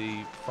into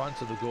the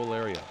front of the goal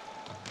area.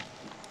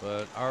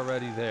 But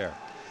already there,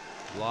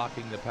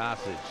 blocking the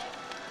passage,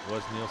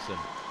 was Nielsen.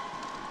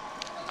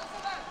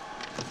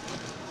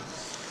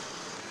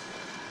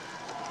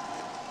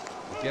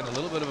 Again, a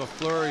little bit of a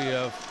flurry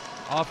of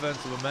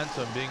offensive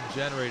momentum being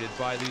generated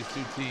by these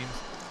two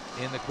teams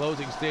in the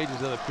closing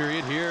stages of the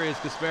period. Here is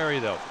Kasperi,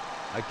 though.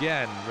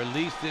 Again,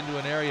 released into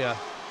an area,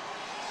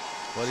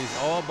 but he's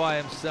all by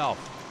himself.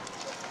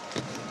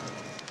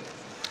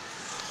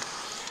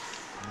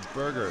 And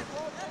Berger,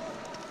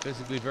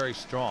 physically very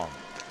strong,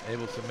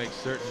 able to make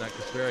certain that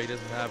Kasperi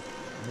doesn't have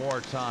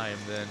more time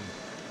than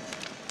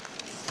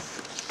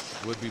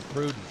would be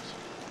prudent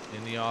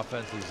in the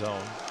offensive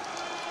zone.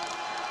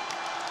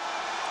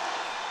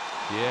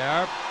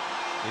 Yeah,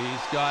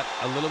 he's got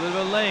a little bit of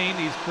a lane.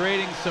 He's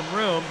creating some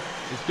room.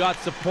 He's got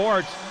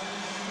support,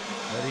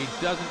 but he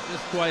doesn't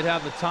just quite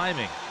have the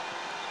timing.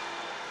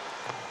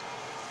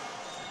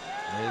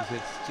 As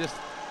it's just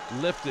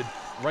lifted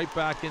right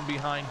back in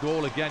behind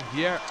goal again.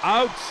 Here,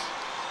 out.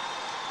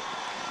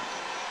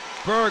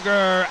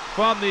 Berger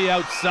from the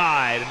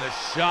outside, and the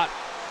shot,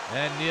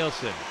 and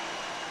Nielsen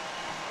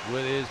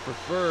with his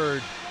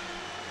preferred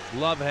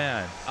glove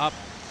hand up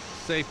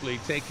safely,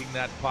 taking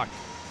that puck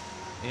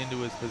into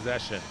his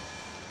possession.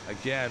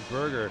 Again,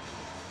 Berger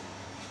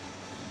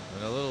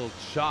and a little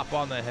chop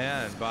on the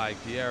hand by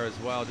Pierre as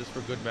well, just for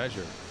good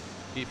measure,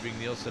 keeping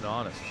Nielsen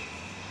honest.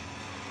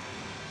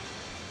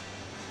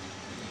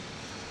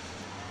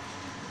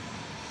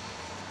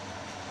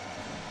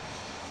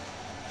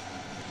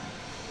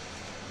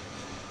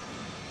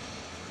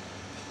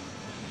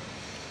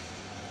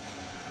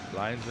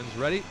 Linesman's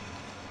ready.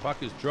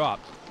 Puck is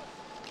dropped.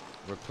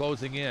 We're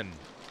closing in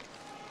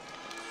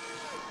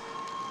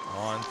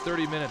on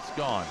 30 minutes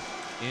gone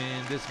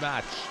in this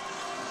match.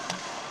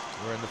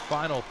 We're in the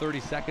final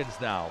 30 seconds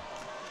now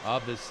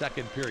of this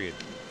second period.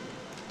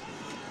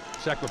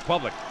 Czech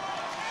Republic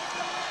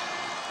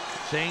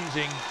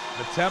changing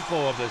the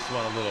tempo of this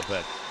one a little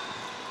bit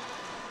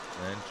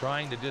and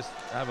trying to just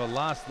have a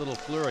last little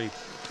flurry,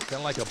 kind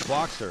of like a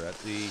boxer at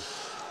the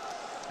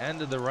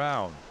end of the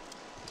round.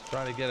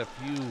 Trying to get a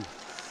few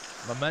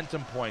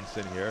momentum points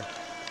in here,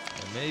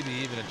 and maybe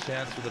even a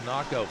chance for the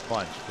knockout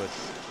punch. But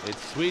it's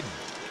Sweden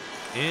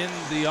in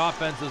the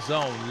offensive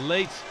zone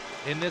late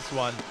in this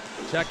one.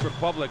 Czech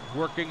Republic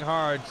working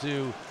hard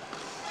to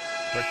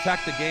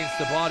protect against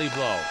the body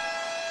blow.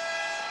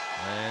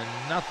 And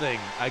nothing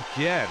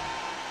again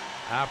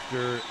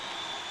after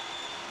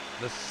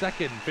the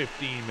second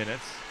 15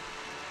 minutes.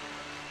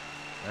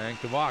 And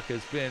Kavak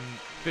has been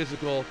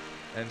physical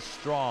and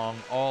strong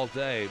all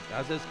day,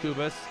 as is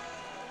Kubas.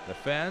 The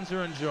fans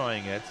are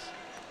enjoying it.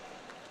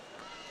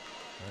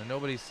 And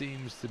nobody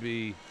seems to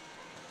be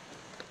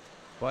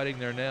biting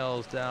their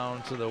nails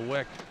down to the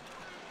wick.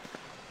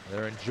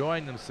 They're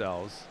enjoying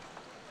themselves.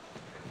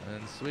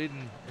 And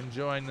Sweden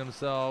enjoying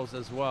themselves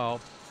as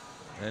well.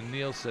 And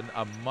Nielsen,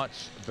 a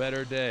much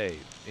better day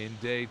in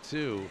day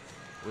 2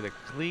 with a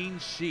clean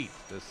sheet.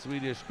 The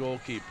Swedish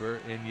goalkeeper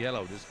in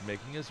yellow just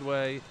making his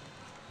way,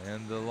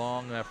 and the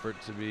long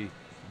effort to be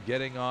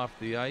getting off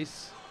the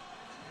ice.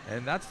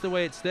 And that's the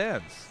way it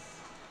stands.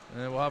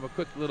 And we'll have a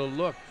quick little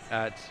look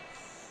at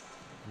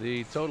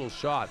the total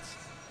shots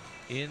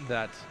in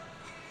that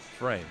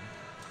frame.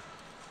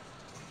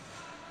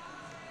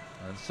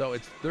 And so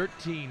it's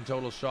 13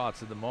 total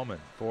shots at the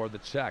moment for the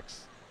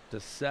Czechs to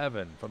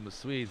 7 from the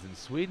Swedes. And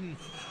Sweden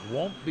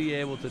won't be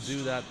able to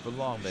do that for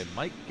long. They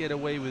might get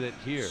away with it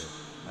here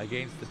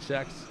against the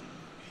Czechs,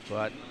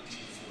 but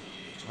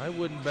I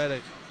wouldn't bet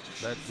it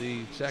that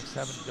the Czechs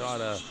haven't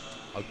got a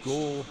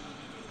goal,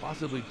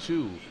 possibly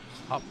 2,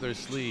 up their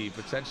sleeve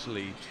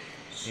potentially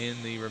in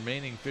the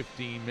remaining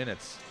 15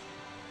 minutes.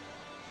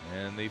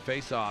 And the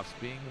face-offs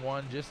being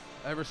won just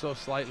ever so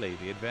slightly,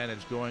 the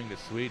advantage going to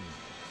Sweden.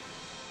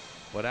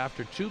 But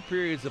after 2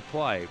 periods of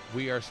play,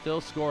 we are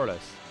still scoreless.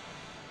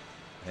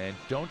 And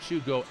don't you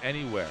go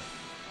anywhere.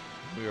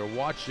 We are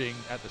watching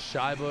at the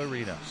Shayba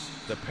Arena,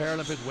 the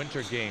Paralympic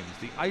Winter Games,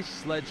 the ice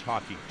sledge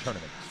hockey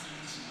tournament.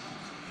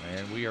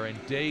 And we are in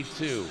day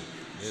 2.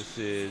 This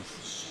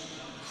is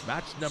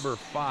match number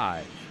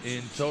 5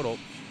 in total.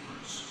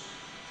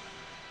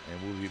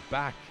 And we'll be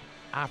back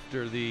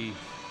after the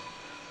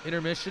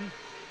intermission.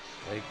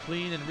 They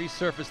clean and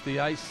resurface the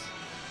ice,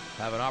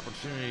 have an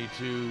opportunity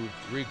to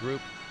regroup.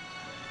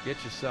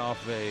 Get yourself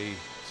a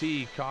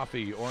tea,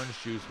 coffee, orange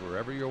juice,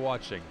 wherever you're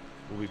watching.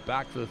 We'll be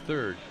back for the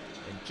third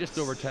in just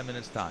over 10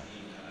 minutes time.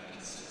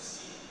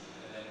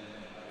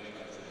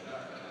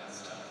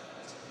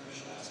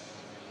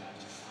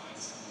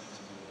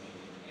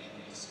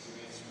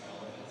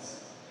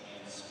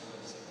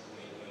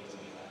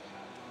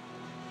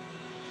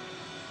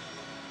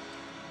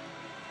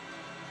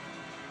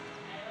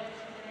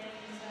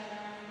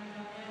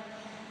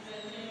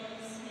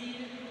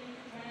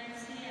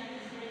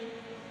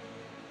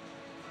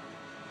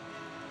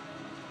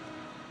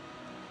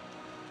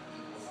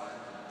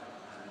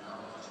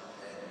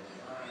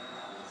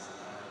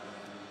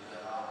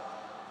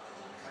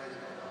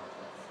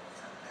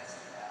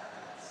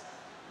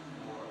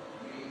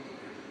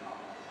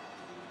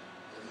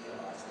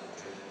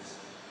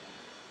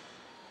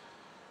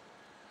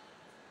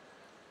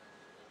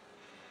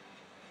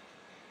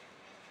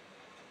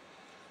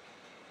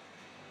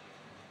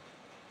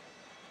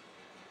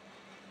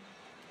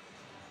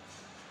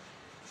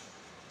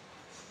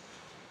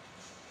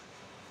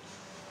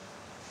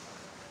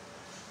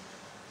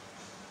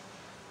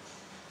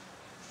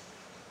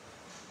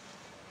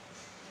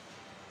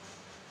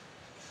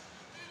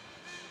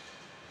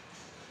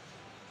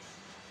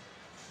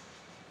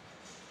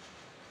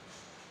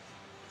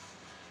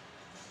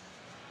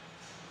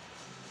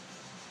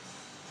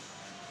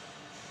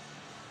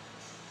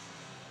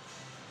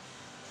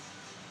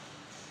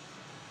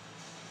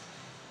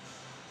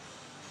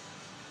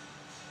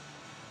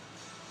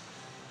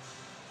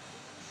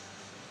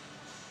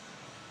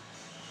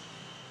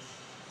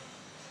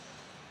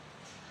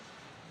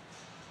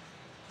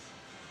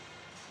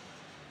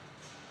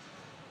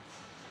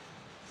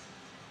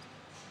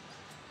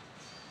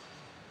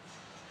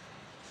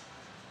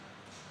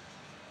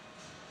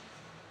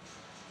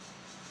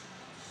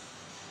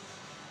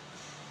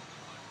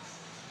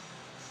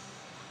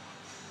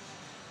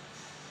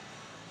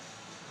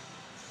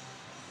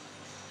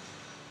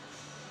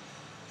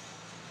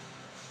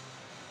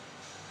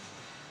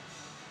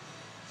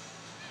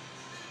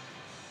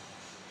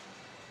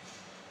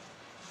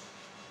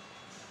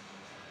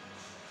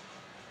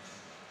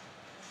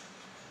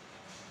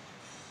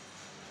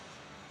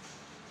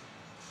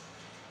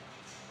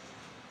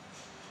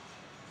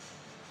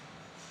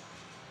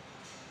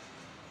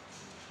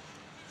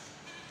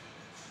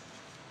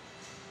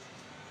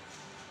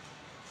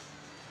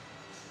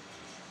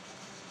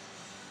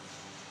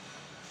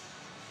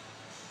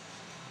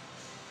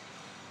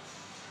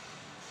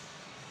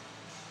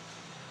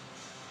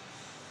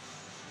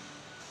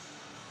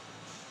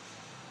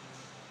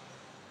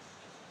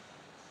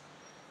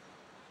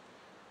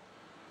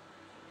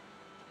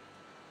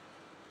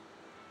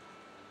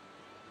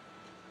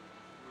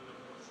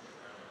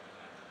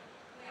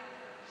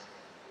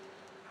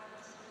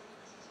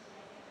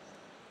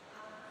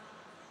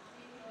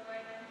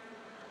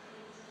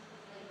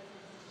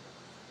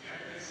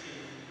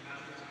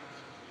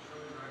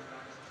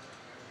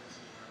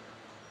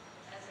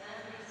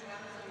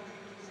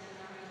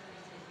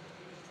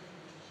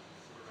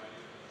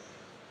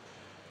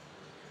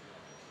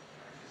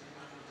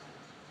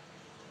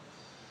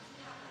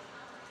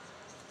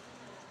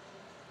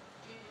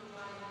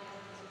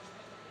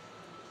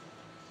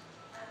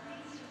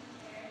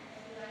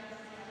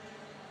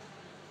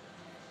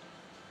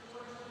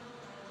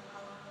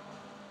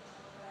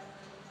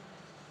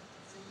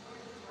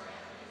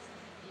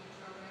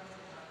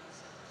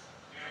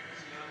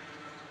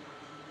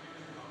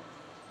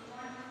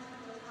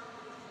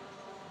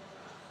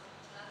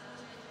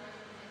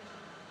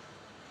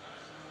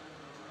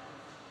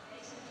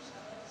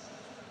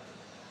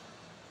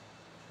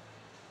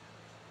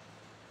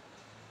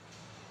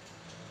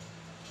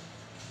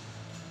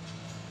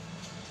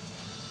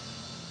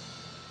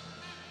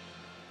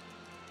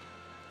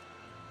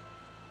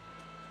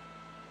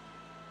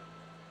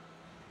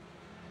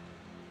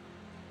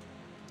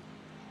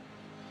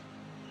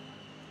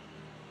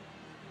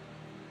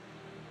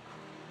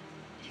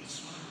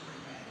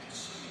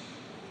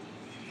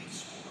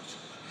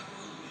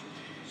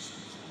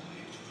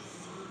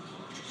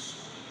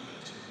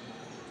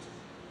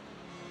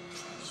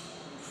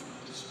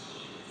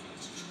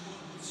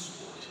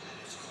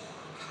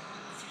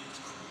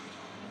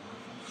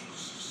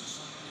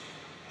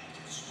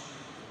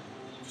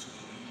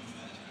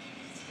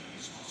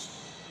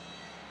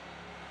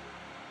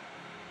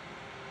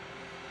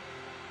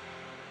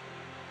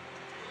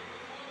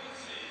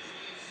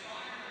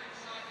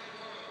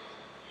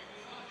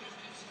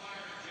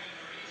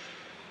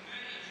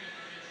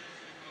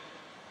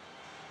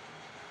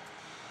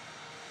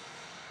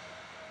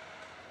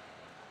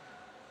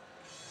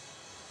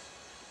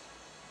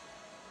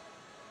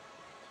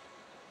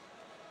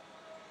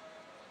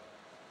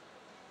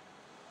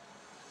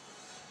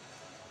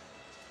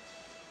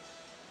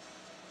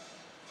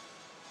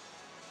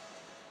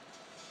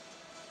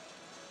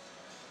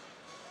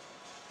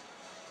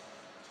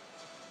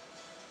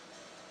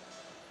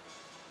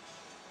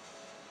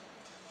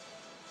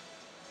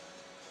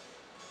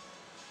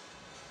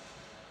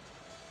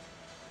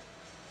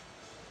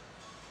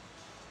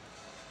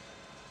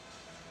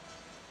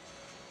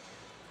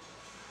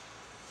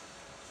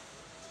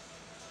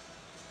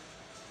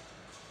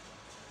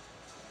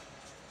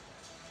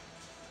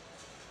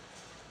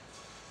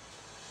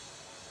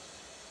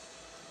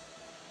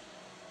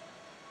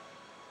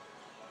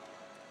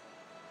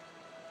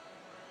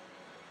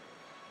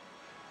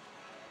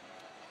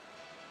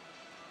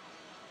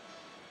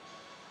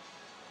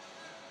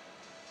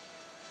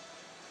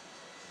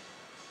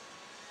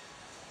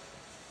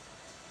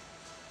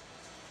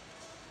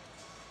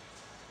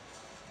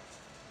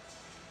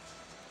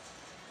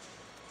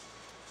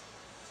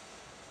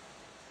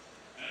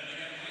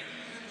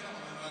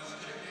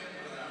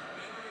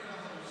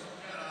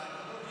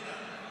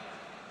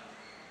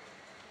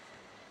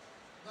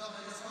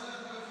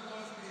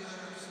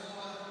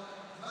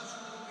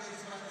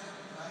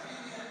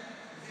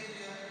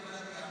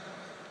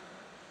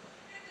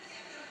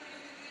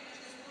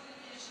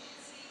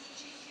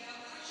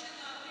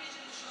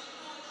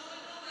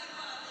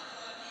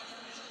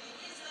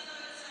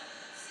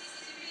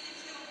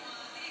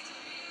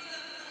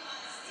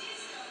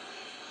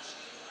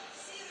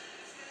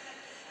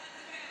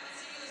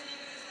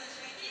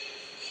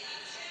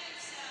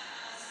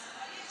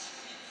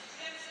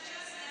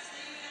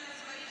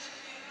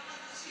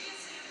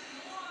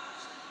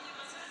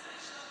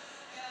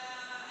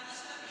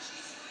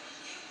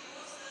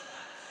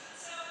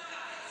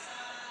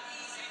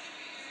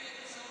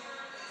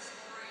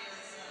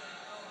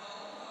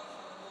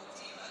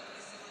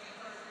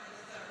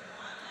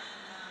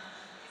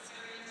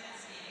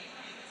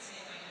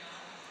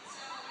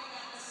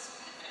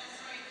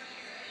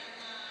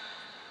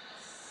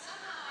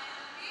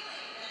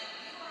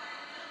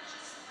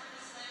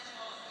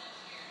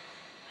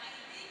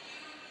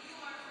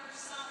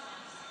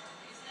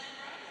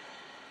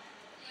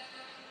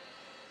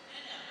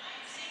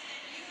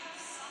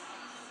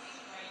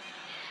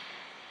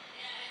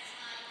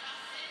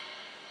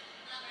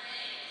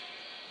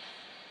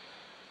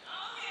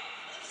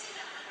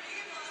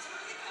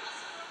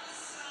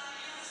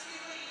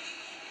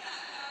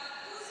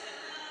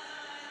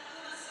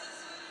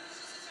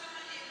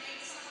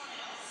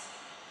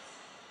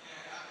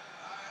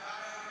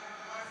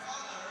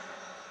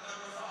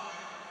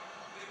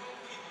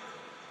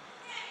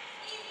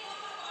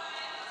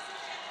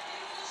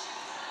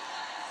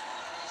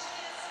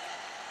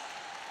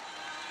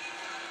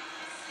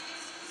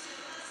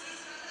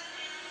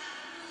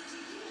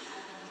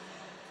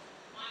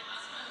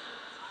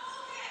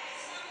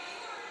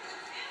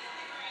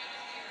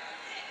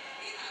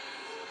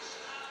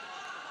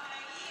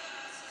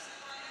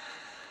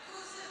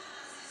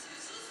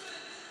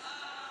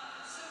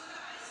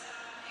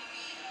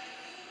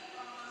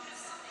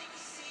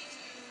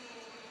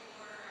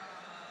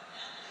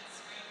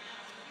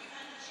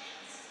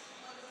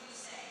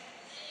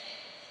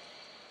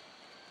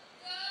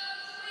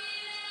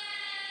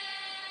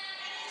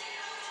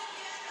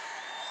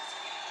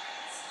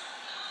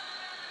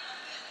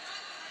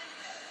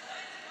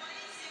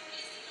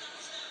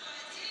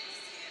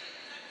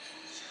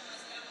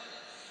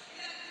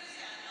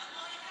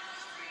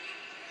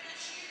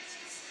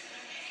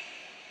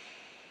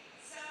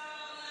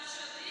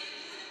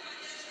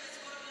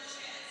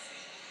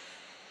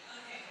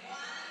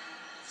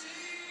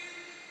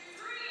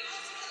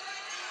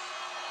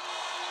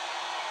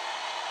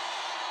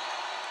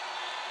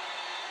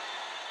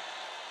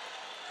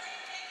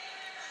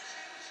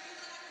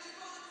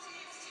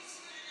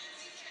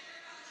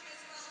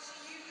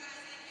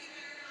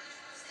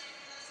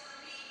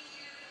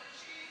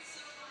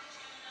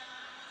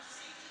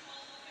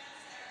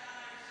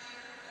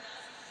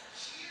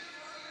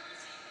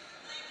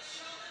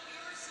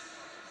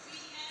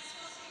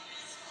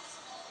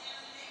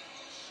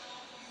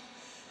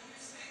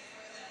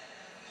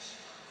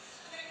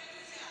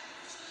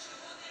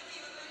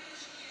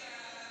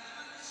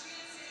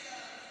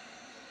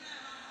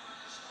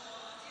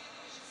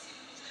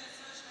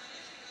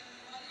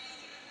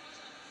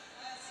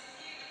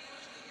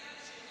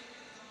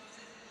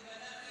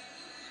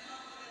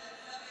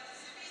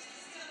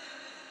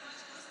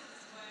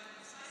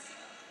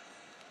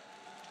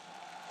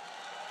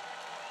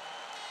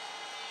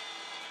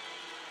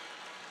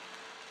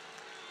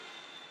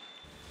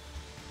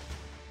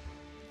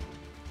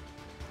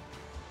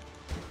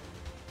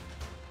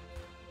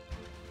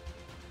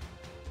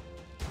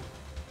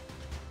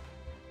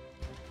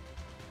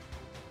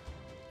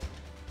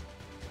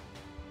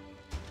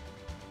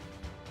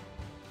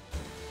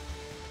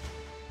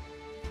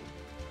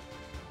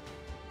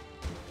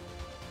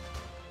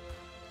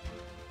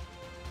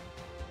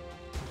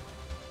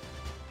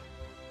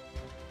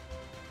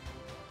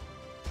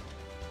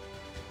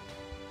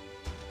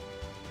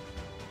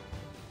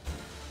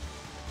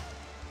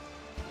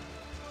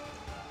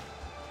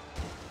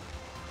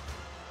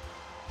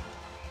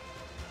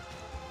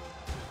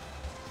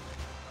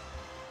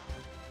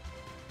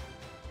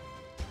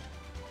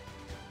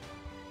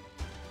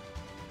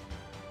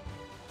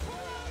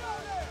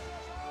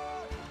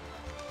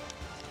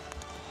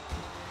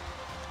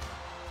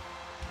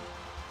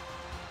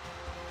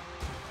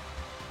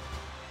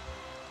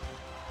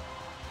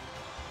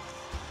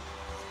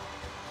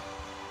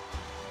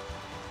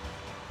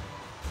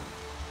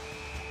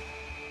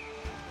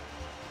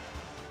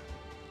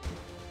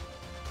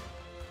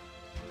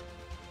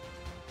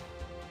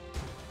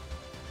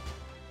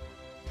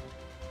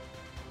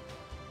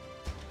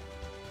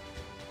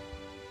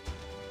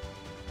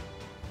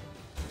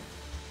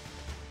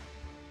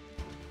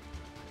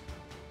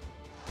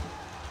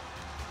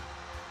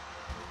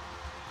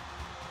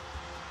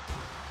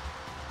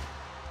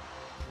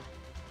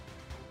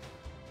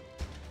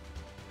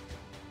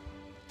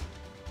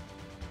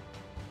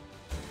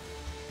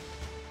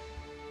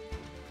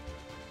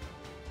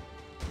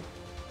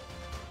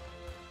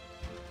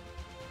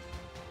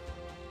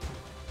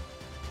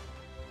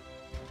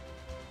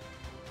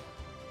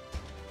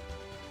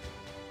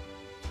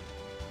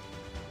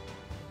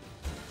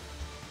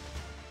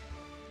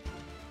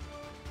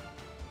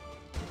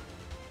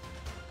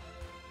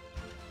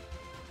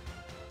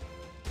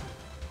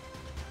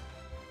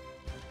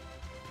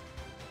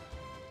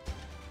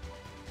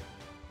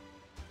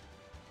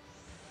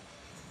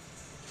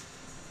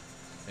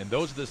 And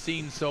those are the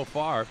scenes so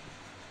far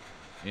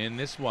in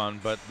this one,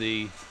 but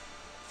the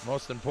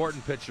most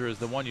important picture is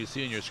the one you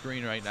see on your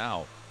screen right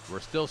now. We're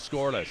still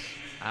scoreless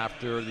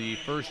after the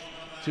first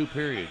 2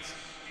 periods,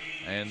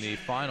 and the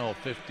final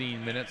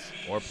 15 minutes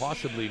or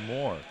possibly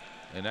more,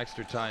 an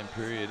extra time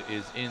period,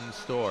 is in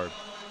store.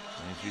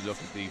 As you look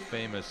at the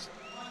famous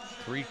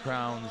 3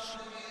 Crowns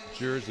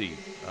jersey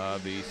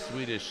of the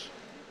Swedish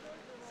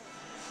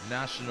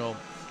national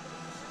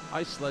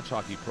ice sledge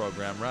hockey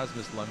program,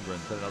 Rasmus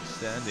Lundgren's had an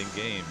outstanding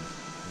game.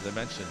 As I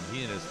mentioned,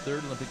 he in his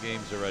 3rd Olympic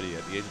Games already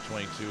at the age of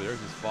 22. There's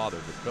his father,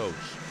 the coach,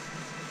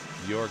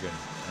 Jorgen.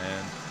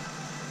 And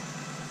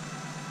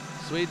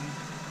Sweden,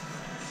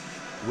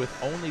 with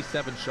only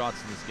 7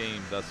 shots in this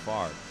game thus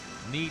far,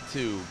 need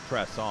to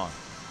press on,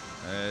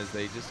 as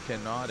they just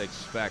cannot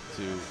expect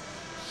to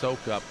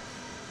soak up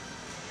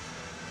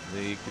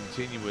the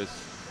continuous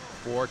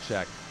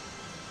forecheck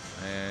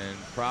and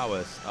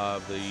prowess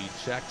of the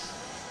Czechs,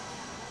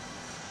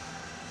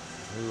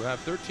 who have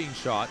 13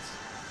 shots.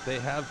 They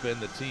have been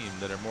the team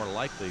that are more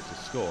likely to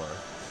score.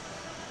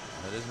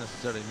 That doesn't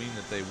necessarily mean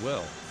that they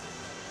will.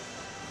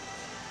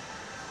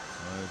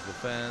 As the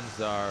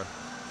fans are,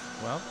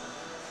 well,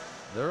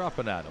 they're up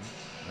and at them,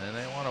 and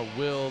they want to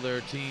will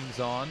their teams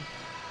on.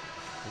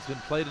 It's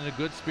been played in a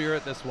good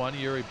spirit, this one.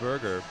 Yuri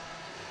Berger.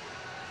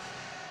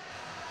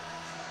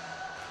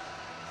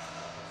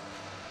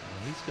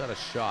 He's got a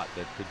shot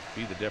that could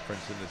be the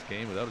difference in this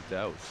game without a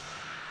doubt.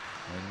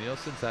 And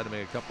Nielsen's had to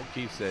make a couple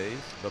key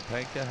saves.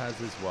 Vapenka has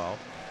as well.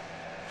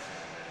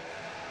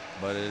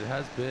 But it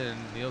has been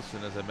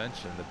Nielsen, as I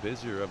mentioned, the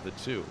busier of the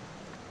two.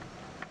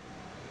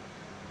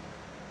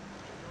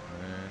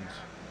 And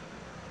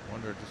I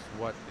wonder just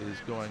what is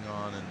going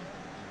on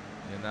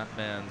in that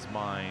man's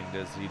mind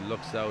as he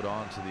looks out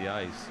onto the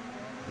ice.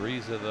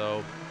 Breeza, though,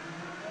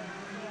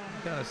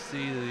 you kind of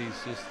see that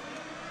he's just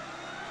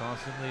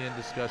constantly in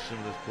discussion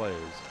with his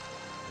players,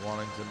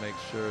 wanting to make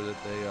sure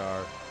that they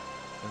are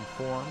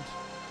informed,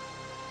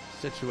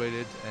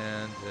 situated,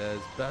 and as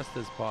best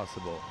as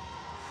possible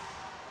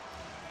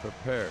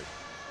prepared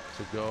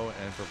to go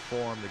and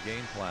perform the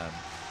game plan.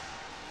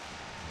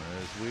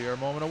 As we are a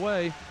moment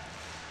away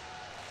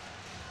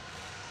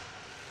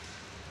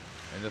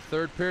in the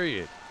 3rd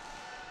period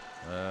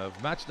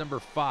of match number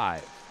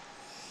 5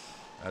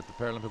 at the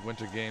Paralympic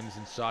Winter Games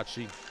in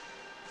Sochi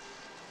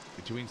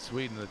between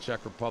Sweden and the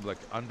Czech Republic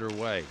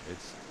underway.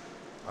 It's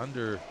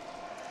under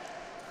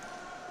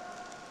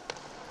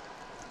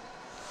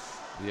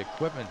the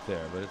equipment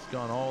there, but it's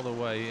gone all the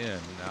way in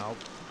now.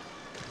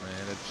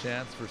 And a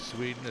chance for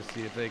Sweden to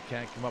see if they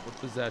can't come up with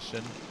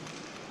possession.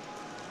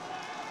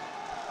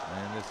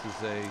 And this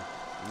is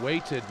a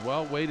weighted,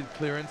 well-weighted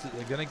clearance.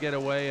 They're going to get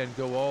away and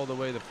go all the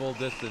way the full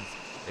distance.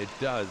 It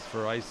does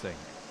for icing,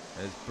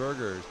 as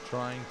Berger is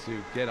trying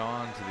to get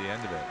on to the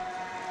end of it.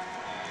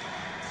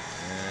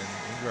 And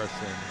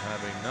Ingvarsson,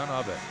 having none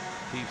of it,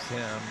 keeps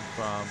him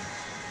from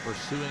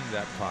pursuing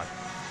that puck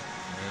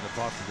and the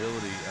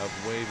possibility of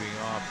waving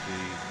off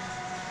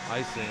the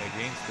icing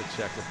against the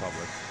Czech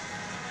Republic.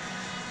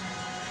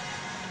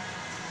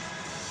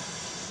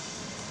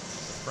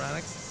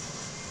 Franek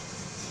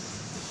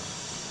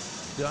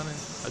done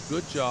a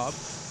good job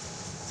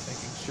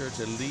making sure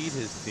to lead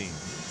his team,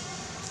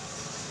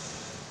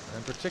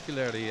 and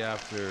particularly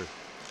after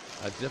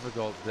a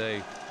difficult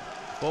day.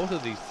 Both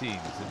of these teams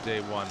in day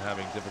 1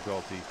 having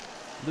difficulty.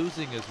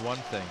 Losing is one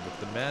thing, but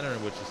the manner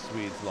in which the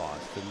Swedes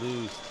lost, to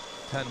lose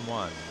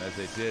 10-1 as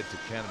they did to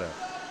Canada,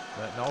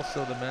 and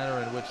also the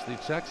manner in which the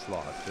Czechs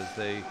lost as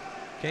they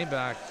came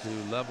back to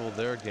level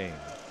their game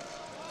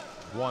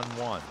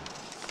 1-1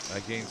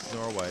 against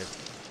Norway,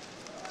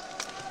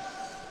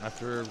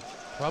 after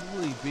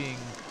probably being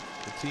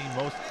the team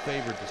most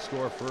favored to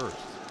score first,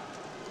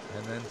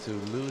 and then to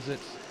lose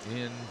it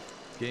in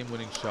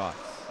game-winning shots.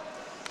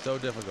 So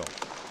difficult.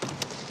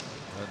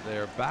 But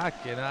they're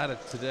back and at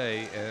it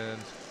today, and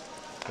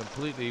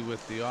completely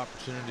with the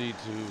opportunity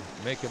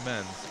to make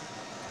amends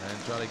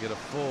and try to get a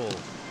full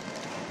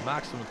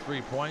maximum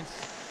 3 points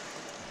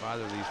if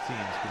either of these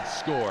teams can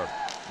score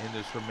in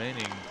this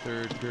remaining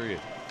 3rd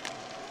period.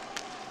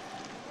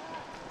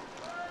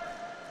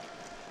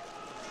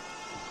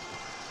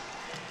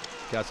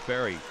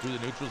 Kasperi through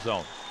the neutral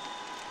zone.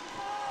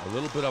 A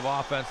little bit of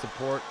offense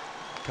support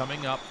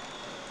coming up,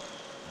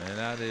 and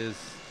that is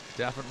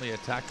definitely a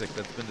tactic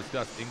that's been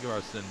discussed.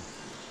 Ingvarsson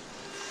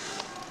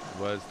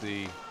was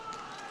the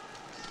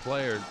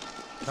player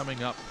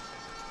coming up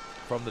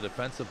from the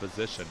defensive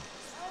position,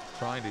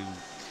 trying to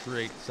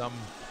create some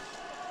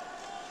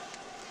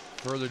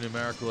further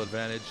numerical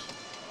advantage,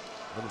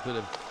 a little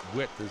bit of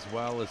width as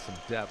well as some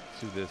depth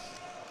to this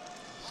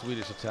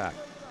Swedish attack.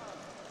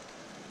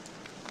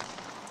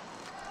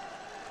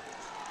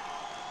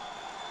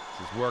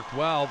 This has worked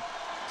well.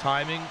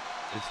 Timing,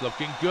 it's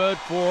looking good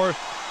for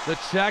the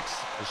Czechs.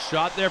 A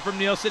shot there from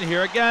Nielsen.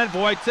 Here again,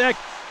 Wojtek.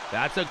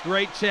 That's a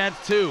great chance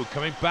too.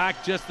 Coming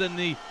back just in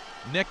the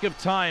nick of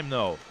time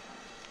though.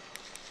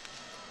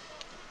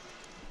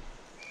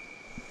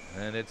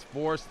 And it's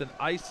forced an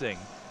icing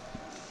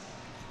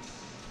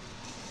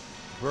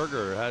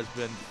Berger has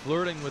been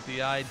flirting with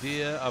the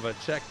idea of a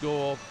Czech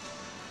goal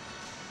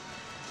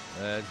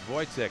as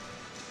Wojtek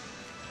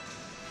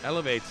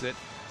elevates it,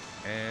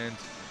 and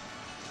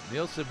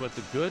Nielsen with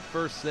the good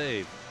first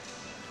save.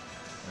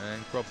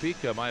 And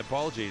Kropika, my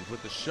apologies,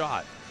 with the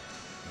shot.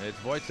 And it's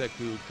Wojtek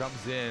who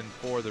comes in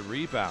for the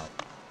rebound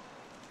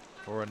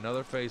for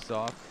another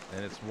face-off,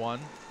 and it's one.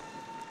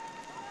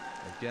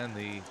 Again,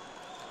 the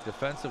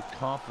defensive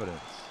confidence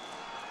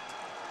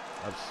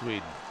of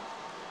Sweden.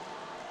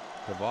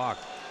 Kavak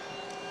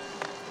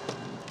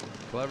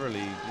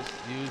cleverly just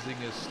using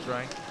his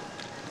strength.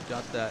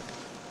 Got that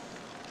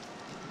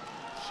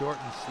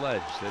shortened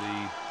sledge that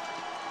he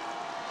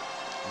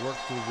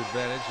works to his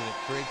advantage, and it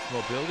creates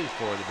mobility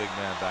for the big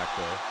man back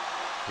there.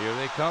 Here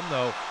they come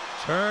though.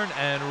 Turn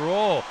and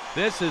roll.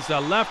 This is a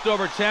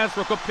leftover chance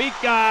for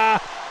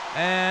Kopika.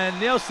 And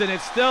Nielsen,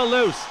 it's still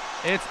loose.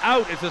 It's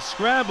out. It's a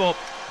scramble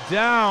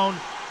down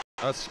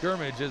a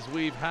scrimmage as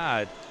we've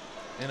had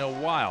in a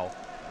while.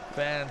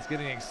 Fans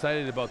getting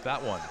excited about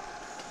that one.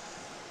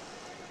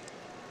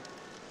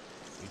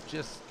 You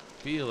just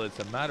feel it's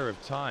a matter of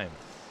time.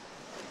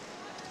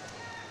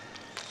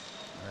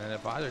 And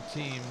if either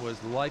team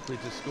was likely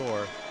to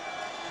score,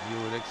 you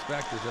would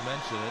expect, as I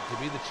mentioned, it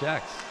to be the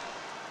Czechs.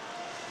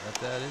 But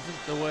that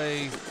isn't the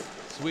way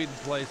Sweden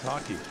plays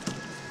hockey.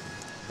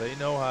 They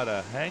know how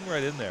to hang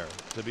right in there,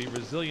 to be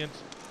resilient,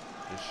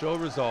 to show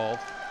resolve.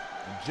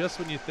 And just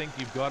when you think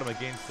you've got them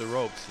against the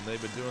ropes, and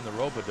they've been doing the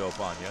rope-a-dope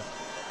on you,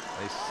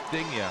 they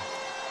sting you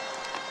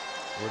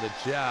with a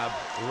jab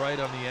right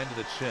on the end of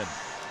the chin.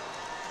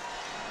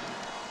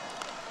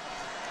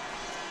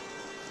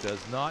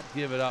 Does not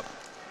give it up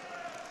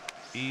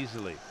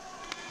easily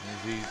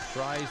as he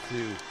tries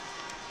to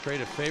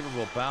create a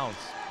favorable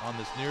bounce on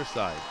this near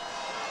side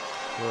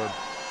for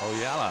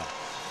Oyala.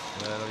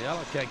 And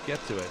Oyala can't get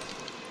to it.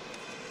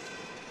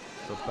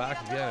 So back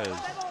again is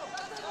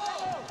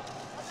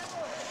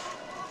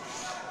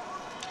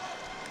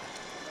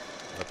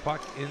the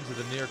puck into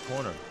the near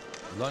corner.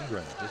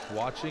 Lundgren just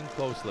watching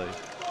closely,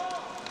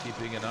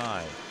 keeping an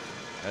eye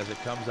as it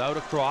comes out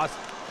across.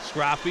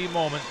 Scrappy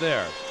moment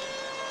there.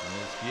 And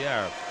it's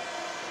Pierre.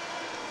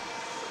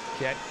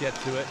 Can't get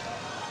to it.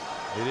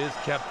 It is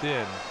kept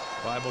in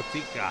by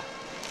Motika.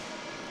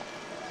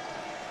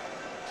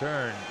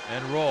 Turn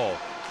and roll.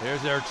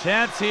 Here's their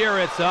chance here.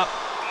 It's up.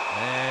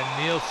 And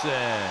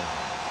Nielsen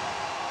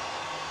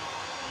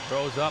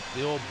throws up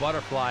the old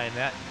butterfly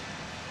net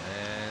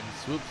and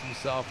swoops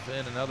himself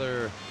in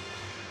another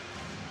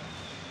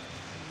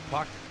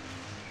puck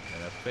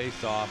and a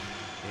face-off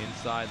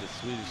inside the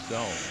Swedish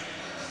zone.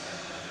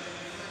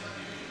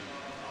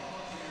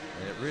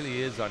 And it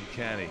really is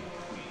uncanny.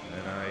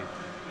 And I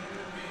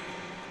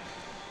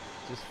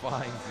just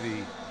find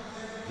the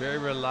very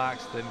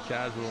relaxed and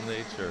casual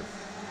nature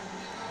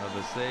of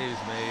the saves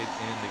made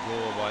in the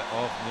goal by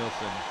Ulf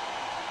Nielsen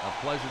a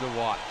pleasure to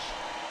watch.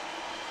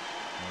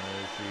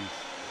 As he's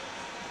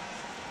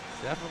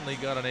definitely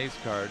got an ace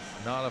card,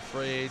 not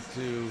afraid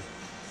to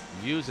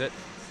use it,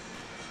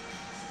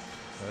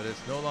 but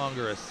it's no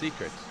longer a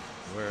secret.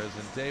 Whereas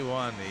in day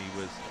one, he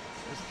was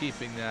just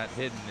keeping that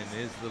hidden in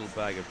his little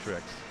bag of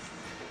tricks.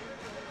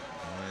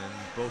 And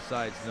both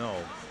sides know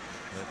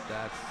that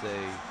that's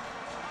a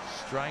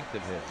strength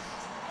of his.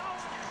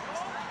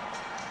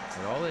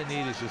 And all they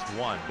need is just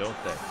one,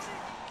 don't they?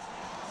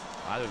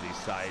 Either of these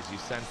sides, you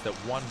sense that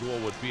one goal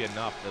would be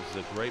enough. This is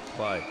a great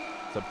play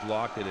to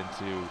block it and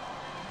to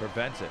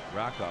prevent it.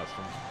 Rakos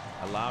from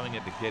allowing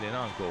it to get in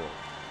on goal.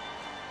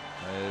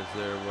 As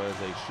there was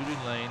a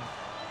shooting lane,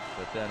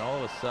 but then all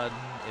of a sudden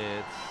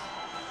it's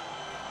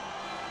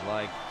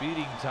like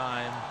feeding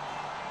time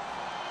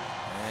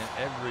and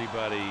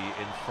everybody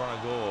in front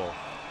of goal.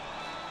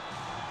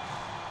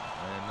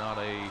 And not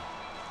a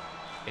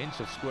inch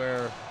of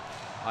square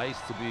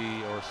ice to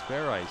be, or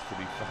spare ice to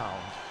be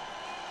found.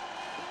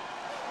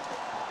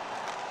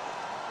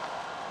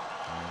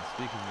 And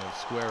speaking of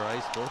square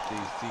ice, both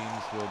these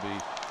teams will be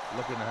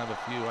looking to have a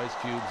few ice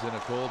cubes in a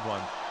cold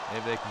one.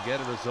 Maybe they can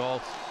get a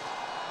result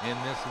in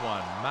this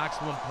one.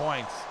 Maximum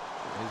points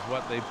is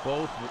what they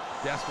both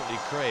desperately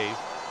crave.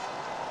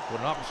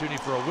 With an opportunity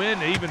for a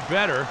win, even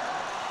better.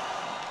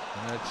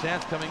 And a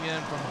chance coming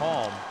in from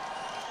Holm.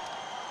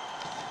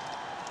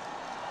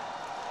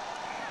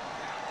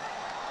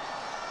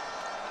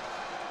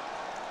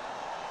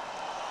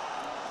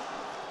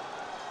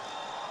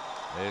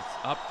 It's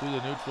up through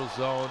the neutral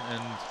zone,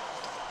 and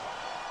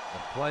the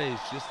plays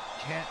just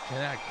can't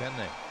connect, can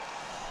they?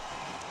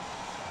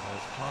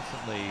 There's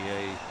constantly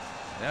an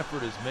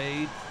effort is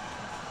made,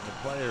 and the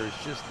player is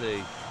just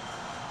a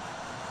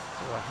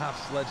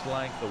half sledge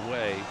length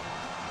away.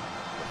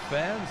 The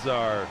fans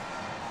are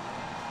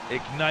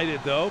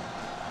ignited though,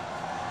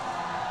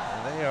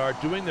 and they are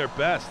doing their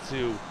best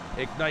to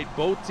ignite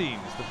both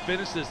teams to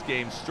finish this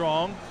game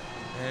strong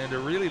and to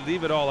really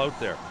leave it all out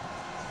there.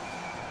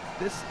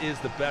 This is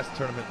the best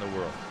tournament in the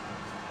world.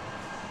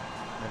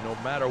 And no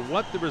matter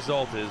what the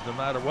result is, no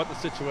matter what the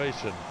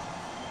situation,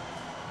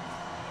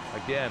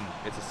 again,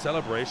 it's a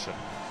celebration.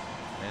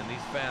 And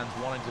these fans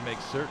wanting to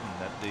make certain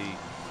that the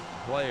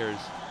players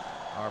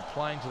are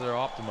playing to their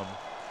optimum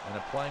and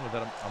are playing with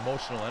that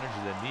emotional energy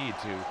they need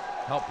to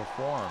help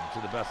perform to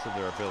the best of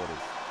their ability.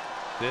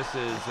 This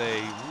is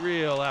a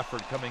real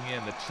effort coming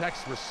in. The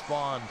Czechs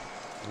respond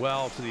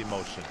well to the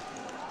emotion.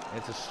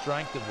 It's a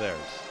strength of theirs.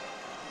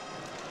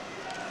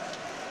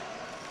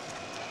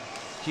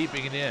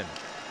 Keeping it in.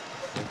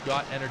 They've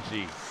got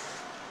energy.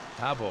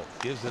 Habo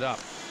gives it up.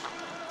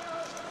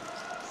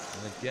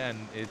 And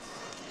again, it's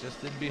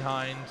just in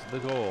behind the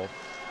goal.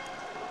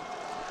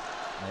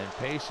 And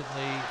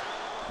patiently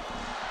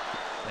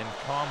and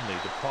calmly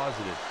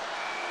deposited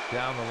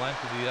down the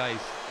length of the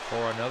ice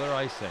for another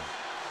icing.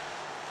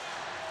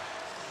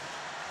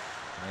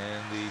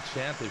 And the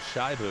chant of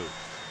Shayba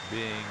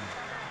being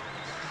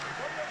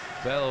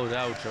bellowed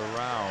out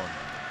around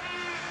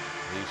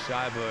the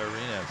Shayba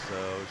Arena.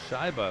 So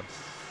Shayba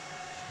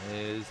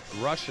is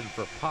Russian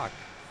for puck,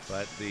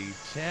 but the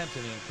chant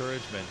and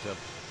encouragement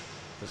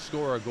to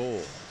score a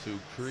goal, to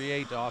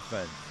create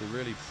offense, to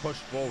really push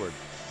forward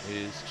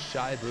is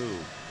Shayba.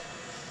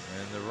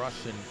 And the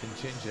Russian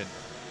contingent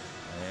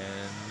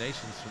and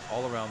nations from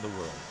all around the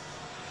world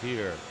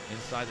here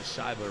inside the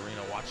Shayba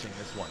Arena watching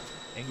this one.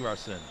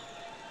 Ingvarsson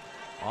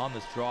on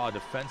this draw, a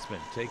defenseman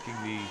taking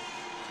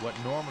what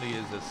normally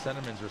is a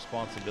centerman's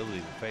responsibility,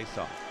 the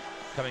face-off.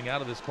 Coming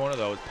out of this corner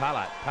though is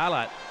Palat.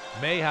 Palat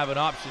may have an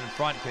option in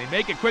front. Can he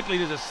make it quickly?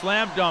 There's a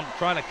slam dunk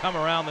trying to come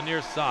around the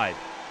near side.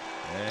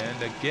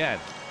 And again,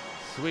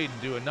 Sweden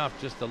do enough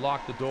just to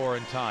lock the door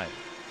in time.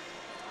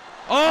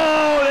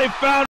 Oh, they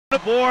found the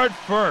board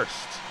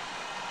first.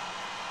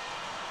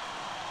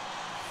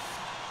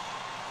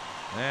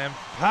 And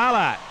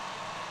Palat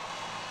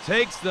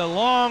takes the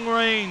long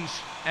range,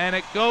 and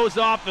it goes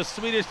off the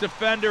Swedish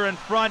defender in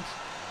front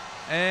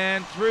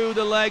and through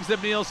the legs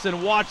of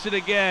Nielsen. Watch it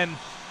again,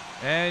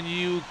 and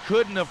you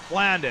couldn't have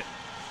planned it.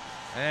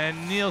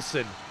 And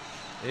Nielsen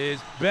is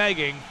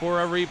begging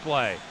for a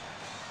replay.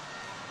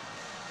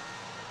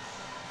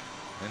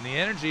 And the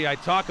energy I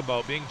talk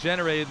about being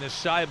generated in the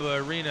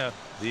Shayba Arena,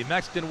 the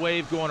Mexican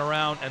wave going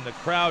around and the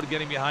crowd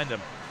getting behind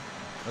them.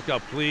 Look how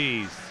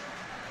pleased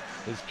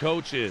his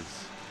coach is.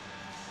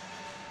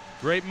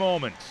 Great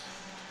moment.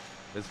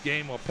 This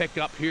game will pick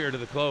up here to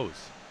the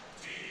close.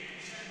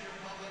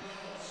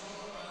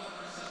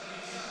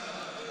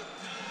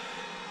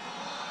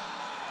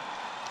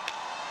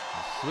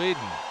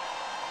 Sweden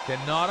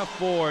cannot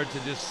afford to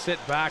just sit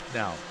back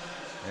now.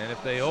 And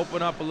if they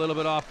open up a little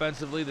bit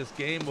offensively, this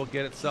game will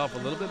get itself a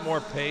little bit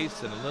more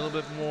pace and a little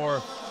bit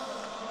more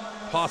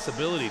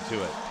possibility to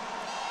it.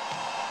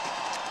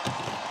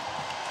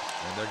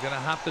 And they're going to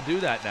have to do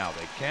that now.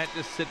 They can't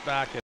just sit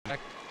back and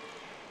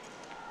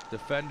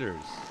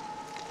defenders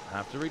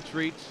have to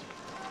retreat,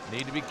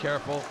 need to be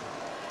careful.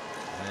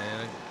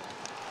 And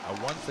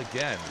once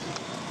again,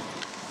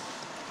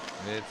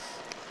 it's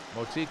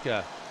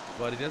Motika,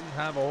 but he doesn't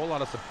have a whole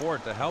lot of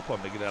support to help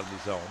him to get out of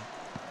the zone.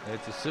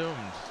 It's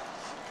assumed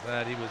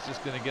that he was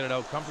just going to get it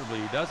out comfortably.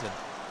 He doesn't.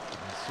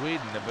 And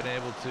Sweden have been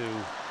able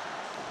to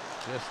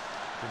just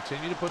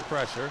continue to put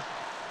pressure.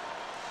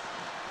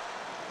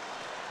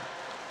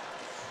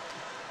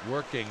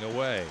 Working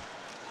away.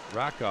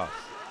 Rakos,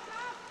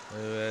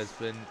 who has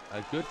been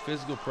a good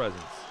physical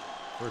presence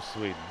for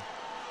Sweden.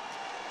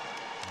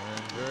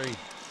 And very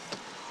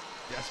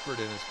desperate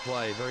in his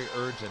play, very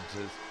urgent.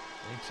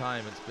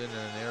 Anytime it's been in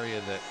an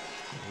area that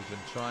he's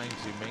been trying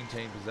to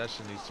maintain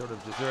possession, he's sort of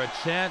just, is there a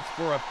chance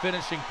for a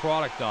finishing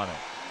product on it?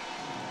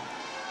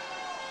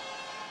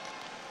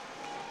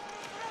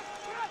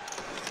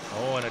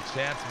 Oh, and a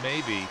chance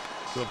maybe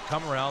to have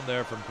come around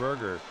there from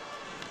Berger.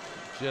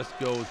 Just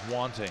goes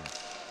wanting.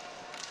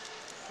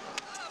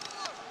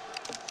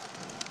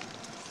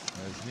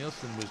 As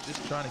Nielsen was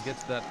just trying to get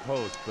to that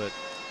post, but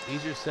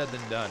easier said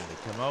than done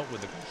to come out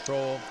with the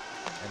control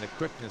and the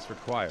quickness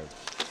required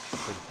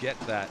to get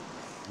that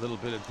little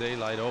bit of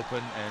daylight open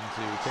and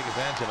to take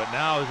advantage of it.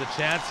 Now there's a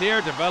chance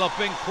here,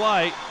 developing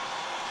play.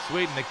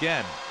 Sweden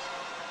again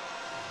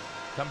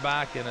come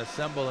back and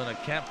assemble in a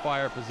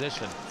campfire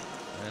position,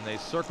 and they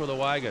circle the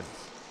wagons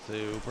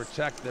to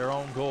protect their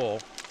own goal.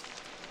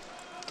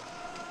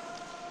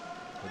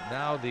 But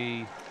now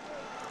the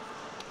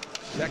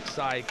Czech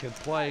side can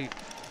play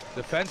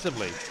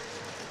defensively,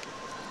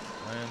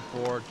 and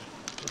for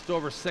just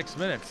over 6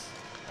 minutes,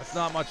 that's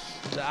not much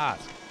to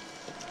ask.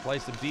 Play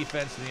some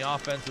defense in the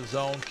offensive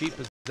zone, keep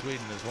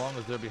Sweden as long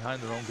as they're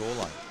behind their own goal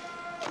line.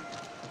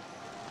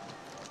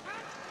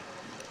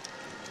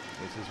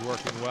 This is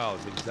working well.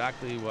 It's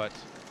exactly what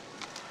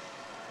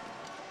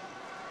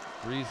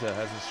Riza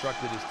has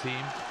instructed his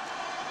team.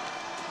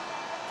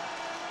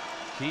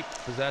 Keep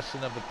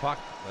possession of the puck.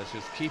 Let's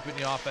just keep it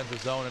in the offensive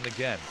zone. And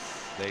again,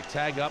 they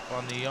tag up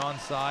on the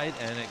onside,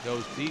 and it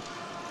goes deep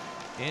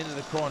into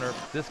the corner,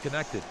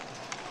 disconnected.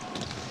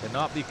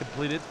 Cannot be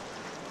completed.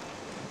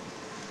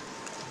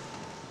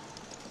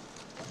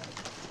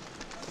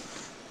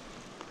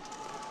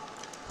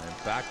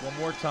 And back one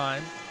more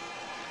time.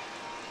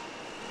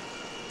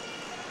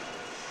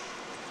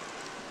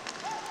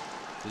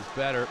 Is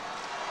better.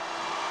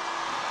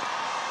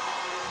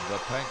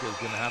 Vapenka is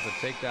going to have to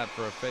take that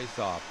for a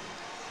face-off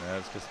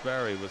as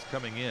Kasperi was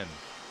coming in.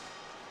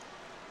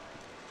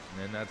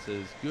 And that's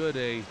as good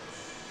a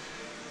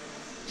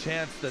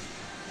chance that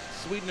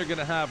Sweden are going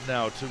to have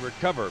now to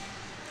recover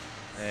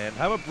and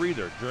have a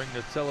breather during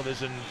this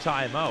television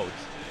timeout.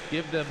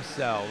 Give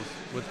themselves,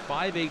 with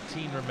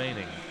 5:18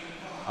 remaining,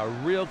 a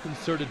real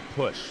concerted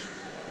push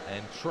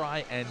and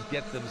try and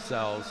get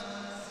themselves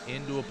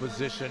into a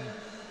position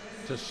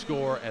to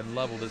score and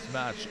level this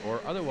match,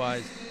 or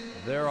otherwise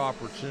their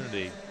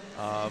opportunity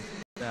of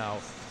now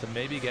to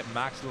maybe get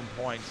maximum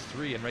points,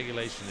 3 in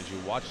regulation as you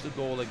watch the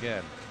goal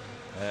again,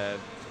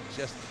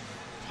 just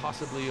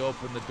possibly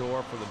open the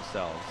door for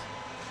themselves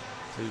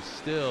to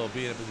still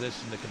be in a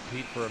position to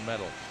compete for a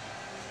medal.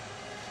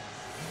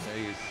 There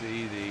you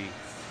see the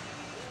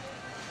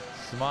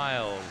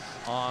smiles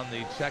on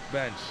the Czech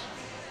bench.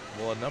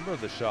 Well, a number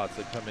of the shots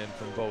that come in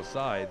from both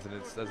sides, and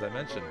it's, as I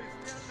mentioned,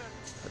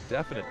 a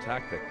definite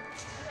tactic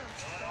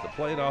to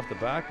play it off the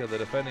back of the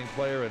defending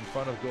player in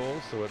front of goal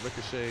so it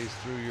ricochets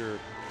through your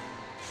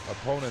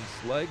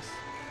opponent's legs.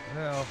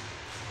 Well,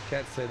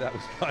 can't say that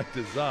was by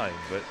design,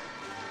 but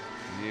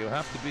you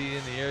have to be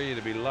in the area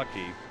to be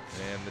lucky,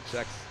 and the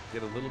Czechs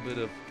get a little bit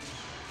of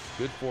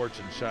good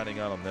fortune shining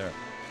on them there.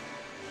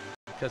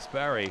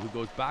 Kasperi, who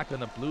goes back on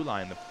the blue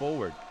line, the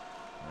forward,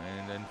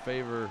 and in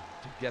favor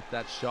to get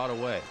that shot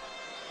away.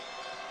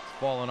 It's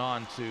fallen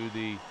on to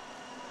the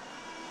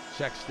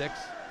Czech sticks,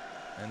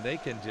 and they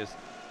can just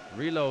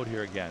reload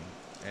here again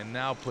and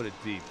now put it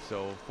deep.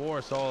 So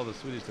force all of the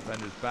Swedish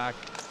defenders back,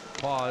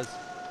 pause,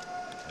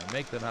 and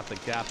make them have to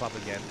gap up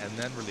again and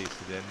then release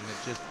it in. And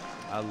it just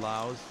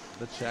allows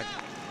the Czech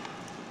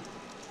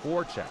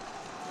forecheck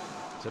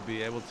to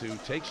be able to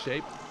take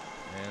shape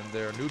and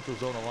their neutral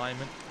zone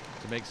alignment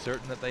to make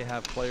certain that they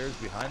have players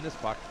behind this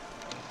puck,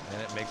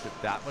 and it makes it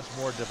that much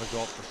more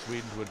difficult for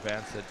Sweden to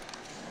advance it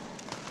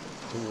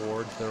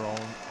towards their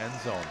own end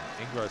zone.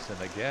 Ingvarsson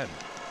again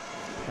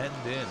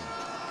penned in.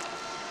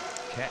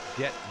 Can't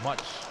get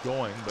much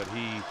going, but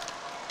he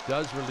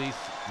does release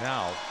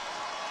now,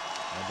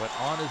 but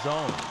on his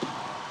own.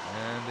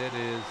 And it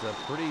is a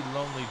pretty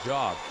lonely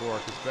job for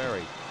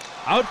Kasperi.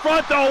 Out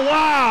front though,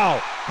 wow!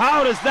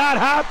 How does that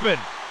happen?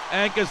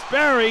 And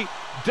Kasperi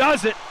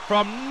does it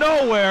from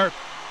nowhere.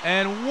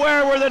 And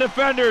where were the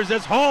defenders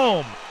as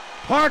Holm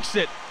parks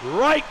it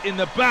right in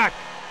the back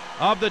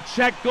of the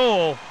Czech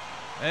goal.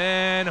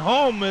 And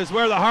Holm is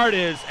where the heart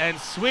is, and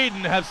Sweden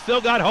have still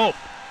got hope.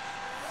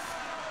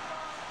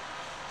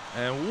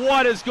 And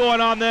what is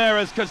going on there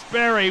is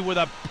Kasperi with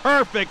a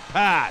perfect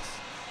pass.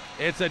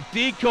 It's a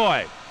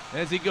decoy.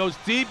 As he goes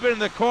deep into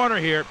the corner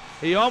here,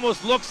 he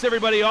almost looks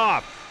everybody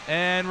off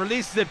and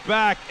releases it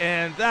back,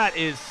 and that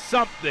is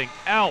something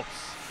else.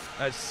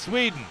 As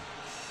Sweden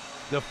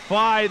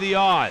defy the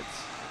odds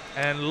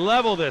and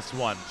level this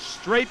one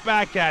straight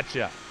back at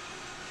you.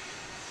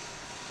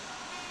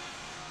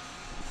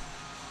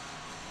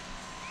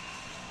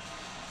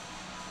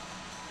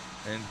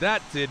 And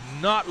that did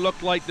not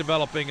look like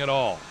developing at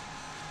all.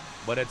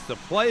 But it's the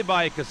play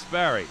by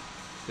Kasperi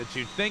that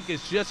you think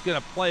is just going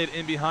to play it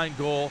in behind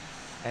goal,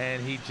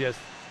 and he just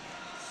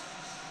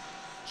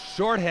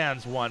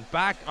shorthands one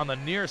back on the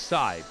near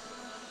side.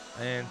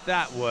 And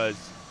that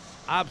was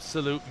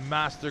absolute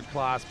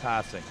masterclass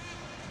passing.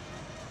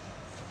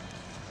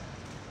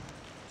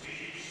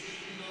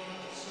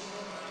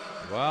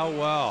 Well,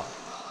 well.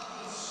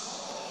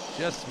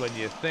 Just when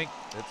you think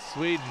that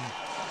Sweden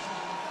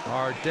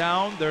are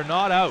down, they're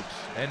not out.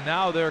 And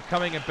now they're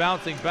coming and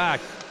bouncing back.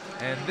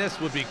 And this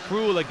would be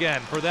cruel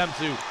again for them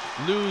to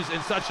lose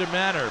in such a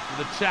manner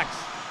for the Czechs,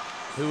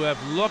 who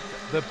have looked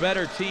the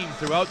better team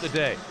throughout the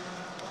day.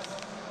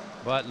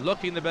 But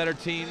looking the better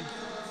team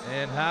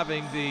and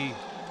having the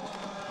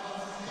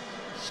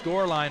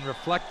scoreline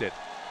reflect it,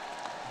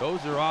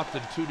 those are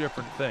often two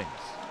different things.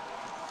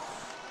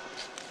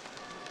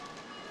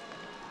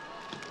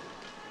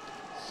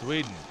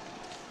 Sweden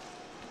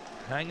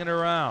hanging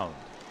around.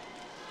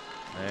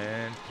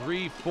 And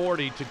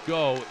 3:40 to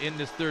go in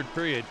this third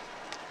period.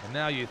 And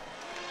now you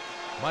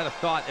might have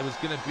thought it was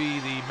going to be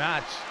the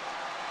match.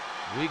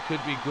 We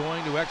could be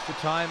going to extra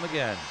time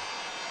again.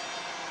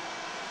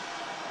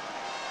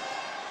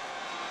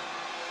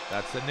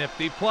 That's a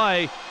nifty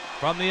play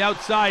from the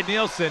outside,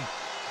 Nielsen.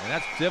 And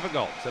that's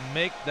difficult to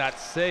make that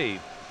save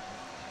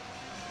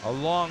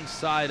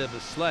alongside of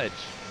the sledge,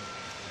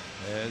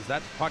 as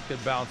that puck can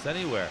bounce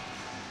anywhere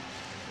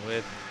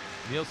with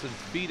Nielsen's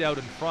feet out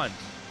in front.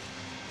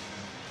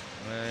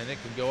 And it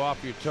can go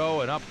off your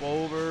toe and up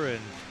over, and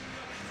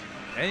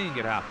anything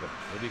could happen.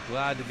 We'll be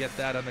glad to get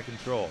that under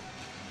control.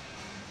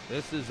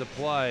 This is a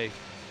play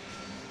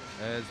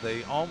as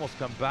they almost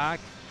come back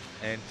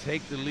and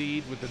take the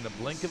lead within the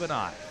blink of an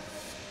eye.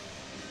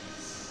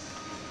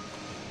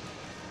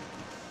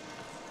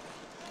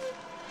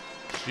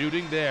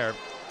 Shooting there.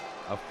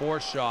 A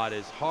force shot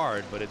is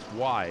hard, but it's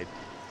wide.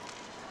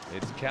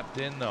 It's kept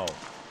in though.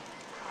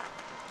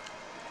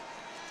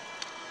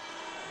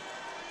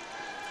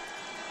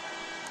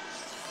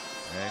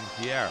 And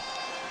Pierre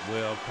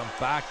will come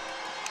back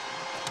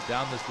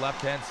down this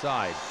left-hand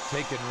side,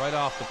 taken right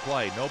off the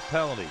play, no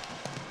penalty.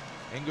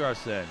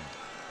 Ingvarsson,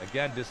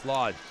 again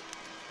dislodged,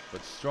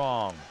 but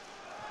strong,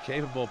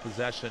 capable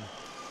possession,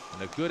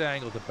 and a good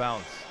angle to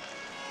bounce.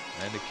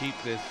 And to keep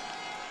this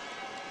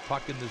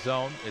puck in the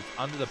zone, it's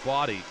under the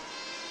body.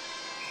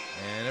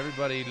 And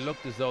everybody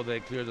looked as though they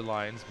cleared the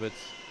lines, but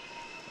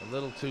a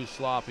little too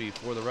sloppy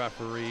for the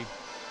referee,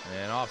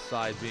 and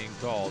offside being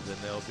called, and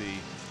there'll be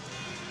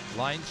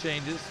line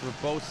changes for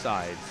both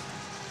sides,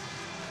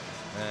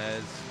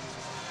 as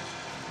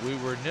we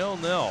were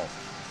 0-0,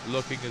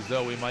 looking as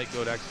though we might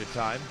go to extra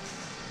time.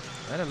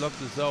 And it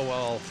looked as though,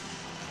 well,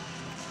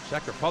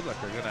 Czech Republic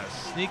are going to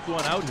sneak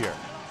one out here.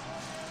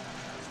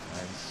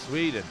 And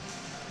Sweden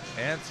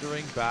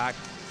answering back,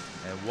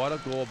 and what a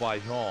goal by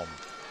Holm.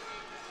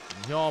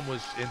 Holm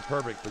was in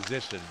perfect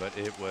position, but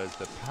it was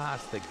the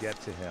pass to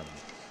get to him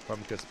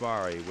from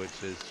Kasperi,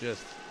 which is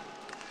just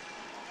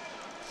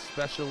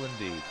special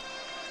indeed.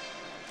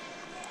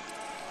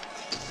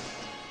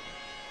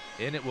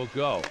 In it will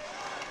go.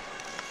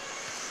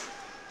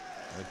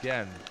 And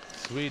again,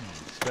 Sweden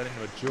spending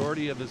the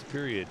majority of this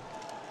period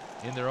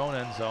in their own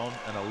end zone,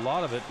 and a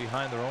lot of it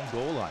behind their own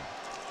goal line.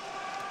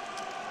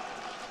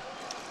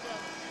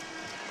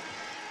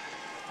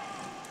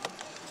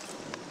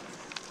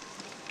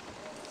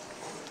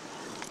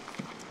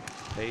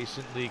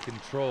 Patiently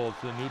controlled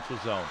to the neutral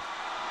zone.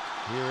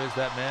 Here is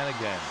that man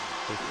again,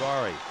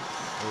 Kasperi,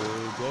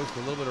 who goes for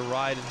a little bit of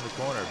ride into the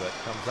corner, but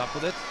comes up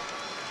with it.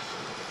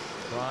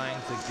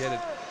 Trying to get it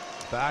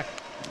back.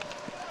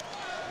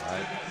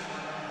 Right.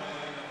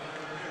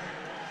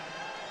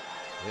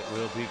 It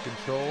will be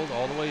controlled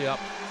all the way up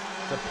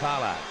to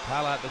Palat.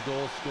 Palat, the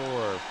goal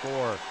scorer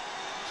for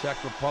Czech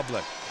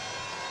Republic.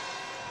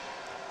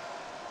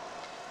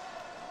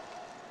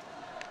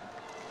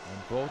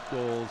 And both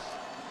goals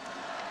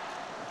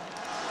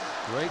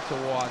great to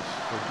watch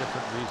for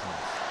different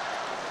reasons.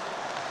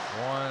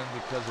 One,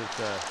 because it's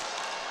a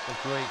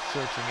great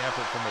searching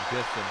effort from a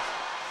distance,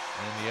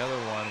 and the other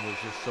one was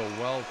just so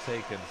well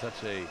taken,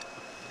 such a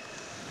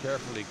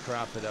carefully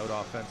crafted out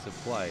offensive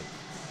play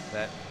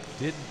that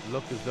didn't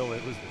look as though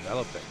it was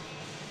developing.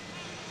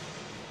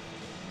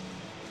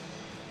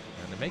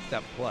 And to make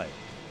that play,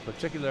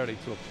 particularly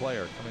to a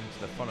player coming to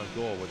the front of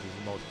goal, which is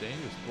the most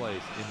dangerous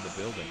place in the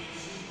building,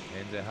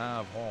 and to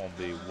have Holm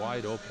be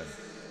wide open.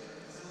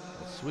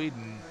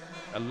 Sweden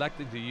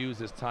electing to use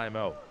this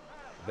timeout.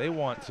 They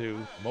want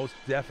to most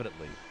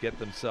definitely get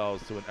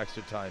themselves to an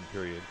extra time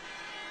period,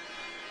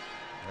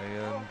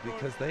 and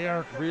because they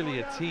aren't really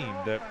a team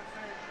that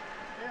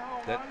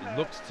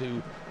looks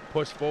to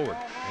push forward.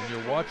 And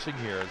you're watching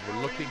here as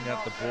we're looking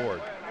at the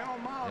board,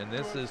 and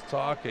this is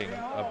talking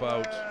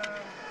about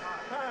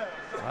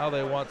how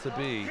they want to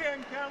be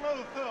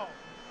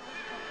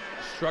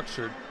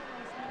structured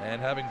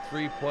and having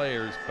three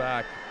players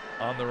back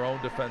on their own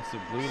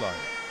defensive blue line.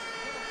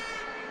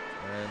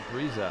 And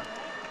Briza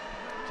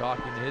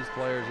talking to his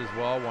players as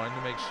well, wanting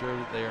to make sure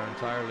that they are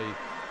entirely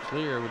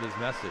clear with his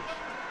message.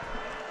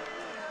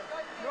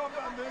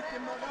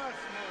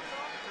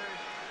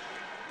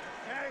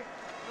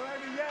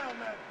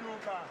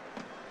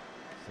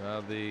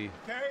 So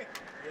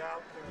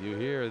you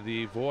hear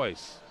the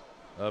voice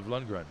of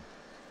Lundgren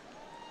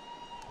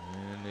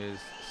in his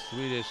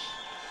Swedish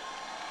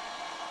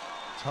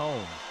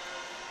tone,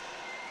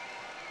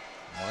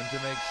 wanting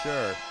to make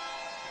sure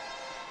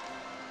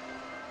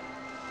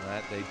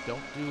that they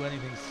don't do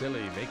anything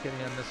silly, make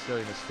any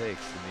unnecessary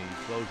mistakes in the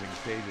closing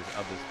stages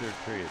of this third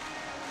period.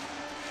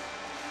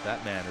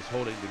 That man is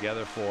holding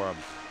together for him.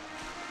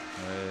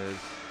 His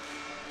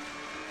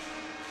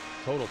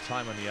total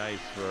time on the ice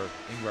for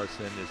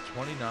Ingvarsson is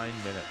 29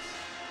 minutes.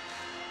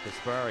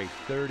 Kasperi,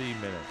 30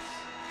 minutes.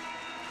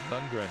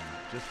 Lundgren,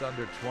 just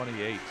under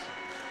 28.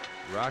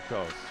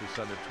 Rakos, just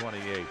under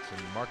 28.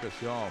 And Marcus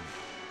Holm,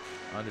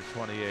 under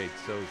 28.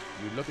 So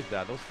you look at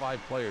that, those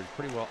five players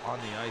pretty well on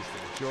the ice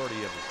the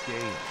majority of this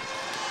game.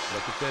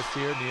 Look at this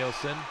here,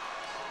 Nielsen.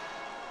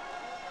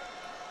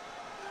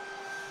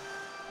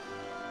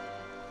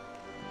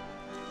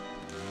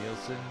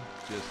 Nielsen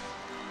just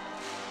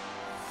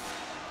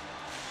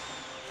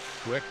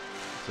quick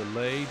to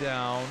lay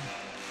down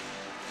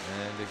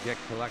and to get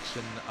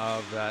collection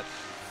of that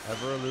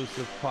ever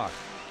elusive puck.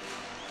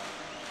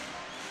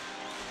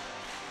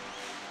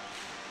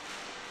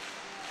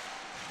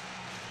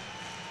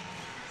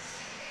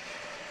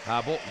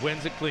 Habel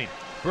wins it clean.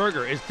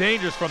 Berger is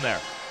dangerous from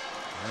there.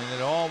 And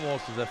it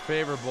almost is a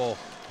favorable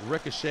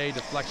ricochet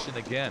deflection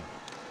again.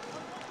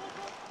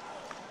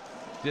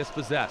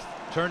 Dispossessed,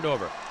 turned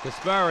over.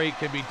 Kasperi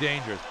can be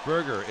dangerous.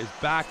 Berger is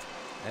back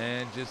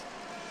and just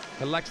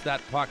collects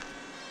that puck,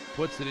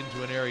 puts it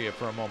into an area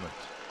for a moment.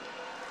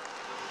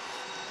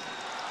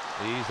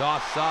 He's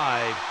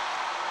offside.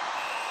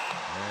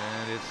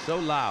 And it's so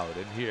loud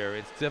in here,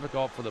 it's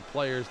difficult for the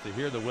players to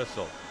hear the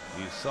whistle.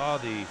 You saw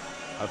the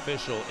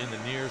official in the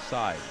near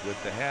side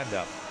with the hand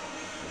up.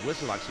 The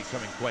whistle actually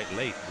coming quite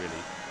late,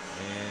 really,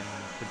 in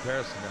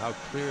comparison to how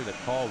clear the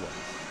call was.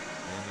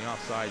 And the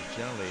offsides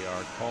generally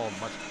are called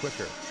much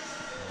quicker.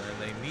 And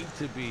they need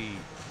to be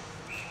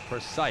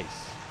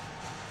precise.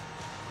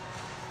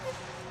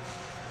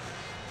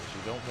 But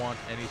you don't want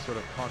any sort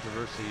of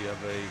controversy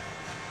of a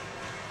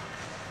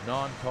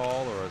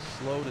non-call or a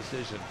slow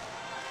decision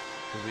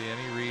to be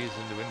any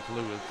reason to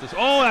influence this.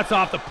 Oh, that's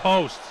off the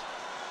post.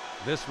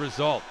 This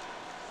result.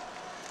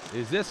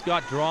 Is this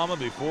got drama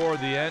before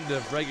the end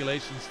of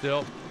regulation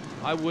still?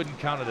 I wouldn't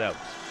count it out.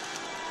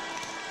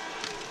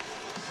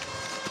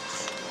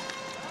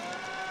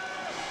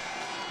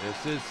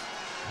 This is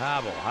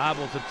Havel.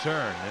 Havel to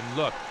turn, and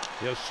look,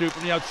 he'll shoot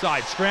from the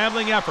outside.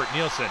 Scrambling effort,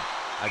 Nielsen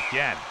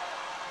again.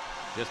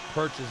 Just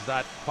perches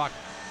that puck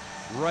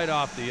right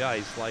off the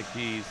ice like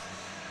he's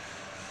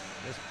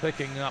just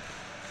picking up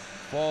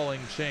falling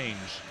change.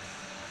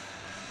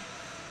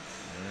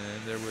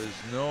 And there was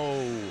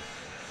no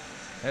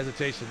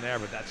hesitation there,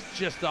 but that's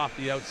just off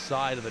the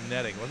outside of the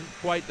netting. Wasn't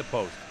quite the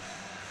post.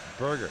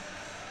 Berger,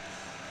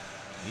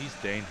 he's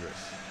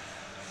dangerous.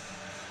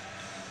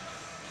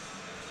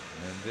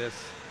 And this,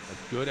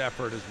 a good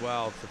effort as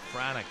well.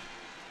 Safranek,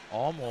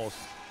 almost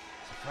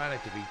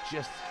Safranek, if he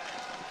just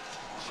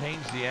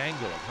changed the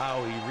angle of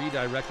how he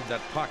redirected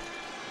that puck.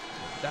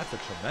 That's a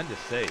tremendous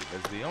save,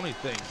 as the only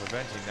thing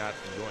preventing that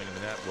from going in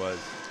the net was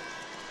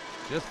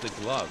just the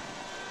glove.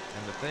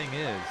 And the thing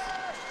is,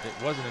 it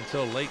wasn't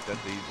until late that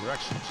the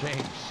direction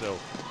changed, so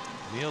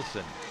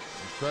Nielsen,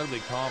 incredibly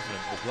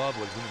confident the glove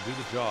was going to do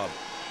the job,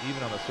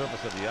 even on the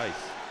surface of the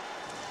ice.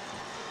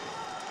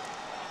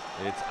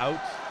 It's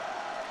out,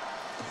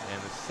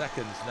 and the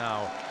seconds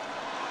now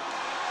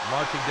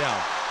marching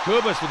down.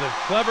 Kubas with a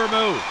clever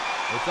move.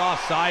 It's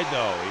offside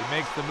though. He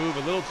makes the move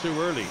a little too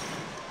early.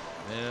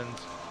 And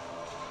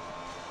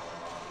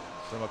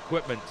some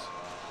equipment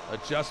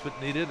adjustment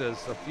needed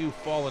as a few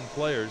fallen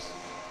players.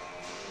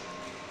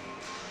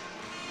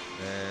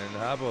 And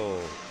Havel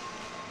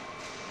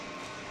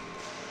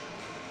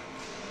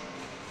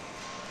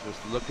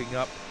just looking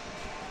up,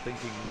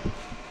 thinking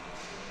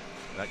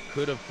that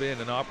could have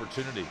been an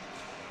opportunity.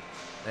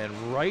 And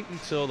right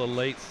until the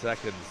late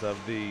seconds of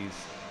these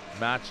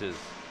matches,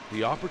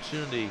 the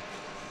opportunity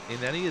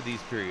in any of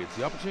these periods,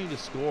 the opportunity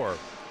to score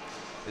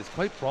is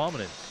quite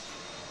prominent.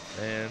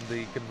 And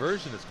the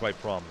conversion is quite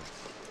prominent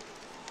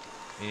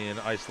in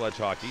ice sledge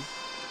hockey.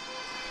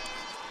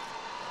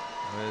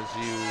 As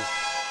you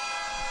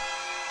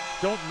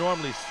don't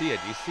normally see it.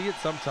 You see it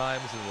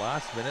sometimes in the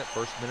last minute,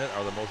 first minute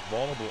are the most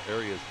vulnerable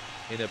areas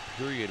in a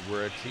period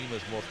where a team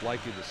is most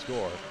likely to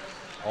score.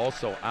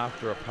 Also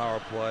after a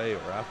power play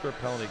or after a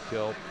penalty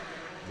kill,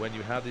 when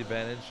you have the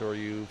advantage or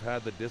you've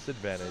had the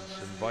disadvantage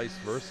and vice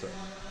versa.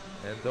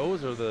 And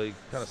those are the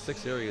kind of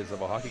 6 areas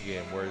of a hockey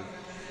game where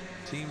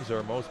teams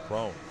are most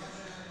prone.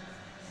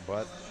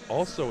 But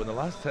also in the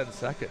last 10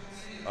 seconds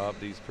of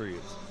these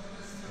periods,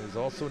 there's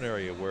also an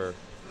area where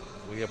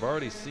we have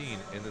already seen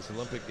in this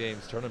Olympic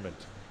Games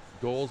tournament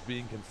goals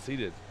being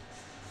conceded,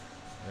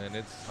 and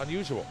it's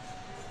unusual.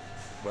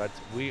 But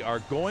we are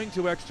going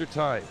to extra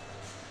time,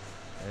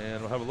 and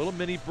we'll have a little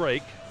mini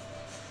break.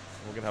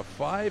 We're going to have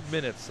 5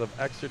 minutes of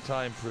extra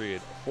time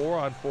period,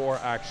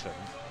 4-on-4 action.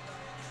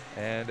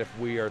 And if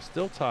we are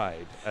still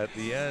tied at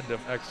the end of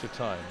extra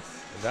time,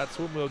 that's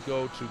when we'll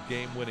go to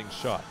game-winning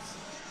shots.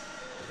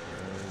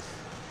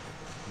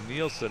 As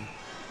Nielsen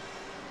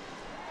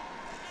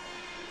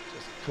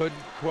just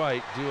couldn't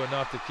quite do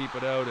enough to keep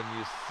it out, and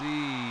you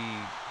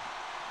see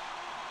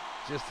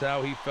just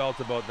how he felt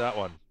about that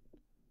one.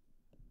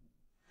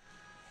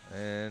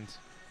 And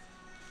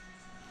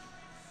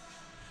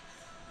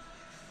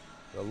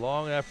the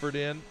long effort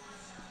in.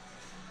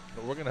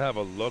 But we're going to have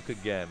a look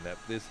again at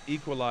this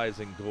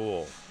equalizing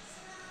goal.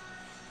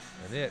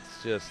 And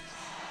it's just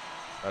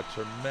a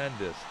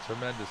tremendous,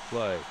 tremendous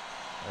play.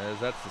 As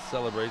that's the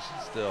celebration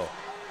still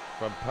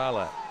from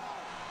Palat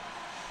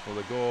for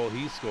the goal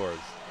he scores.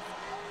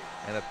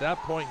 And at that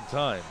point in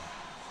time,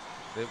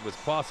 it was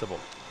possible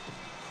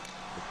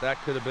that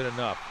that could have been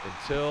enough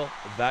until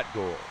that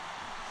goal.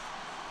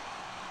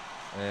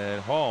 And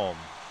Holm,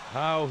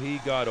 how he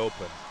got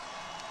open.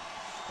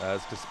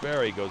 As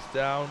Kasperi goes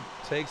down,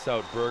 takes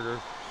out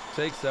Berger,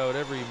 takes out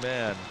every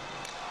man,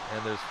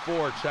 and there's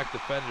 4 Czech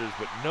defenders,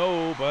 but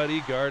nobody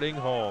guarding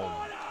Holm.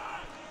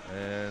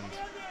 And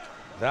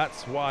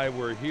that's why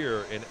we're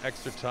here in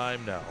extra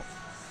time now.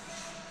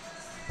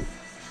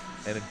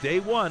 And in day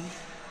 1,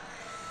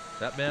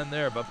 that man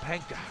there,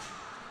 Bapenka,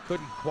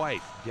 couldn't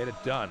quite get it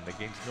done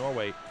against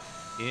Norway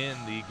in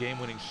the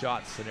game-winning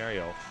shot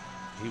scenario.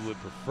 He would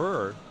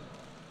prefer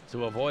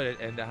to avoid it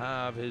and to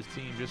have his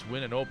team just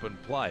win an open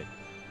play.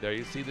 There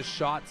you see the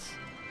shots,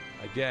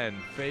 again,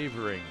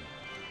 favoring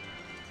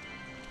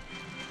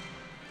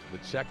the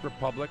Czech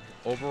Republic.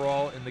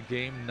 Overall in the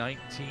game,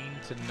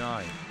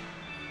 19-9.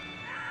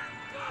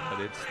 But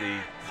it's the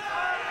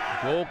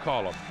goal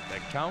column that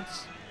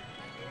counts.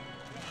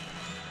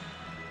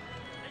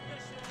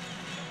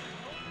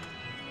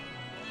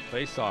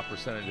 Face-off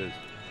percentages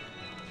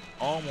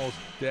almost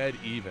dead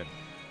even,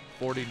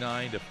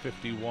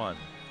 49-51.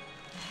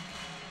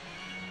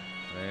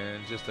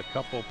 And just a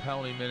couple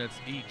penalty minutes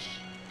each.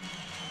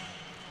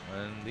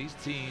 And these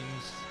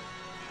teams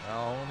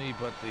Not only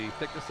but the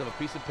thickness of a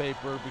piece of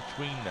paper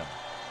between them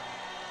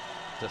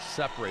to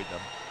separate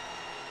them.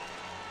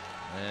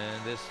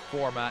 And this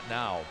format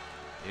now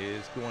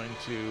is going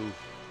to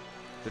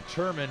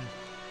determine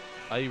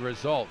a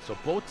result. So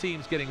both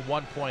teams getting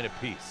 1 point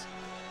apiece.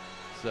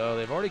 So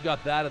they've already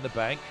got that in the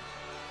bank.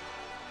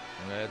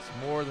 And that's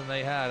more than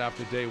they had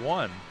after day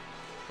one.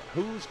 But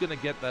who's going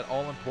to get that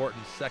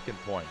all-important second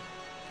point?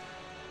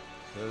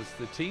 Because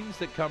the teams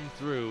that come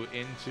through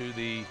into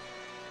the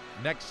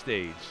next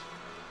stage,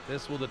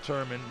 this will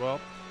determine, well,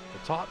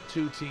 the top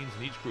 2 teams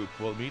in each group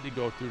will immediately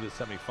go through the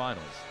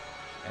semifinals.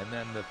 And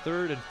then the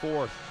third in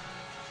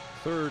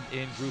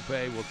Group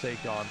A will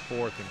take on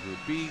fourth in Group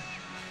B.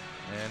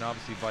 And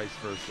obviously vice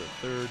versa.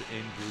 Third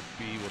in Group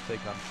B will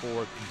take on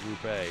fourth in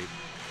Group A.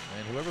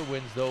 And whoever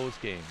wins those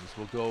games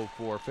will go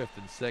for 5th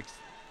and 6th.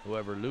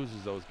 Whoever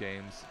loses those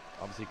games,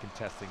 obviously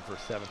contesting for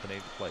 7th and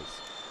 8th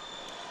place.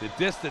 The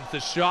distance, the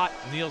shot,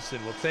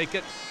 Nielsen will take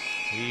it.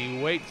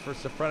 He waits for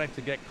Safranek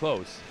to get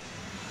close.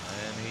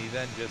 And he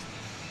then just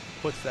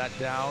puts that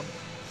down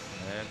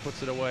and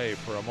puts it away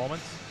for a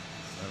moment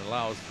and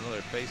allows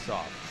another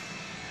face-off.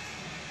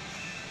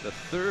 The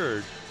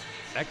third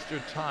extra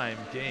time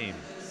game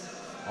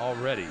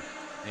already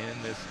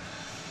in this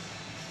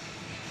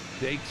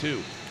day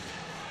 2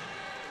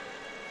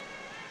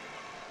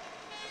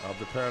 of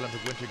the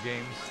Paralympic Winter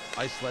Games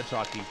ice sledge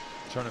hockey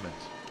tournament.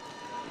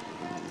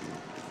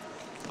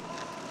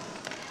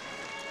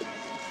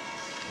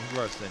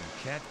 Ingvarsson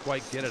can't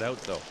quite get it out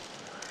though.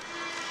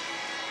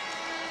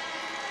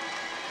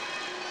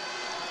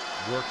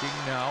 Working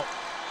now.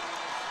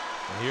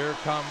 And here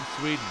comes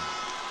Sweden.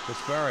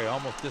 Kasperi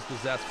almost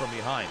dispossessed from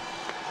behind.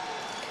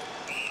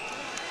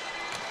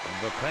 And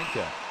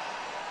Vapenka.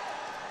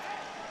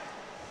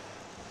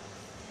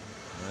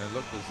 And it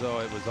looked as though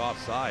it was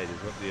offside,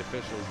 is what the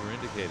officials were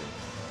indicating.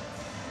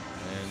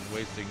 And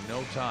wasting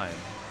no time.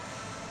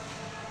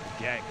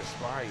 Again,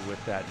 Kasperi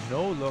with that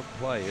no-look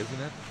play,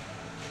 isn't it?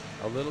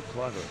 A little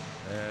clever,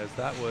 as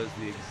that was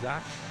the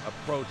exact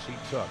approach he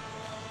took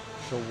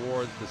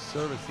towards the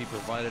service he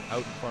provided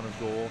out in front of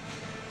goal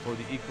for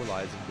the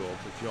equalizing goal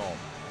for Fjolm.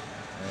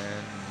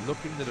 And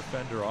looking the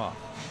defender off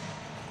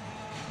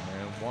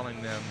and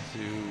wanting them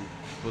to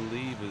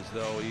believe as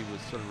though he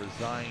was sort of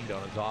resigned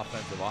on his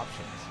offensive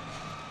options.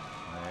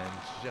 And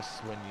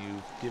just when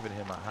you've given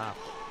him a half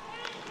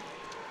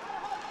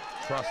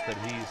trust that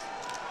he's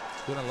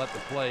going to let the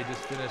play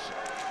just finish,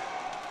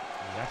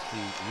 he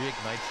actually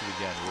reignites it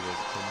again with a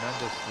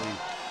tremendously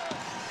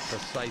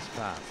precise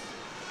pass.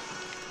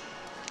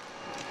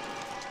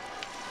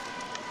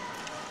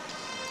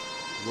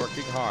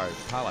 Working hard,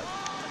 Pallet.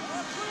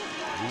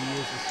 He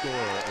is the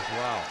scorer as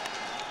well.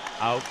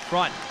 Out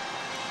front.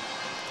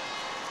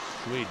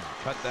 Sweden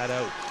cut that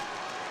out.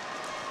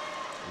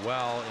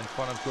 Well in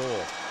front of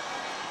goal.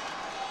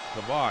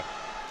 Kavak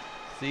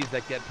sees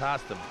that get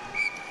past him.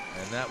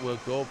 And that will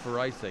go for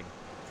icing,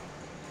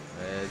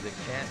 as it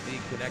can't be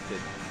connected.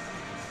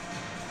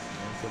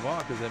 And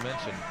Kavak, as I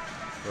mentioned,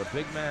 for a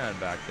big man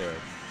back there,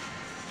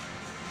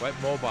 quite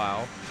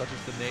mobile, such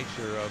is the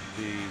nature of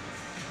the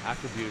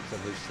attributes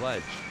of his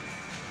sledge.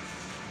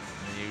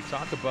 And you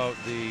talk about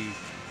the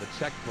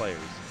Czech players,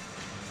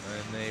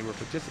 and they were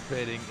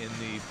participating in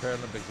the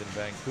Paralympics in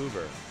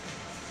Vancouver,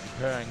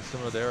 comparing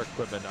some of their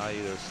equipment, i.e.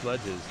 their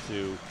sledges,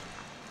 to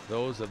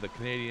those of the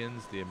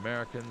Canadians, the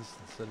Americans,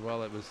 and said,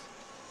 well, it was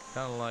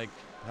kind of like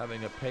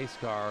having a pace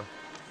car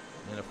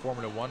in a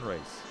Formula One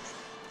race,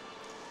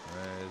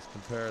 as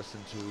comparison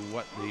to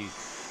what the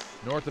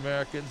North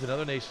Americans and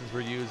other nations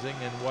were using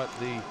and what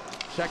the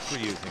Czechs were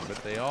using. But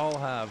they all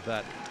have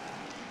that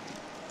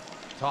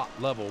top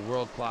level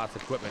world-class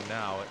equipment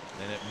now,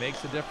 and it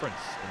makes a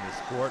difference in the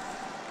sport,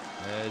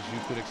 as you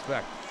could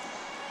expect.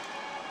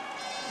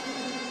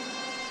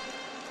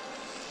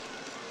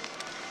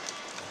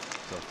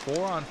 So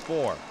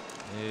 4-on-4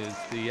 is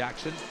the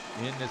action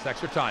in this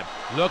extra time.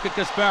 Look at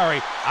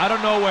Kasperi out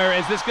of nowhere.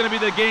 Is this going to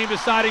be the game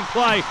deciding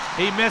play?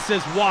 He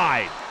misses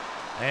wide,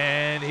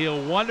 and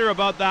he'll wonder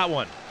about that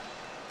one.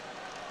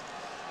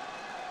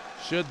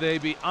 Should they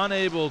be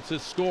unable to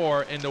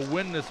score and to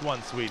win this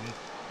one, Sweden,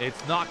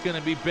 it's not going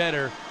to be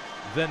better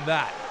than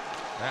that.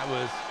 That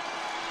was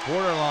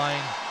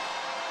borderline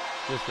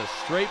just a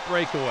straight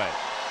breakaway.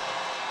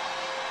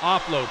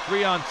 Offload,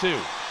 3-on-2.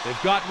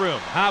 They've got room.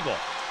 Habel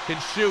can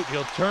shoot.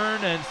 He'll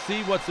turn and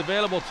see what's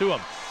available to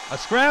him. A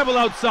scramble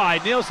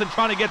outside. Nielsen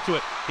trying to get to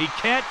it. He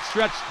can't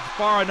stretch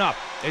far enough.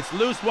 It's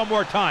loose one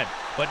more time.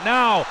 But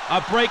now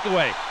a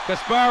breakaway.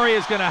 Kasperi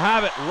is going to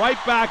have it right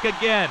back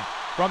again.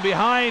 From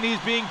behind, he's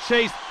being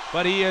chased,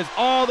 but he is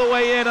all the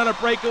way in on a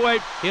breakaway.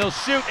 He'll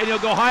shoot and he'll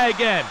go high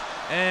again.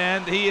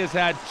 And he has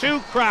had 2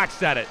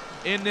 cracks at it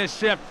in this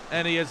shift,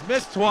 and he has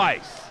missed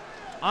twice.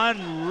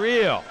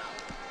 Unreal.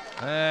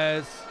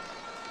 As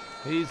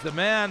he's the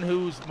man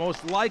who's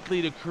most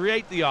likely to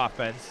create the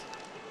offense.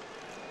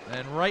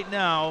 And right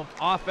now,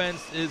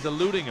 offense is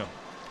eluding him.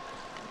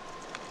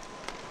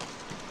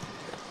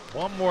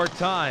 One more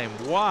time,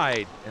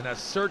 wide, in a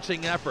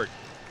searching effort.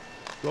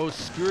 Goes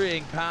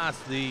scurrying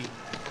past the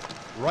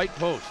right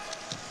post.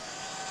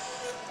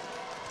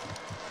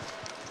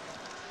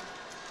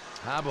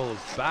 Habel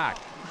is back.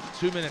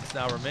 2 minutes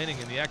now remaining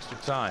in the extra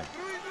time.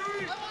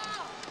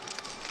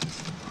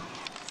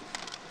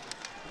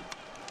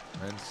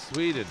 And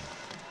Sweden,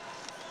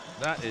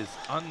 that is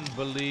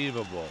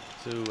unbelievable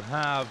to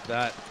have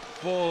that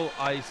full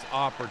ice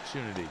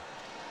opportunity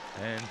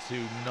and to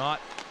not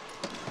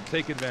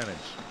take advantage.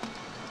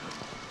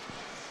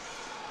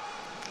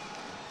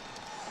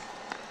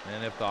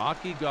 And if the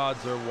hockey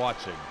gods are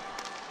watching,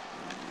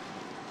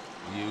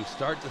 you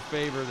start to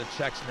favor the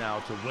Czechs now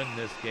to win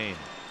this game,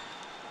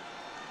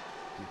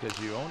 because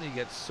you only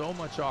get so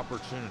much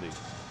opportunity,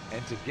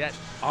 and to get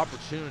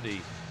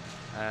opportunity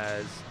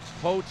as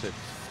potent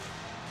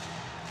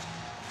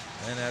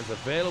and as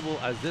available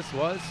as this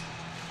was,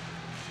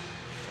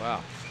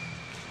 wow.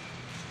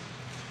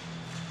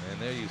 And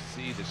there you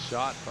see the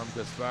shot from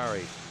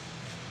Kasperi,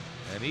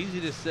 and easy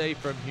to say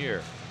from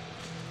here,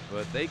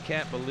 but they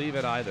can't believe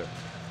it either.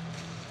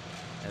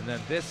 And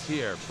then this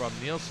here from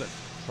Nielsen,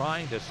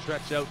 trying to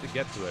stretch out to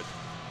get to it,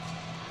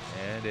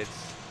 and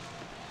it's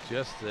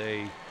just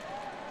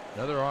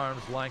another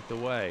arm's length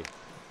away.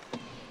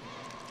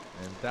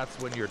 And that's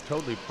when you're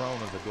totally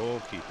prone as a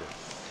goalkeeper,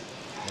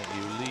 and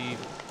you leave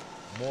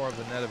more of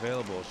the net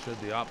available should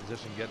the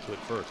opposition get to it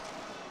first.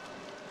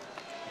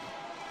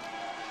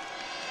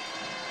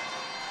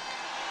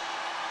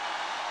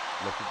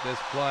 Look at this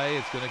play.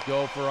 It's going to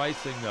go for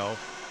icing though,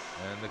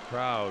 and the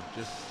crowd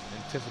just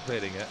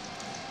anticipating it.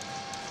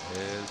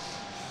 Is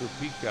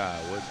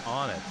Kupika was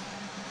on it.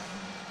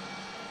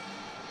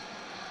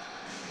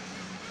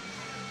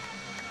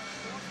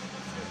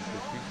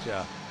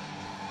 Kupika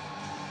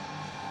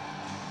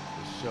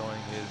is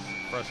showing his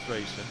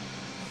frustration.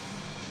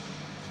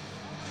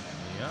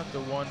 You have to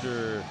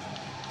wonder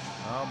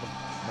how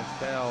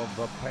Mikhail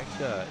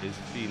Vapenka is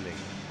feeling.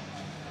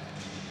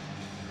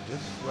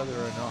 Just whether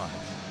or not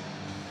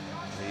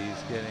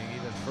he's getting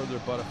even further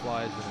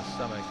butterflies in his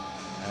stomach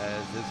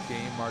as this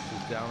game marches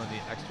down in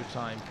the extra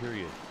time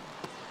period.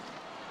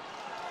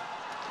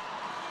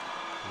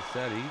 He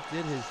said he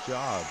did his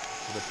job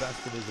to the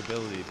best of his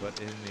ability, but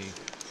in the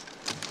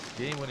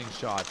game-winning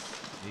shots,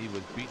 he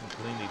was beaten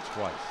cleanly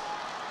twice.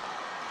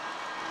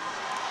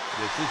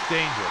 This is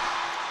dangerous.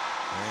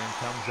 And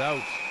comes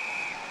out,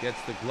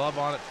 gets the glove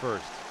on it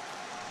first.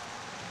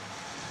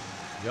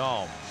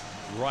 Yalm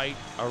right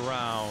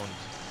around,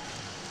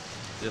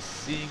 just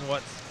seeing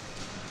what's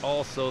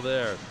also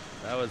there.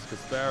 That was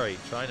Kasperi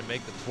trying to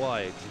make the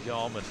play to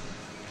Yalm, and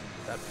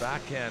that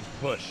backhand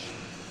push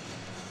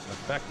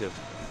effective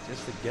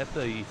just to get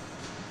the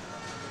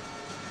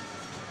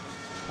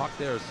puck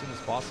there as soon as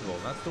possible.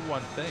 And that's the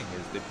one thing,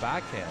 is the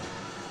backhand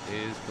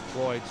is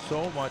deployed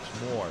so much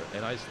more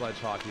in ice sledge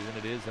hockey than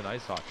it is in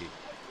ice hockey.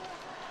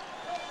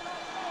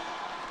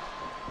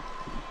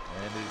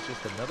 And it's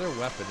just another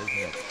weapon,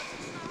 isn't it?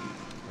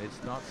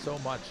 It's not so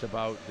much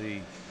about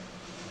the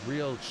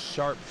real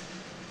sharp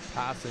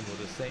passing with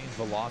the same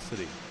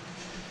velocity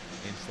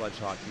in sledge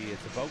hockey.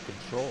 It's about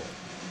control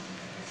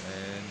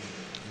and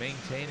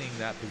maintaining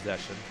that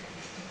possession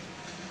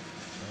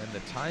and the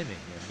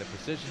timing and the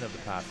precision of the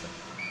passing,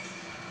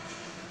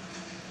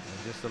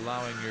 and just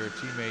allowing your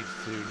teammates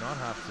to not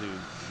have to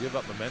give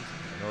up momentum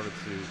in order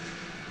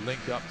to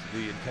link up to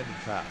the intended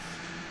pass.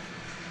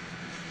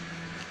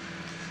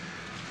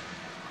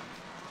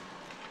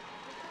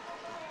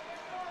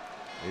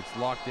 It's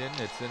locked in,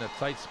 it's in a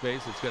tight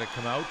space, it's going to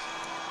come out.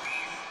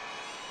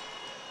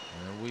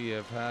 And we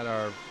have had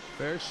our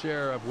fair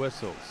share of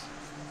whistles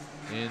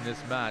in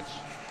this match.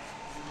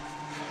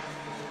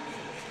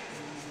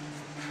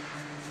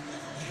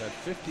 We've had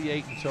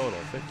 58 in total,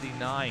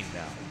 59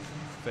 now,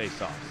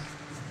 face-offs.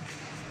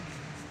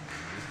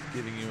 Just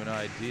giving you an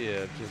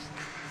idea of just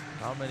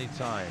how many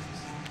times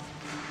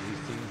these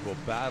teams will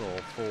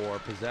battle for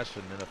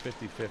possession in a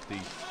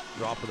 50-50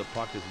 drop of the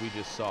puck, as we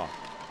just saw.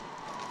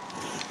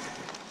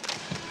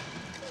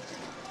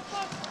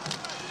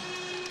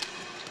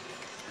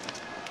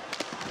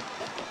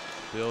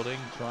 Building,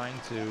 trying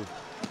to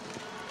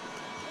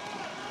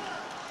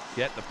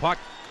get the puck.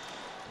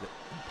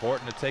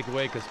 Important to take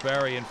away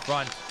Kasperi in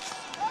front.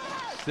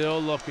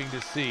 Still looking to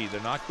see.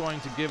 They're not going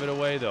to give it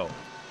away though.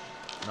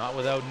 Not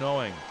without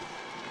knowing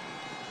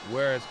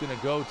where it's going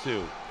to go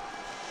to.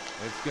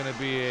 It's going to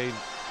be a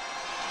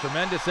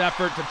tremendous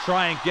effort to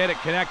try and get it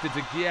connected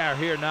to Gale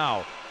here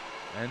now.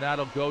 And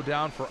that'll go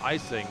down for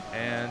icing.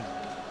 And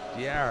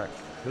Gale,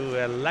 who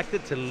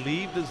elected to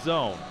leave the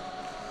zone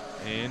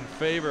in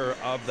favor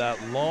of that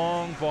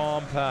long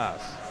bomb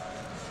pass,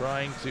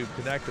 trying to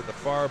connect at the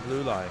far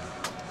blue line,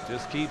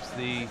 just keeps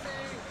the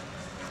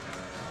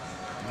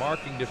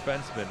marking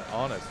defenseman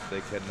honest.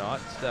 They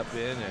cannot step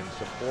in and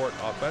support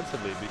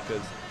offensively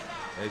because,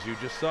 as you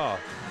just saw,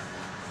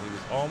 he was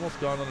almost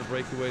gone on a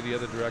breakaway the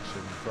other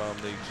direction from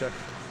the Czech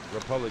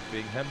Republic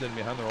being hemmed in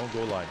behind their own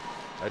goal line.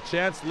 A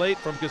chance late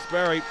from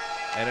Kasperi,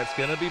 and it's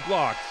going to be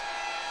blocked.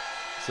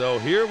 So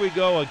here we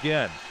go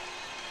again.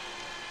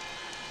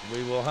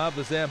 We will have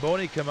the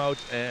Zamboni come out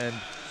and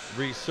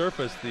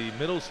resurface the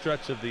middle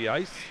stretch of the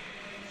ice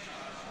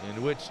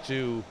in which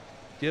to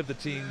give the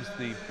teams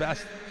the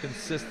best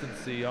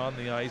consistency on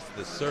the ice,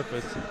 the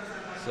surface,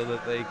 so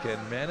that they can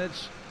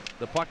manage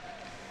the puck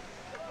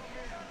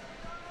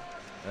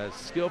as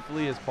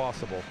skillfully as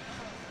possible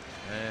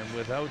and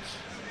without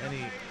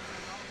any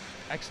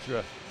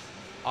extra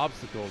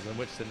obstacles in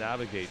which to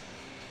navigate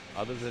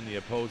other than the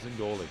opposing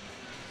goalie.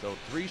 So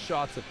 3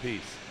 shots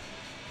apiece.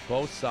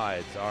 Both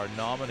sides are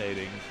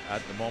nominating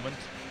at the moment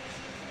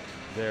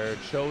their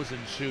chosen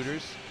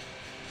shooters.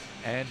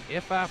 And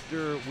if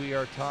after we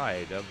are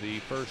tied of the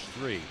first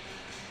 3,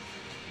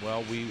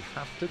 well, we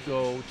have to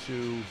go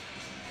to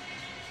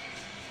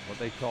what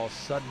they call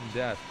sudden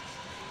death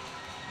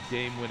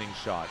game-winning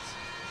shots.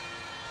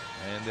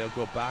 And they'll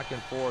go back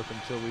and forth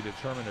until we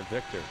determine a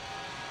victor.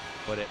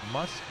 But it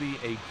must be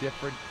a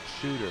different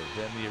shooter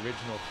than the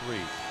original 3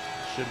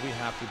 should we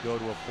have to go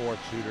to a 4th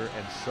shooter,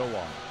 and so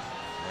on.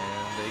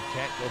 And they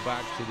can't go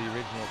back to the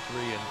original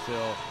 3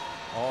 until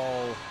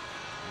all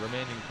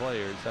remaining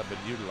players have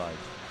been utilized.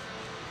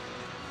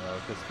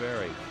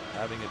 Kasperi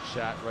having a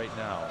chat right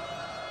now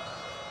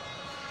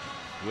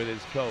with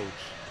his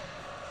coach,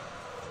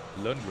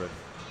 Lundgren.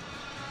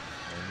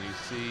 And you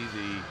see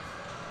the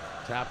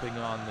tapping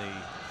on the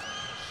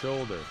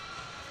shoulder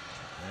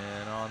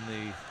and on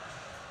the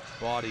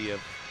body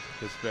of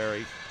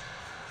Kasperi.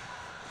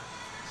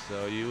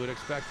 So you would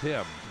expect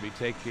him to be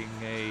taking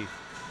a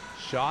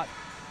shot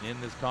in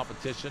this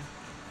competition.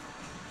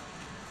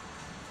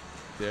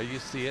 There you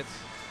see it.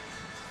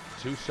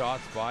 2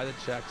 shots by the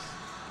Czechs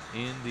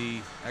in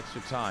the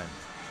extra time.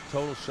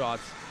 Total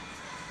shots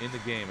in the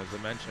game, as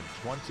I mentioned,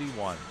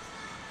 21-9.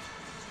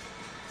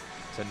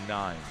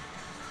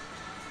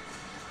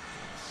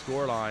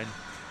 Scoreline,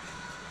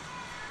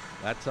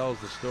 that tells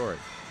the story.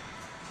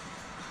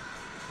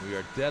 We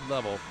are dead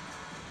level.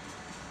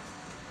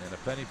 And a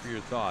penny for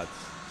your thoughts,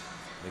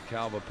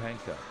 Mikhail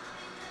Vapenka.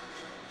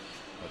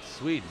 But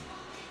Sweden,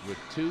 with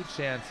 2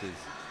 chances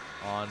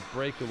on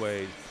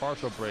breakaways,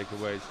 partial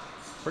breakaways,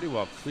 pretty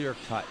well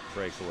clear-cut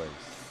breakaways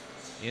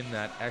in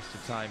that extra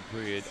time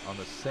period on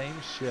the same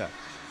shift.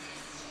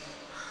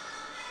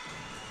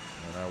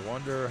 And I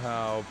wonder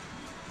how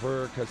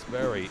Per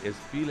Kasperi is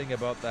feeling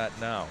about that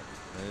now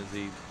as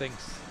he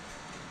thinks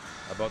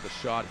about the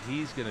shot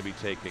he's going to be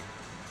taking.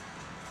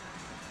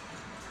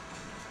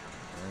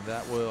 And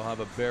that will have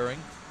a bearing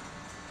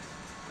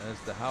as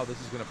to how this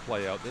is going to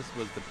play out. This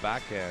was the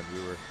backhand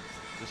we were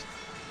just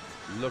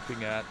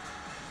looking at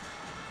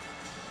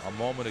a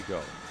moment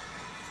ago.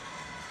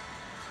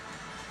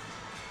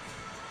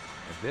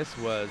 And this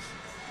was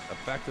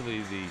effectively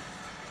the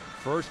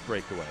first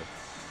breakaway.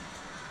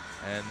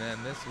 And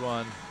then this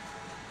one,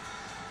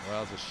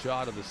 well, it's a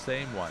shot of the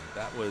same one.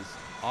 That was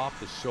off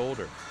the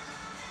shoulder.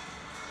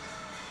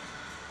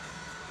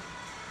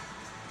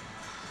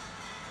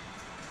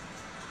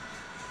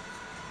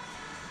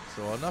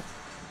 So enough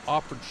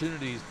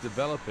opportunities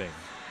developing,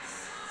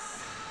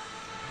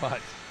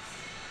 but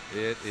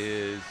it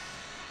is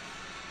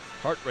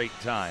heart rate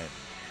time.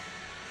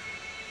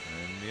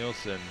 And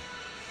Nielsen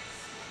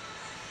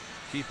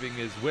keeping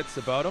his wits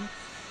about him.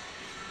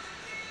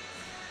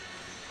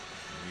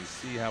 And you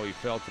see how he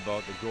felt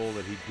about the goal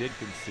that he did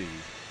concede.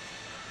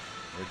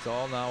 It's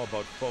all now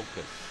about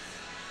focus.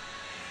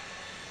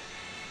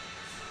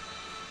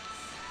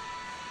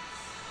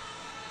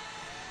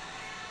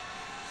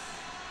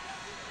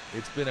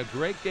 It's been a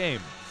great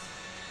game.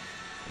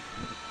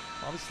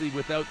 Obviously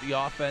without the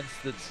offense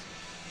that's,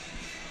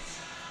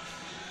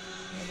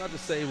 well, not to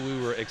say we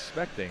were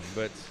expecting,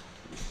 but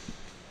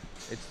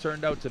it's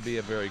turned out to be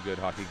a very good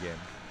hockey game.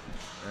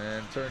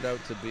 And turned out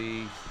to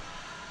be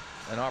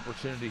an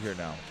opportunity here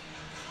now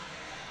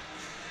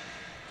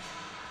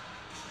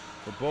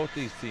for both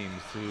these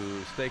teams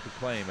to stake a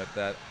claim at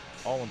that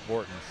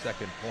all-important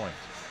second point.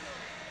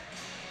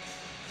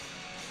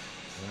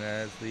 And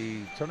as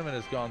the tournament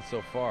has gone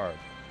so far,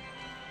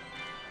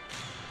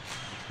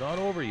 it's not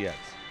over yet.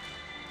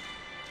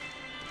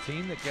 The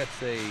team that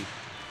gets a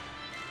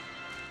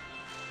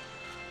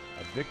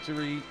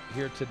victory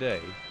here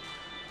today,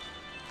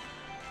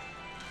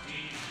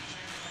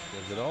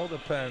 because it all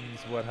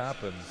depends what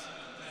happens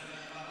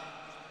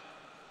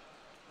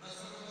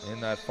in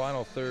that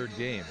final third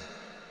game.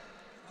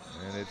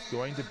 And it's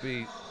going to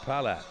be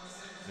Palat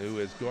who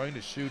is going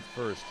to shoot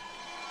first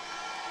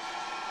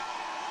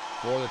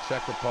for the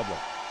Czech Republic.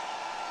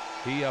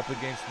 He up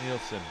against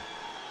Nielsen.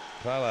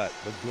 Palat,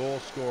 the goal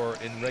scorer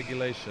in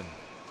regulation.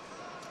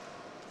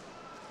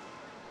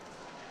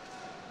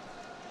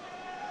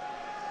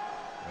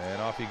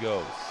 And off he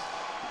goes.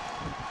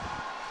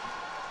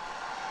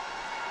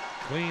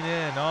 Clean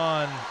in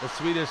on the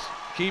Swedish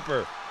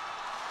keeper.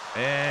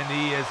 And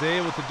he is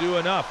able to do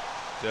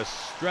enough.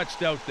 Just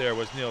stretched out there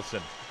was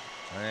Nielsen.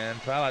 And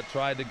Palat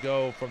tried to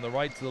go from the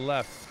right to the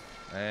left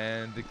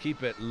and to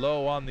keep it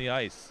low on the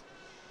ice.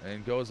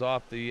 And goes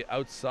off the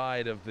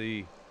outside of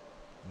the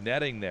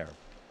netting there.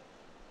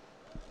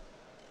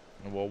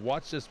 And we'll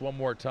watch this one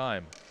more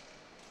time,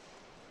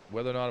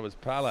 whether or not it was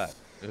Palat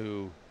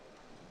who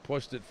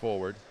pushed it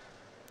forward.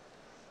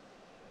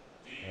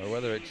 or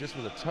whether it just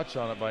was a touch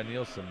on it by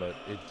Nielsen, but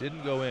it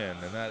didn't go in,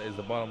 and that is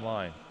the bottom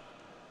line.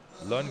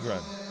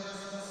 Lundgren,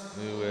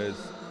 who has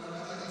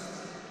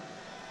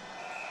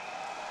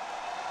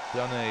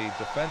done a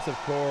defensive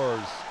core's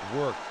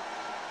work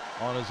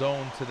on his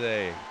own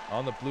today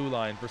on the blue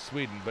line for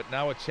Sweden, but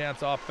now a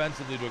chance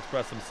offensively to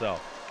express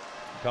himself.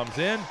 Comes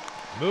in,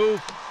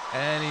 move,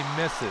 and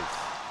he misses.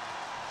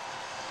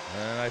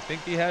 And I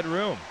think he had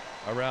room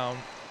around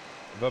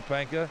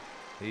Vapenka.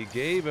 He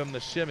gave him the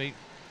shimmy,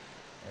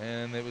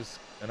 and it was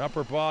an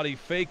upper body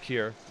fake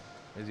here.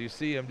 As you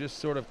see him just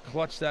sort of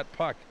clutch that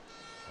puck.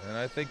 And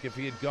I think if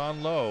he had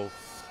gone low,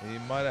 he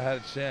might have had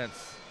a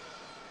chance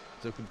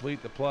to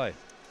complete the play.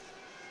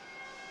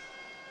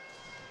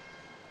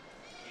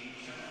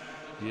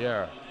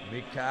 Pierre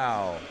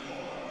Mikal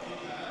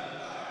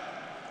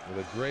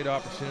with a great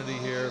opportunity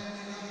here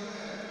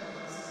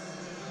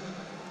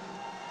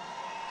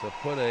to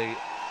put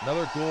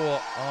another goal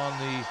on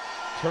the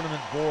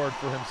tournament board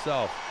for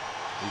himself.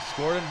 He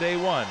scored in day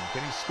one.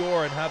 Can he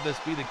score and have this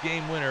be the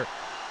game winner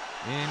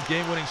in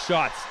game-winning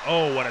shots?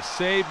 Oh, what a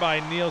save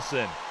by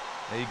Nielsen.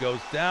 He goes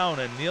down,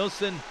 and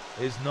Nielsen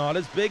is not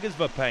as big as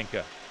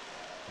Vapenka,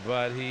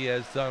 but he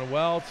has done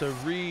well to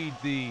read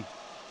the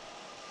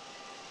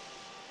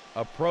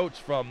approach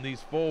from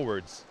these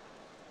forwards,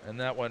 and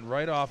that went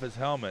right off his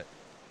helmet.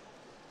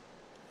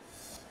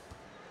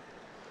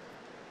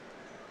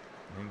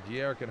 And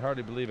Guerre can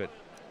hardly believe it.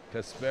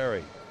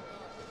 Kasperi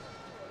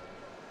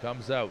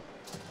comes out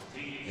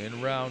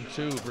in round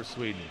 2 for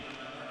Sweden.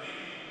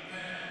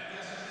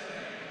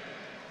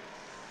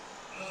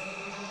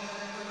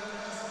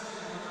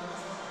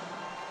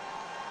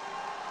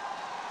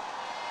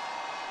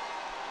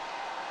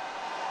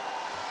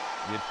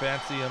 You'd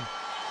fancy him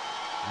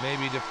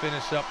maybe to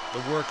finish up the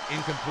work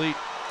incomplete.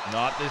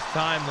 Not this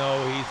time,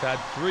 though. He's had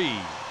 3.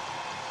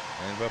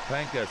 And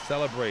Vapenka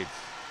celebrates.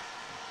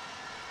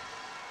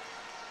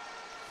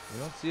 We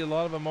don't see a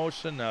lot of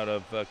emotion out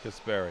of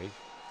Kasperi.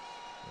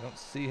 We don't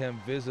see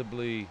him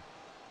visibly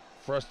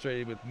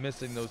frustrated with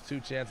missing those 2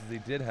 chances he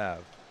did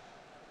have.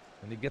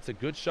 And he gets a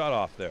good shot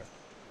off there.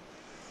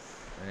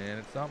 And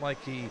it's not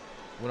like he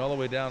went all the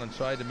way down and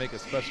tried to make a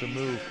special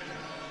move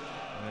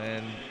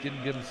and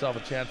didn't give himself a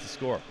chance to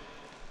score.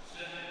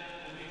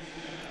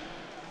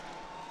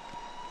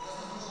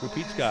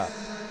 Krupicka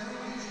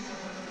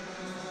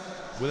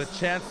with a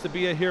chance to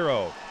be a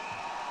hero.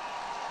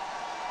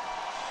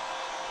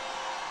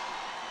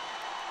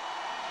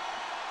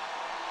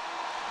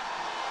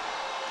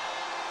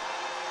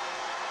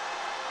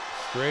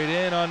 Straight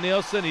in on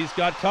Nielsen. He's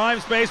got time,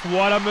 space.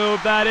 What a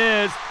move that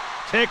is.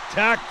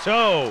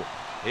 Tic-tac-toe.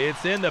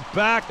 It's in the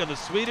back of the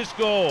Swedish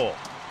goal.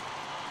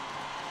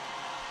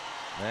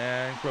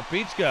 And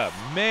Krupicka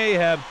may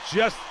have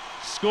just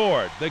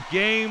scored the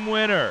game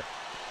winner,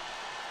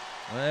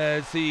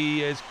 as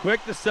he is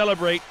quick to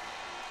celebrate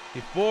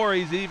before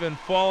he's even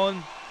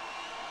fallen,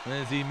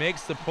 as he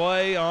makes the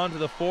play onto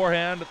the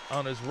forehand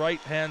on his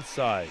right-hand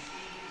side.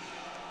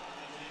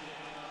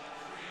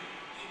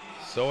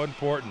 So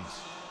important.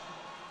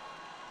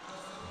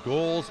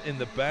 Goals in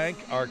the bank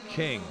are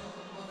king.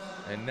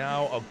 And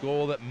now a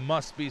goal that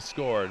must be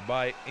scored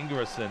by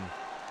Ingvarsson.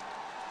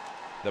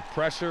 The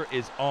pressure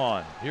is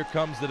on. Here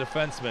comes the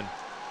defenseman.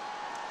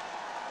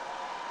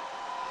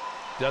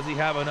 Does he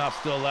have enough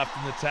still left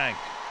in the tank?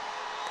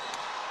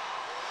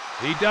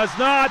 He does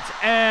not,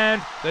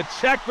 and the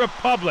Czech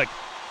Republic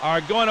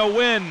are going to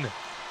win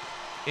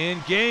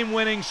in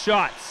game-winning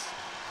shots.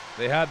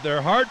 They had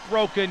their heart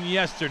broken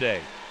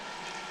yesterday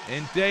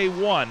in day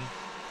 1,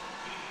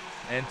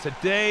 and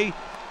today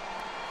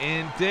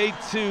in day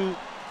 2,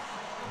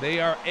 they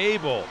are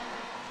able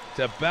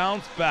to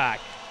bounce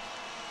back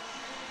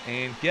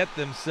and get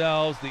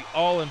themselves the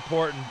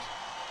all-important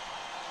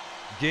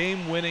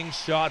game-winning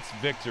shots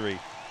victory.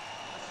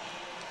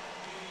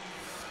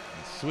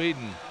 And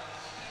Sweden,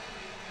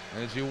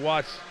 as you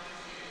watch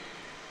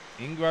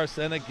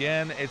Ingvarsson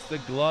again, it's the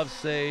glove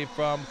save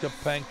from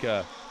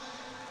Kapenka.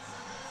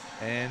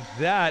 And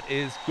that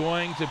is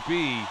going to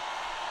be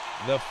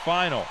the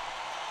final.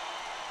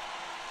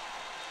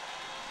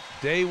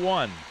 Day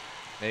 1,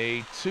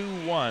 a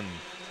 2-1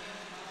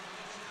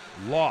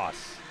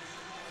 loss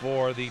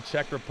for the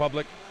Czech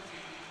Republic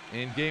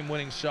in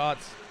game-winning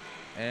shots,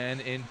 and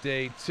in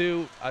day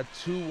 2, a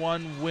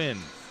 2-1 win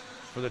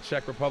for the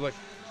Czech Republic.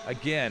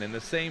 Again, in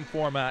the same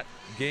format,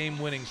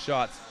 game-winning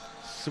shots.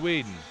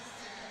 Sweden,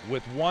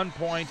 with 1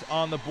 point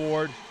on the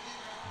board,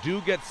 do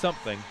get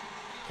something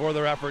for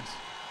their efforts,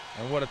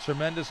 and what a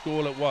tremendous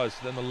goal it was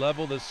for them to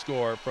level this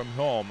score from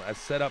home as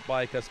set up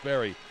by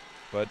Kasperi.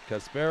 But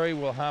Kasperi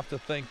will have to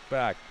think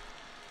back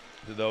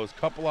to those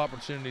couple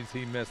opportunities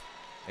he missed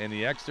in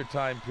the extra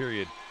time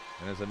period.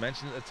 And as I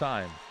mentioned at the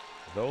time,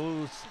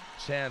 those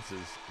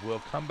chances will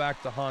come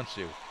back to haunt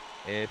you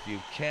if you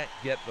can't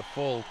get the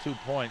full 2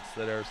 points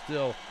that are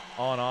still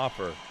on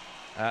offer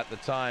at the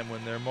time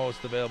when they're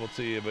most available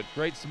to you. But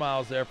great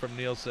smiles there from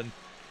Nielsen,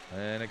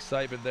 and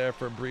excitement there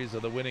from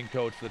Breeza, the winning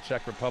coach for the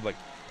Czech Republic.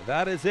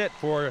 That is it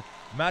for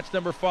match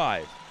number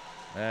 5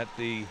 at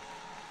the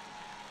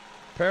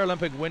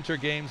Paralympic Winter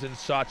Games in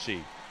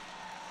Sochi.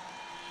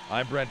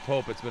 I'm Brent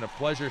Pope. It's been a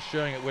pleasure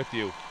sharing it with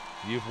you.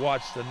 You've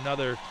watched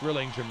another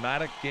thrilling,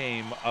 dramatic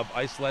game of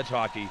ice sledge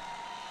hockey,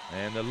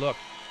 and the look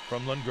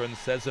from Lundgren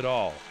says it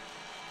all.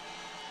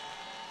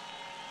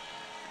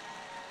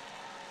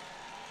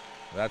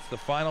 That's the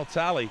final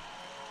tally.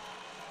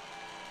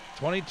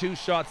 22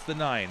 shots to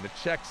 9. The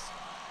Czechs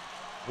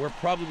were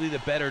probably the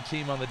better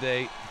team on the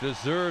day,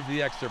 deserved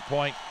the extra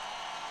point.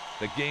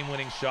 The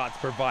game-winning shots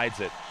provides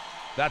it.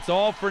 That's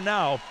all for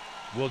now.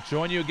 We'll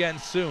join you again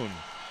soon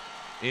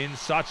in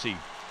Sochi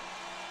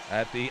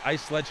at the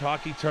ice sledge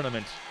hockey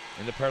tournament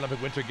in the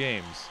Paralympic Winter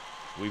Games.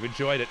 We've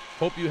enjoyed it.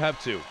 Hope you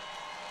have too.